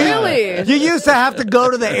real, really. You used to have to go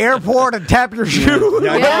to the airport and tap your shoe.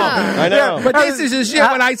 Yeah, I know. But this is just shit.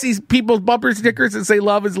 When I see people's bumper stickers that say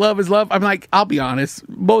 "love is love is love," I'm like, I'll be honest.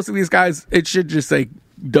 Most of these guys, it should just say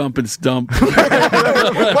 "dump and stump."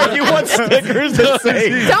 But you want stickers that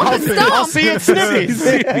say, Dump and stump. I'll see you at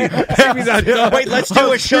Sniffies. Wait, let's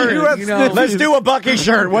do a shirt. You know, Let's do a Bucky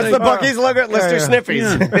shirt. What's the Bucky's logo? Let's do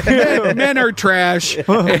Sniffies. Men are trash.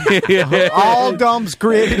 All dumps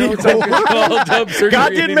created equal. All dumps are God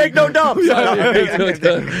created. didn't make no dumps.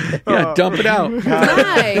 Yeah, dump it out.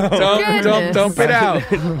 My goodness. Dump it out.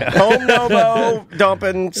 Home Nomo,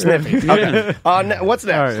 dumping Sniffies. Okay. What's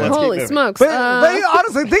next? Let's Holy keep moving. smokes. But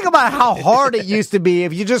honestly, think about how hard it used to be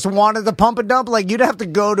if you just wanted to pump and dump. Like, you'd have to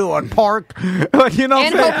go to a park. Like, you know what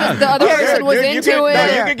And I'm hope saying? that the other Yeah, person was you into could- it. no,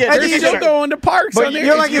 you could get- And They're you still just- going to parks But on their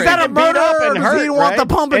you're like, is that a You can beat murder? up and Or does hurt, he want the right?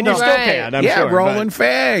 pump and And you dump? still Right. can, I'm yeah, sure. rolling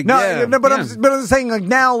fag. No, yeah. no, but I'm saying, like,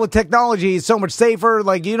 now with technology, it's so much safer.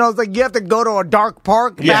 Like, you know, it's like you have to go to a dark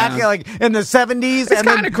park back like in the 70s. It's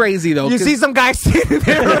kind of crazy though. You 'cause see some guy standing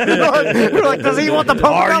there. You're like, does he want the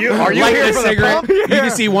pump? Are you Like here a for the cigarette. pump? You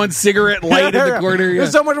just see one cigarette light in the corner.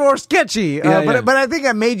 It's so much more sketchy. But I think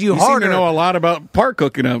I made you harder. Seem to know a lot about park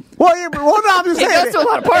hooking up. Well, no, I'm just saying. He goes to a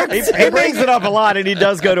lot of parks. He brings it up a lot, and he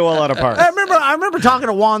does go to a lot of parks. I remember talking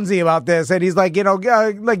to Wanzi about this, and he's like,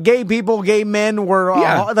 like gay people, gay men were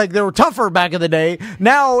like they were tougher back in the day.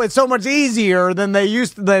 Now it's so much easier than they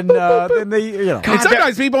used to. Than they, God, and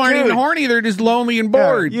sometimes people aren't even horny; they're just lonely and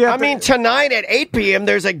bored. I mean, tonight at 8 p.m.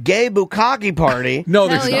 there's a gay bukkake party. No,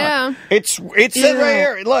 there's not. Yeah. It says right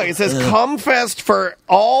here. Look, it says "Cum Fest for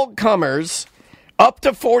all comers." Up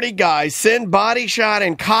to 40 guys, send body shot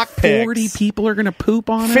and cock pics. 40 people are going to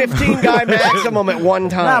poop on it? 15 guy maximum at one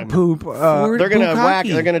time. Not poop. They're going to whack.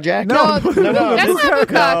 They're going to jack. No, that's not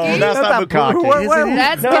bukkake. No, that's not bukkake.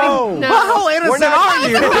 That's no. How innocent are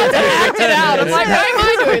you? Act it out. I'm like, why am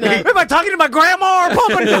I doing that? Am I talking to my grandma or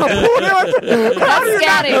pumping? That's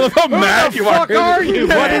scatting. How mad you are.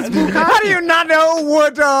 What is bukkake? How do you not know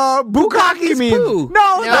what bukkake means? Poo.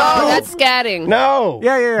 No, that's scatting. No.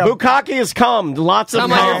 Yeah. Bukkake is cum. Lots of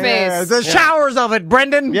Come on your face. The showers of it,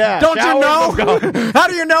 Brendan. Yeah, don't you know? know? How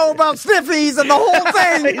do you know about Sniffies and the whole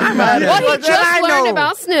thing? What he just learned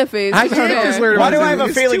about Sniffies. I just learned Why about do I have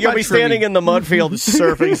a feeling you'll be standing in the mud field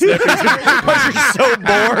surfing Sniffies because you're so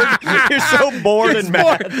bored? You're so bored and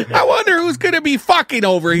mad. I wonder who's going to be fucking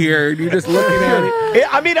over here. You're just looking at it.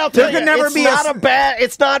 I mean, I'll tell you,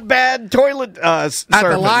 it's not bad toilet at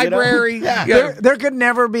the library. You know? There could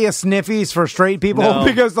never be a Sniffies for straight people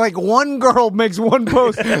because, like, one girl makes one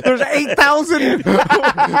post. There's 8,000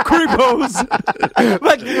 creepos.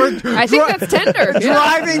 I think that's Tinder.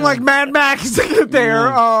 Driving like Mad Max to get there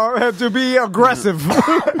to be aggressive.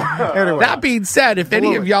 Anyway. That being said, if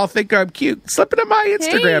any of y'all think I'm cute, slip into my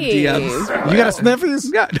Instagram DMs. You got a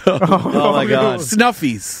Sniffies? Yeah, no. Oh my God.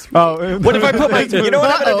 Snuffies. What if I put my? You know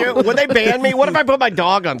what I'm gonna do? Would they ban me? What if I put my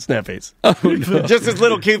dog on Sniffies? Just his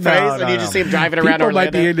little cute face, and you just see him driving around. People might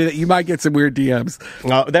Orlando. be into that. You might get some weird DMs.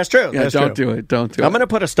 No, that's true. Yeah, that's don't true. do it. Don't do it. I'm gonna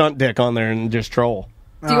put a stunt dick on there and just troll.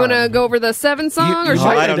 Do you want to go over the 7 song, or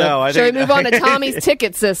I don't know. Should we move on to Tommy's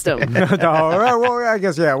ticket system? Well, I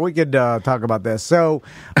guess we could talk about this. So,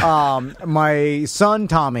 my son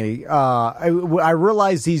Tommy, I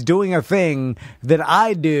realized he's doing a thing that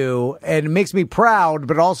I do, and it makes me proud,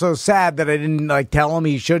 but also sad that I didn't tell him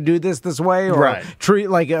he should do this way, or treat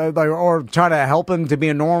or try to help him to be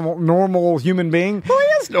a normal human being. Well, he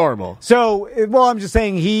is normal. So, I'm just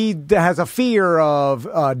saying he has a fear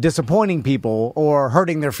of disappointing people or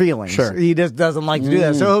hurting their feelings. Sure. He just doesn't like to do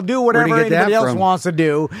that. So he'll do whatever anybody else wants to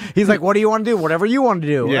do. He's like, what do you want to do? Whatever you want to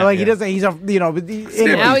do. He doesn't, he's a, now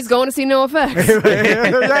he's going to see NOFX.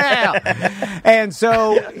 And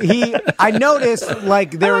so I noticed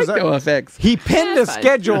there was NOFX. He pinned a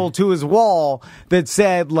schedule to his wall that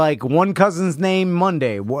said one cousin's name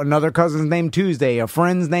Monday, another cousin's name Tuesday, a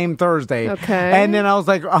friend's name Thursday. Okay. And then I was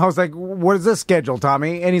like, what is this schedule,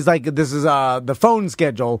 Tommy? And he's like, this is the phone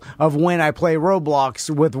schedule of when I play Roblox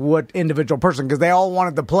with what individual person, because they all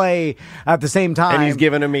wanted to play at the same time. And he's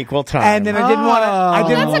giving them equal time. And then I didn't want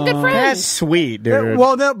to. That's a good friend. That's sweet, dude.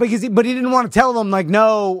 Well, no, because he didn't want to tell them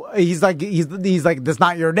no. He's like, that's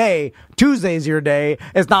not your day. Tuesday's your day.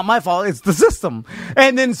 It's not my fault. It's the system.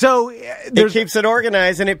 And then so it keeps it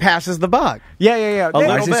organized and it passes the buck. Yeah.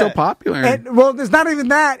 Why is he so popular? And, well, it's not even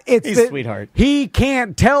that. It's he's a sweetheart. He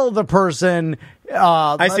can't tell the person.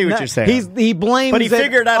 I see what you're saying. He blames, but he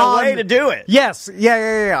figured out a way to do it. Yes,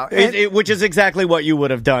 yeah. Which is exactly what you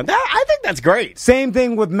would have done. I think that's great. Same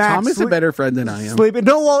thing with Max. Tom is a better friend than I am. Sleeping.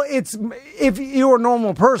 No, well, it's if you're a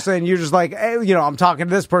normal person, you're just like, I'm talking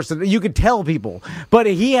to this person. You could tell people, but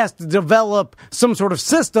he has to develop some sort of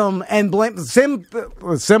system and blame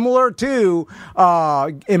similar to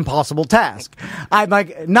Impossible Task. I'm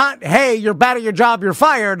like, not hey, you're bad at your job, you're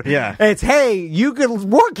fired. Yeah, it's hey, you could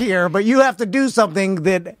work here, but you have to do something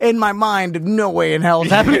that, in my mind, no way in hell is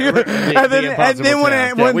happening. and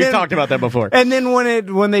then we've talked about that before. And then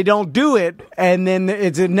when they don't do it, and then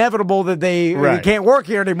it's inevitable that they can't work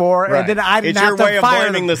here anymore. Right. And then I didn't have to fire them. It's your way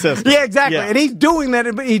of blaming the system. Yeah, exactly. Yeah. And he's doing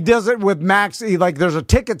that. He does it with Max. There's a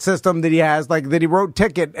ticket system that he has, that he wrote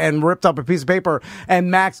ticket and ripped up a piece of paper. And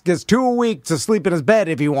Max gets 2 a week to sleep in his bed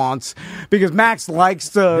if he wants, because Max likes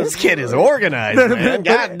to. This kid is organized, man.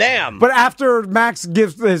 God damn. But after Max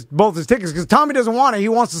gives both his tickets, because Tommy doesn't want it. He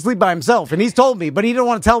wants to sleep by himself, and he's told me, but he didn't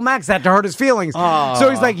want to tell Max that to hurt his feelings. So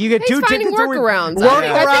he's like, you get 2 tickets workarounds.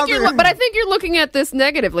 But I think you're looking at this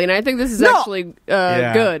negatively, and I think this is actually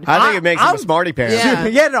good. I think it makes him a smarty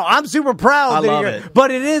pants. Yeah, I'm super proud. I love it.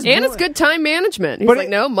 But it is, and it's good time management. He's like,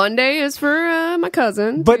 no, Monday is for my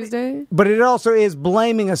cousin. Tuesday. But it also is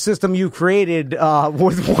blaming a system you created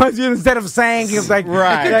with instead of saying it's like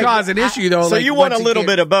right. It could cause an issue though. So you want a little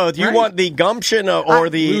bit of both. You want the gumption or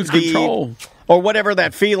the lose control. or whatever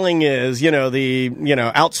that feeling is, the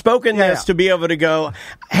outspokenness to be able to go,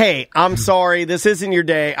 hey, I'm sorry, this isn't your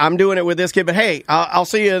day. I'm doing it with this kid, but hey, I'll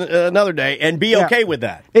see you another day, and be okay with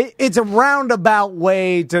that. It's a roundabout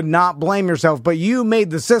way to not blame yourself, but you made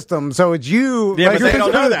the system, so it's you. Yeah, but they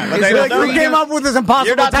don't know that. You came up with this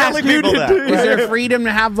impossible task. Is there freedom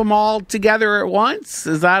to have them all together at once?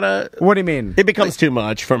 Is that a... What do you mean? It becomes too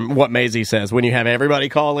much from what Maisie says when you have everybody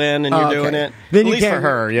call in and you're doing it. Then at least for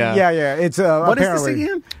her, Yeah. It's what is this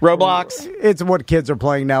again? Roblox. It's what kids are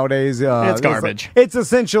playing nowadays. It's garbage. It's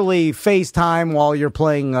essentially FaceTime while you're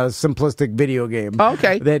playing a simplistic video game.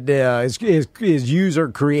 Okay. That is user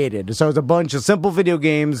created. So it's a bunch of simple video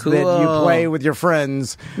games that you play with your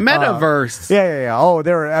friends. Metaverse. Yeah. Oh,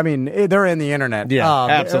 they're in the internet. Yeah,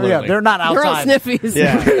 absolutely. Yeah, they're not outside. They're on Sniffies.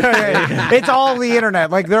 Yeah. It's all the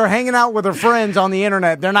internet. Like, they're hanging out with their friends on the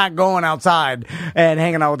internet. They're not going outside and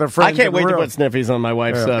hanging out with their friends. I can't wait to put Sniffies on my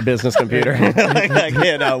wife's business computer. I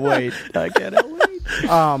cannot wait.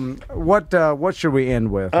 What should we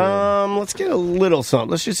end with? Let's get a little something.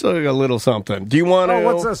 Let's just look at a little something. Do you want to?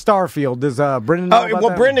 What's Starfield? Does Brendan know about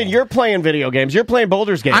that? Brendan, you're playing video games. You're playing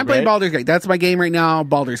Baldur's Gate. I'm playing Baldur's Gate. That's my game right now,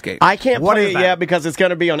 Baldur's Gate. I can't play it yet because it's going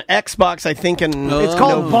to be on Xbox, I think, in It's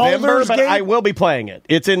called November, Baldur's but Gate? I will be playing it.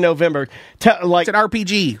 It's in November. It's an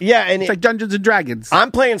RPG. Yeah, and it's like Dungeons and Dragons.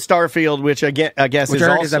 I'm playing Starfield, which I guess is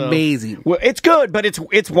also is amazing. Well, it's good, but it's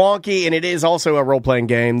wonky, and it is also a role playing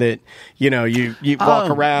game that you walk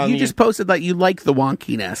around. You just posted that you like the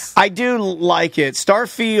wonkiness. I do like it.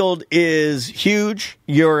 Starfield is huge.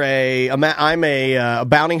 I'm a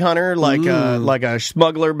bounty hunter, like a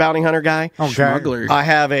smuggler bounty hunter guy. Okay. Smuggler. I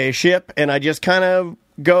have a ship, and I just kind of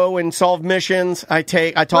go and solve missions. I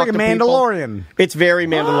talk like to a Mandalorian. People. It's very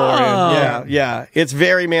Mandalorian. Oh. Yeah. It's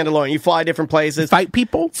very Mandalorian. You fly different places. Fight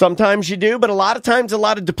people? Sometimes you do, but a lot of times a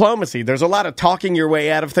lot of diplomacy. There's a lot of talking your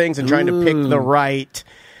way out of things and trying to pick the right...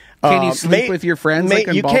 Can you sleep with your friends?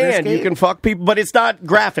 You can fuck people, but it's not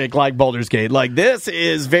graphic like Baldur's Gate. Like, this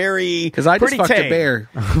is very because I just pretty fucked tame. a bear.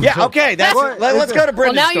 Yeah, okay. Let's go to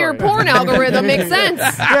Brendan's now story. your porn algorithm makes sense.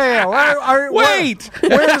 Wait,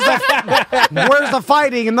 where's the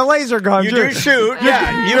fighting and the laser guns? You do shoot,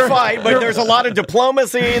 you fight, but there's a lot of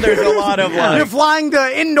diplomacy. There's a lot of you're flying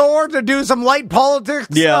to indoor to do some light politics.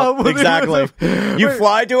 Yeah, exactly. You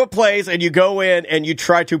fly to a place and you go in and you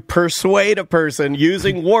try to persuade a person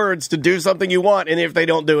using words to do something you want, and if they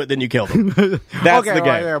don't do it, then you kill them. That's the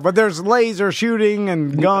game. Yeah, but there's laser shooting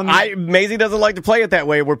and guns. Maisie doesn't like to play it that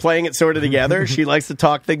way. We're playing it sort of together. She likes to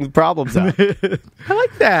talk problems out. I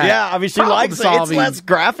like that. Yeah, I mean, she likes it. It's less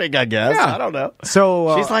graphic, I guess. Yeah. I don't know.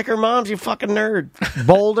 So she's like her mom's. You fucking nerd.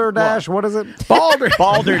 Boulder Dash. What is it? Balder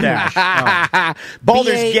Dash.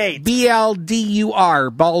 Baldur's Gate.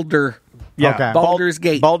 BLDUR. Balder. Yeah, okay. Baldur's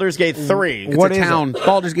Gate. Baldur's Gate 3. It's a town.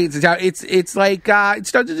 Baldur's Gate's a town. It's like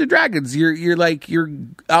it's Dungeons and Dragons. You're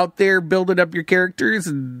out there building up your characters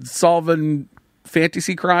and solving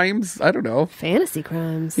fantasy crimes. I don't know. Fantasy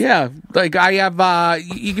crimes. Yeah, like I have.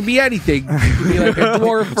 You can be anything. You can be like a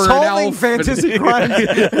dwarf or an elf. Fantasy crimes.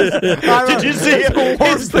 Did you see it?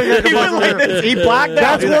 Worst thing He went like this. He blacked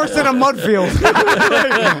out. That's worse than a mud field.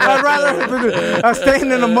 I'd rather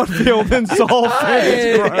stand in a mud field than solve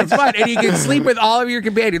fantasy crimes. It's fun, and you can sleep with all of your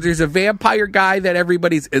companions. There's a vampire guy that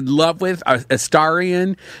everybody's in love with,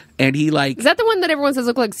 Astarion. And he is that the one that everyone says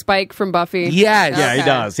look like Spike from Buffy? Yes. Yeah, he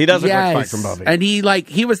does. He does look like Spike from Buffy. And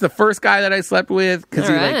he was the first guy that I slept with because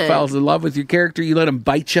he falls in love with your character. You let him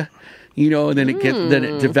bite you. And then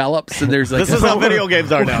it develops, and there's like this is how video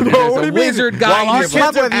games are now. There's a wizard guy. Well, you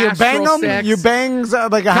slept with you bang them. Sex. You bangs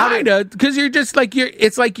like a kinda because you're just like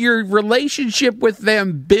it's like your relationship with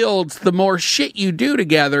them builds the more shit you do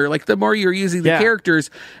together. Like the more you're using the characters,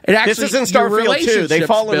 it actually this is in Starfield too. They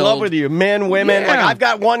fall in love with you, men, women. Like I've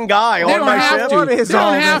got one guy on my ship. They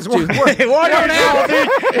don't have to.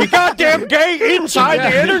 You goddamn gay inside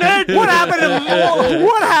the internet. What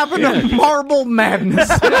happened to Marble Madness?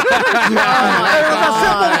 There's a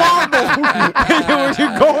simple marble.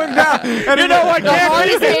 You're going down. And you know what? The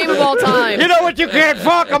hardest game of all time. You know what? You can't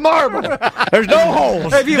fuck a marble. There's no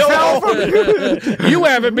holes. If you fell from you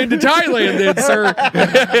haven't been to Thailand, then, sir.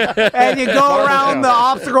 And you go around the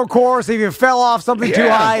obstacle course. If you fell off something too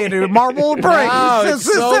high, and the marble will break. Wow, it's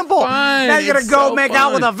so simple. Fun. Now you're gonna go make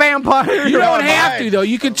out with a vampire. You don't have to though.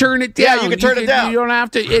 You can turn it down. Yeah, you can turn it down. You don't have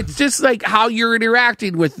to. It's just like how you're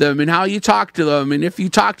interacting with them and how you talk to them. And if you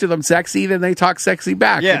talk to them sexy, then they talk sexy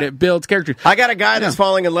back, and it builds characters. I got a guy that's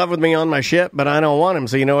falling in love with me me on my ship, but I don't want him.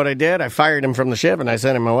 So you know what I did? I fired him from the ship and I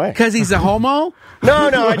sent him away. Because he's a homo? No,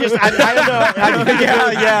 I don't know.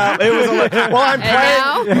 Yeah. It was I'm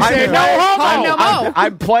playing.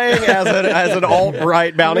 I'm playing as an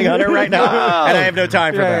alt-right bounty hunter right now, and I have no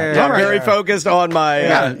time for that. I'm very focused on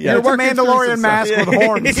my. You're a Mandalorian mask with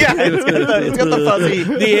horns. Yeah, it's got the fuzzy,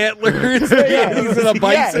 the antlers. He's in a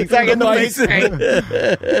bison. Yeah, exactly. The bison.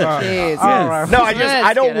 Jeez. No,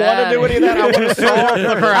 I don't want to do any of that. I want to solve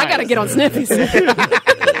the crime. I got to get on Sniffies.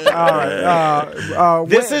 All right.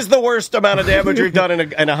 This is the worst amount of damage we've done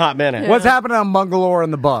in a hot minute. What's happening on Bangalore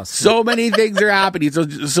and the bus? So many things are happening.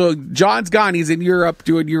 So John's gone. He's in Europe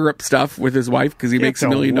doing Europe stuff with his wife because he makes $1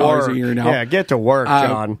 million a year now. Yeah, get to work,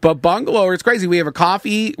 John. But Bangalore, it's crazy. We have a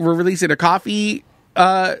coffee. We're releasing a coffee.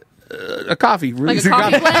 A coffee. Like a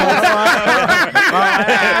coffee plant?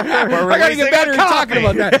 I gotta get better at talking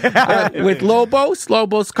about that. With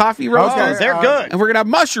Lobos coffee roasters. They're good. And we're gonna have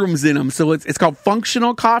mushrooms in them, so it's called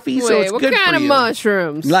functional coffee. Wait, so it's what good kind for of you.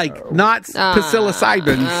 mushrooms? Like not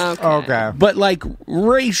psilocybins. Okay. But like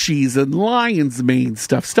reishis and lion's mane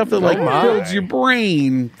stuff that like builds your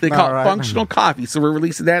brain. They call it functional coffee. So we're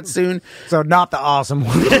releasing that soon. So not the awesome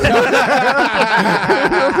one.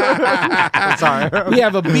 Sorry. We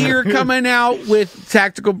have a beer coming out with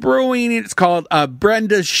Tactical Brewing. It's called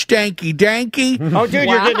Brenda's Stanky Danky. Oh, dude,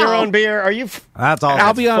 you're getting your own beer. Are you? That's awesome.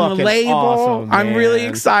 I'll be on the label. Awesome, I'm really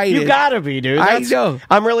excited. You gotta be, dude. I know.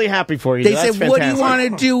 I'm really happy for you. They That's said, "What do you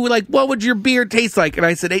fantastic. want to do? Like, what would your beer taste like?" And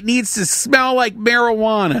I said, "It needs to smell like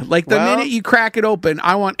marijuana. Like the minute you crack it open,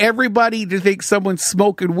 I want everybody to think someone's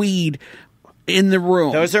smoking weed." In the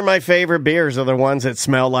room. Those are my favorite beers. Are the ones that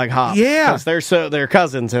smell like hops. Yeah, 'cause they're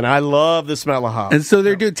cousins, and I love the smell of hops. And so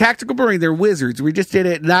they're doing Tactical Brewing. They're wizards. We just did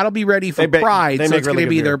it, and that'll be ready for Pride. So it's going to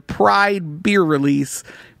be their Pride beer release,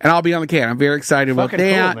 and I'll be on the can. I'm very excited about that.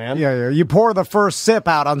 Cool, man. Yeah. You pour the first sip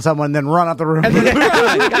out on someone, then run out the room.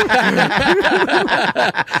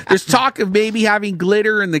 There's talk of maybe having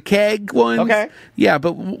glitter in the keg ones. Okay. Yeah,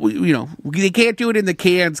 but they can't do it in the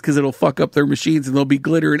cans because it'll fuck up their machines, and there'll be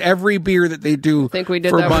glitter in every beer that they do. I think we did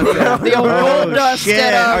for that months. with the old gold dust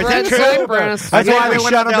at Red Cypress. That's why they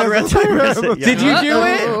went out of Red Cypress. Did you do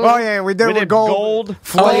it? Oh, yeah, we did it with gold.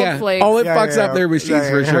 Oh, yeah. Flakes. Oh, it fucks up their machines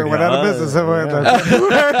for sure. Went out of business.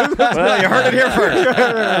 Well, you heard it here first. It's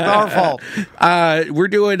our fault. We're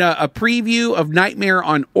doing a preview of Nightmare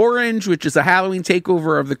on Orange, which is a Halloween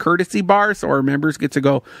takeover of the Courtesy Bar, so our members get to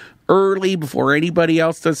go early before anybody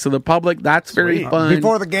else does to the public. That's very fun.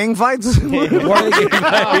 Before the gang fights?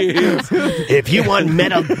 If you want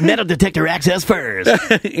metal detector access first.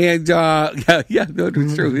 And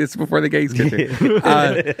it's true. It's before the gangs get there.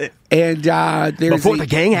 There's before the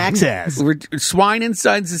gang access. Swine and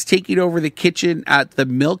Sons is taking over the kitchen at the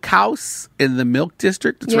Milk House in the Milk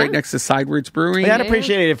District. It's right next to Sidewards Brewing. I'd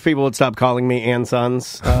appreciate it if people would stop calling me and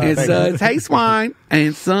Sons. It's Hey Swine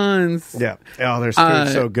and Sons. Yeah. Oh, they're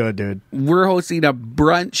so good, dude. We're hosting a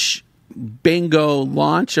brunch bingo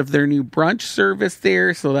launch of their new brunch service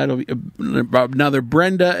there, so that'll be another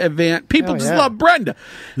Brenda event. People just love Brenda.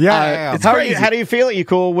 Yeah. It's how crazy. How do you feel? Are you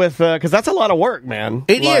cool with? Because that's a lot of work, man.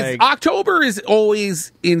 It is. October is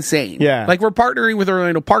always insane. Yeah. Like we're partnering with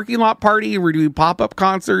Orlando Parking Lot Party. We're doing pop-up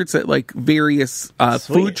concerts at like various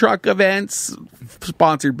food truck events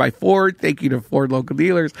sponsored by Ford. Thank you to Ford local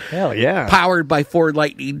dealers. Hell yeah. Powered by Ford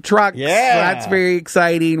Lightning trucks. Yeah. So that's very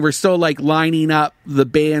exciting. We're still like lining up the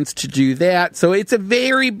bands to do that. So it's a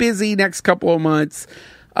very busy next couple of months.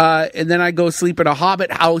 And then I go sleep in a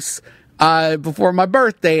Hobbit house before my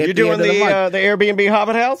birthday. You're doing the Airbnb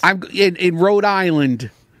Hobbit house? I'm in Rhode Island.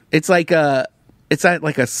 It's like a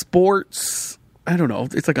sports. I don't know.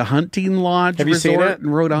 It's like a hunting lodge. Have you seen it in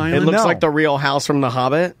Rhode Island? It looks like the real house from The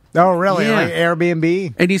Hobbit. Oh, really? Yeah. Like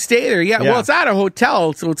Airbnb? And you stay there. Yeah. Well, it's at a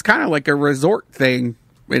hotel, so it's kind of like a resort thing,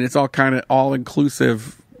 and it's all kind of all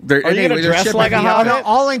inclusive. Are you going to dress like a Hobbit? An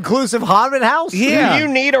all-inclusive Hobbit house? Yeah. Do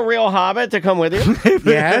you need a real Hobbit to come with you?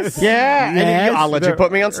 Yes. Yeah. Yes. And I'll let you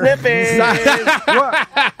put me on Sniffies.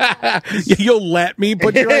 You'll let me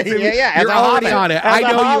put you on Yeah. You're already on it. I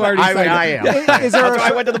know you already signed I up. am. That's why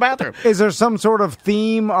I went to the bathroom. Is there some sort of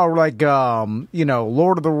theme or like,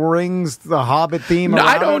 Lord of the Rings, the Hobbit theme? No,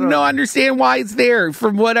 I don't understand why it's there.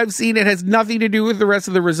 From what I've seen, it has nothing to do with the rest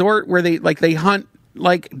of the resort where they hunt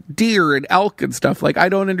like deer and elk and stuff. Like I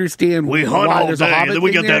don't understand We hunt why all there's day, a hobbit and then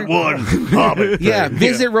we thing get there. that one hobbit. Yeah, thing.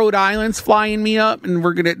 Visit Rhode Island's flying me up, and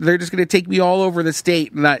they're just gonna take me all over the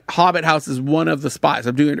state. And that Hobbit House is one of the spots.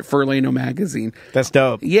 I'm doing it for Orlando Magazine. That's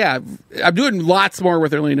dope. Yeah, I'm doing lots more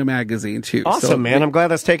with Orlando Magazine too. Awesome, so, man. I'm glad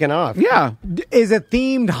that's taken off. Yeah. Is it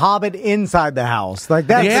themed Hobbit inside the house? Like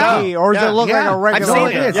that's Yeah. the key, or does Yeah. it look Yeah. like a regular?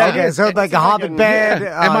 I've seen it. Yeah. Okay, so like a Hobbit bed.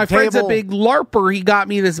 And my friend's a big LARPer. He got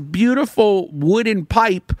me this beautiful wooden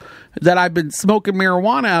pipe that I've been smoking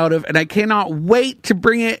marijuana out of, and I cannot wait to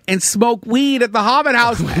bring it and smoke weed at the Hobbit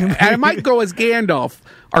House. And I might go as Gandalf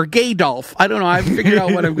or Gaydolf. I don't know. I haven't figured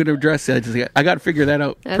out what I'm going to dress as. I got to figure that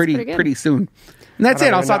out That's pretty soon. And that's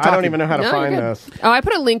it. I'll stop I talking. don't even know how to No, find you're good. this. Oh, I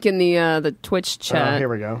put a link in the Twitch chat. Here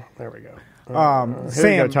we go. There we go. Here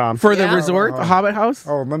Sam, you go, Tom. For the Yeah. resort, the Hobbit House?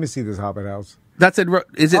 Oh, let me see this Hobbit House. That's in,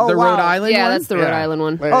 is it Oh, the wow. Rhode Island Yeah, one? that's the Rhode Island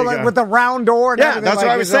one. There Oh, you like go. with the round door. And Yeah, everything, that's like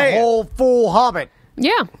what I was it's a saying. whole full Hobbit.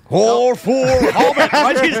 Yeah. Whole full Hobbit.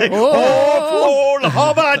 Why'd you say whole full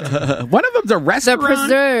Hobbit? One of them's a The restaurant.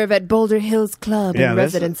 Preserve at Boulder Hills Club and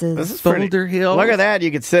Residences. This is pretty. Boulder Hill. Look at that. You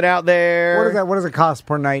could sit out there. What is that? What does it cost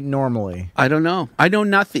per night normally? I don't know. I know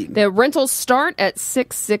nothing. The rentals start at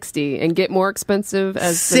 $660 and get more expensive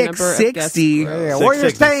as the number of guests. $660. Yeah, or you're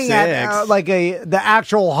staying at like the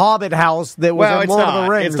actual Hobbit house that was Well, in it's Lord of not. the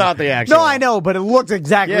Rings. It's not the actual. No, I know, but it looks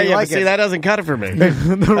exactly Yeah, like but see, it. that doesn't cut it for me. That's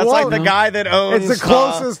like the guy that owns. It's the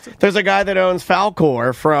closest. There's a guy that owns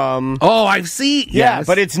Falcor from. Oh, I've seen. Yeah, Yes.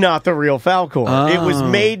 but it's not the real Falcor. It was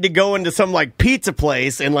made to go into some like pizza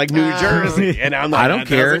place in like New Jersey, and I'm like, I don't that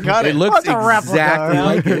care. doesn't cut It looks What's a replica? exactly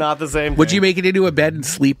like it. not the same. Would thing. you make it into a bed and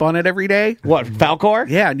sleep on it every day? What Falcor?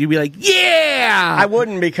 Yeah, and you'd be like, yeah. I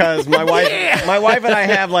wouldn't because my wife, my wife and I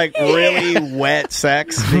have like really wet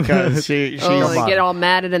sex because she's Oh, they get all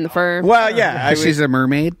matted in the fur. well, yeah. I She's a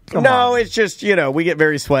mermaid. no, it's just we get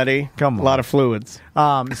very sweaty. Come on. A lot of fluids.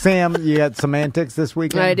 Sam, you got semantics this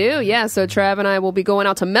weekend? I do, yeah. So Trav and I will be going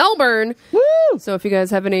out to Melbourne. Woo! So if you guys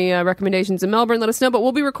have any recommendations in Melbourne, let us know. But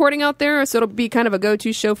we'll be recording out there, so it'll be kind of a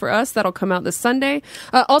go-to show for us. That'll come out this Sunday.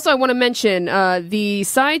 Also, I want to mention the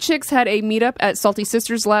Side Chicks had a meetup at Salty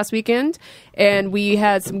Sisters last weekend, and we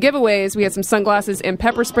had some giveaways. We had some sunglasses and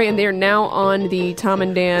pepper spray, and they are now on the Tom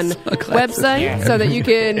and Dan website, so that you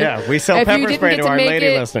can. Yeah, we sell if you pepper didn't spray get to our make lady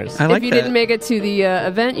it- listeners. I like if you that. didn't make it to the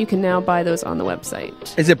event, you can now buy those on the website.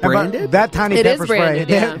 Is it But branded? that tiny It is pepper branded,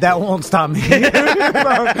 spray, yeah. that won't stop me.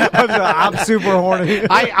 I'm super horny.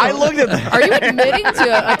 I looked at that. Are you admitting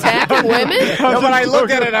to attacking women? No, but I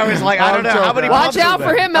looked at it. I was like, I don't know how many. Watch pumps is out for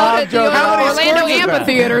that? him out at the How many Orlando squirts is that?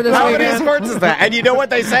 Amphitheater this How many weekend. squirts is that? And you know what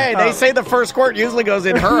they say? They say the first squirt usually goes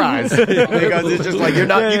in her eyes because it's just like you're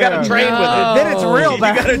not. You got to train with it. Then it's real You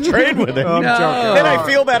bad. got to train with it. I'm joking. Then I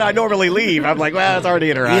feel bad. I normally leave. I'm like, well, it's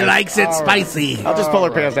already in her eyes. He likes it spicy. I'll just pull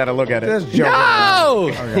her pants down and look at it. Just joking. No.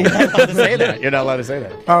 You're not allowed to say that. You're not allowed to say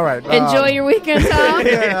that. All right. Enjoy your weekend, Tom.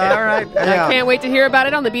 Yeah, all right. Yeah. I can't wait to hear about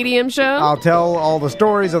it on the BDM show. I'll tell all the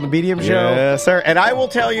stories on the BDM show. Yes, sir. And I will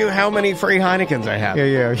tell you how many free Heinekens I have.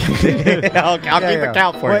 Yeah. I'll keep a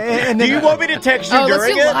count for you. Well, and Do then- you want me to text you Oh, let's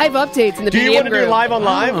during do it? live updates in the Do BDM you want to group. do live on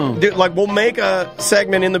live? Oh. Like we'll make a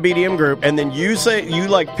segment in the BDM group, and then you say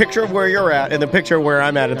like picture of where you're at, and the picture of where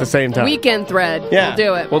I'm at the same time. Weekend thread. Yeah, We'll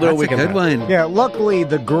do it. We'll do That's a weekend. a good thread. one. Yeah, luckily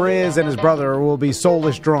the Grizz and his brother will be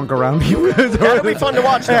soulish drunk around me. That'll be fun to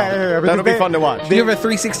watch. Though. Yeah, That'll be fun to watch. Do you have a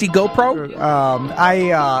 360 GoPro?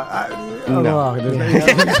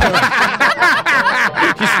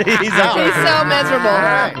 He's out. He's so miserable.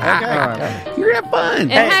 Okay. You're gonna have fun.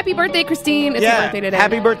 And happy birthday, Christine. It's her birthday today.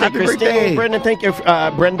 Happy birthday, Happy Christine. birthday. Brendan, thank you.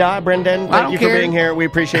 Brendan, I thank don't you for care. being here. We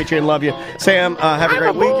appreciate you and love you. Sam, have a I'm great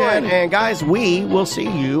a boy. weekend. And guys, we will see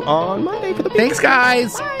you on Monday for the Thanks,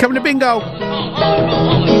 guys. Coming to bingo.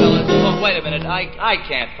 Oh, wait a minute. I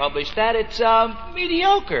can't publish that. It's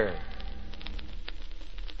mediocre.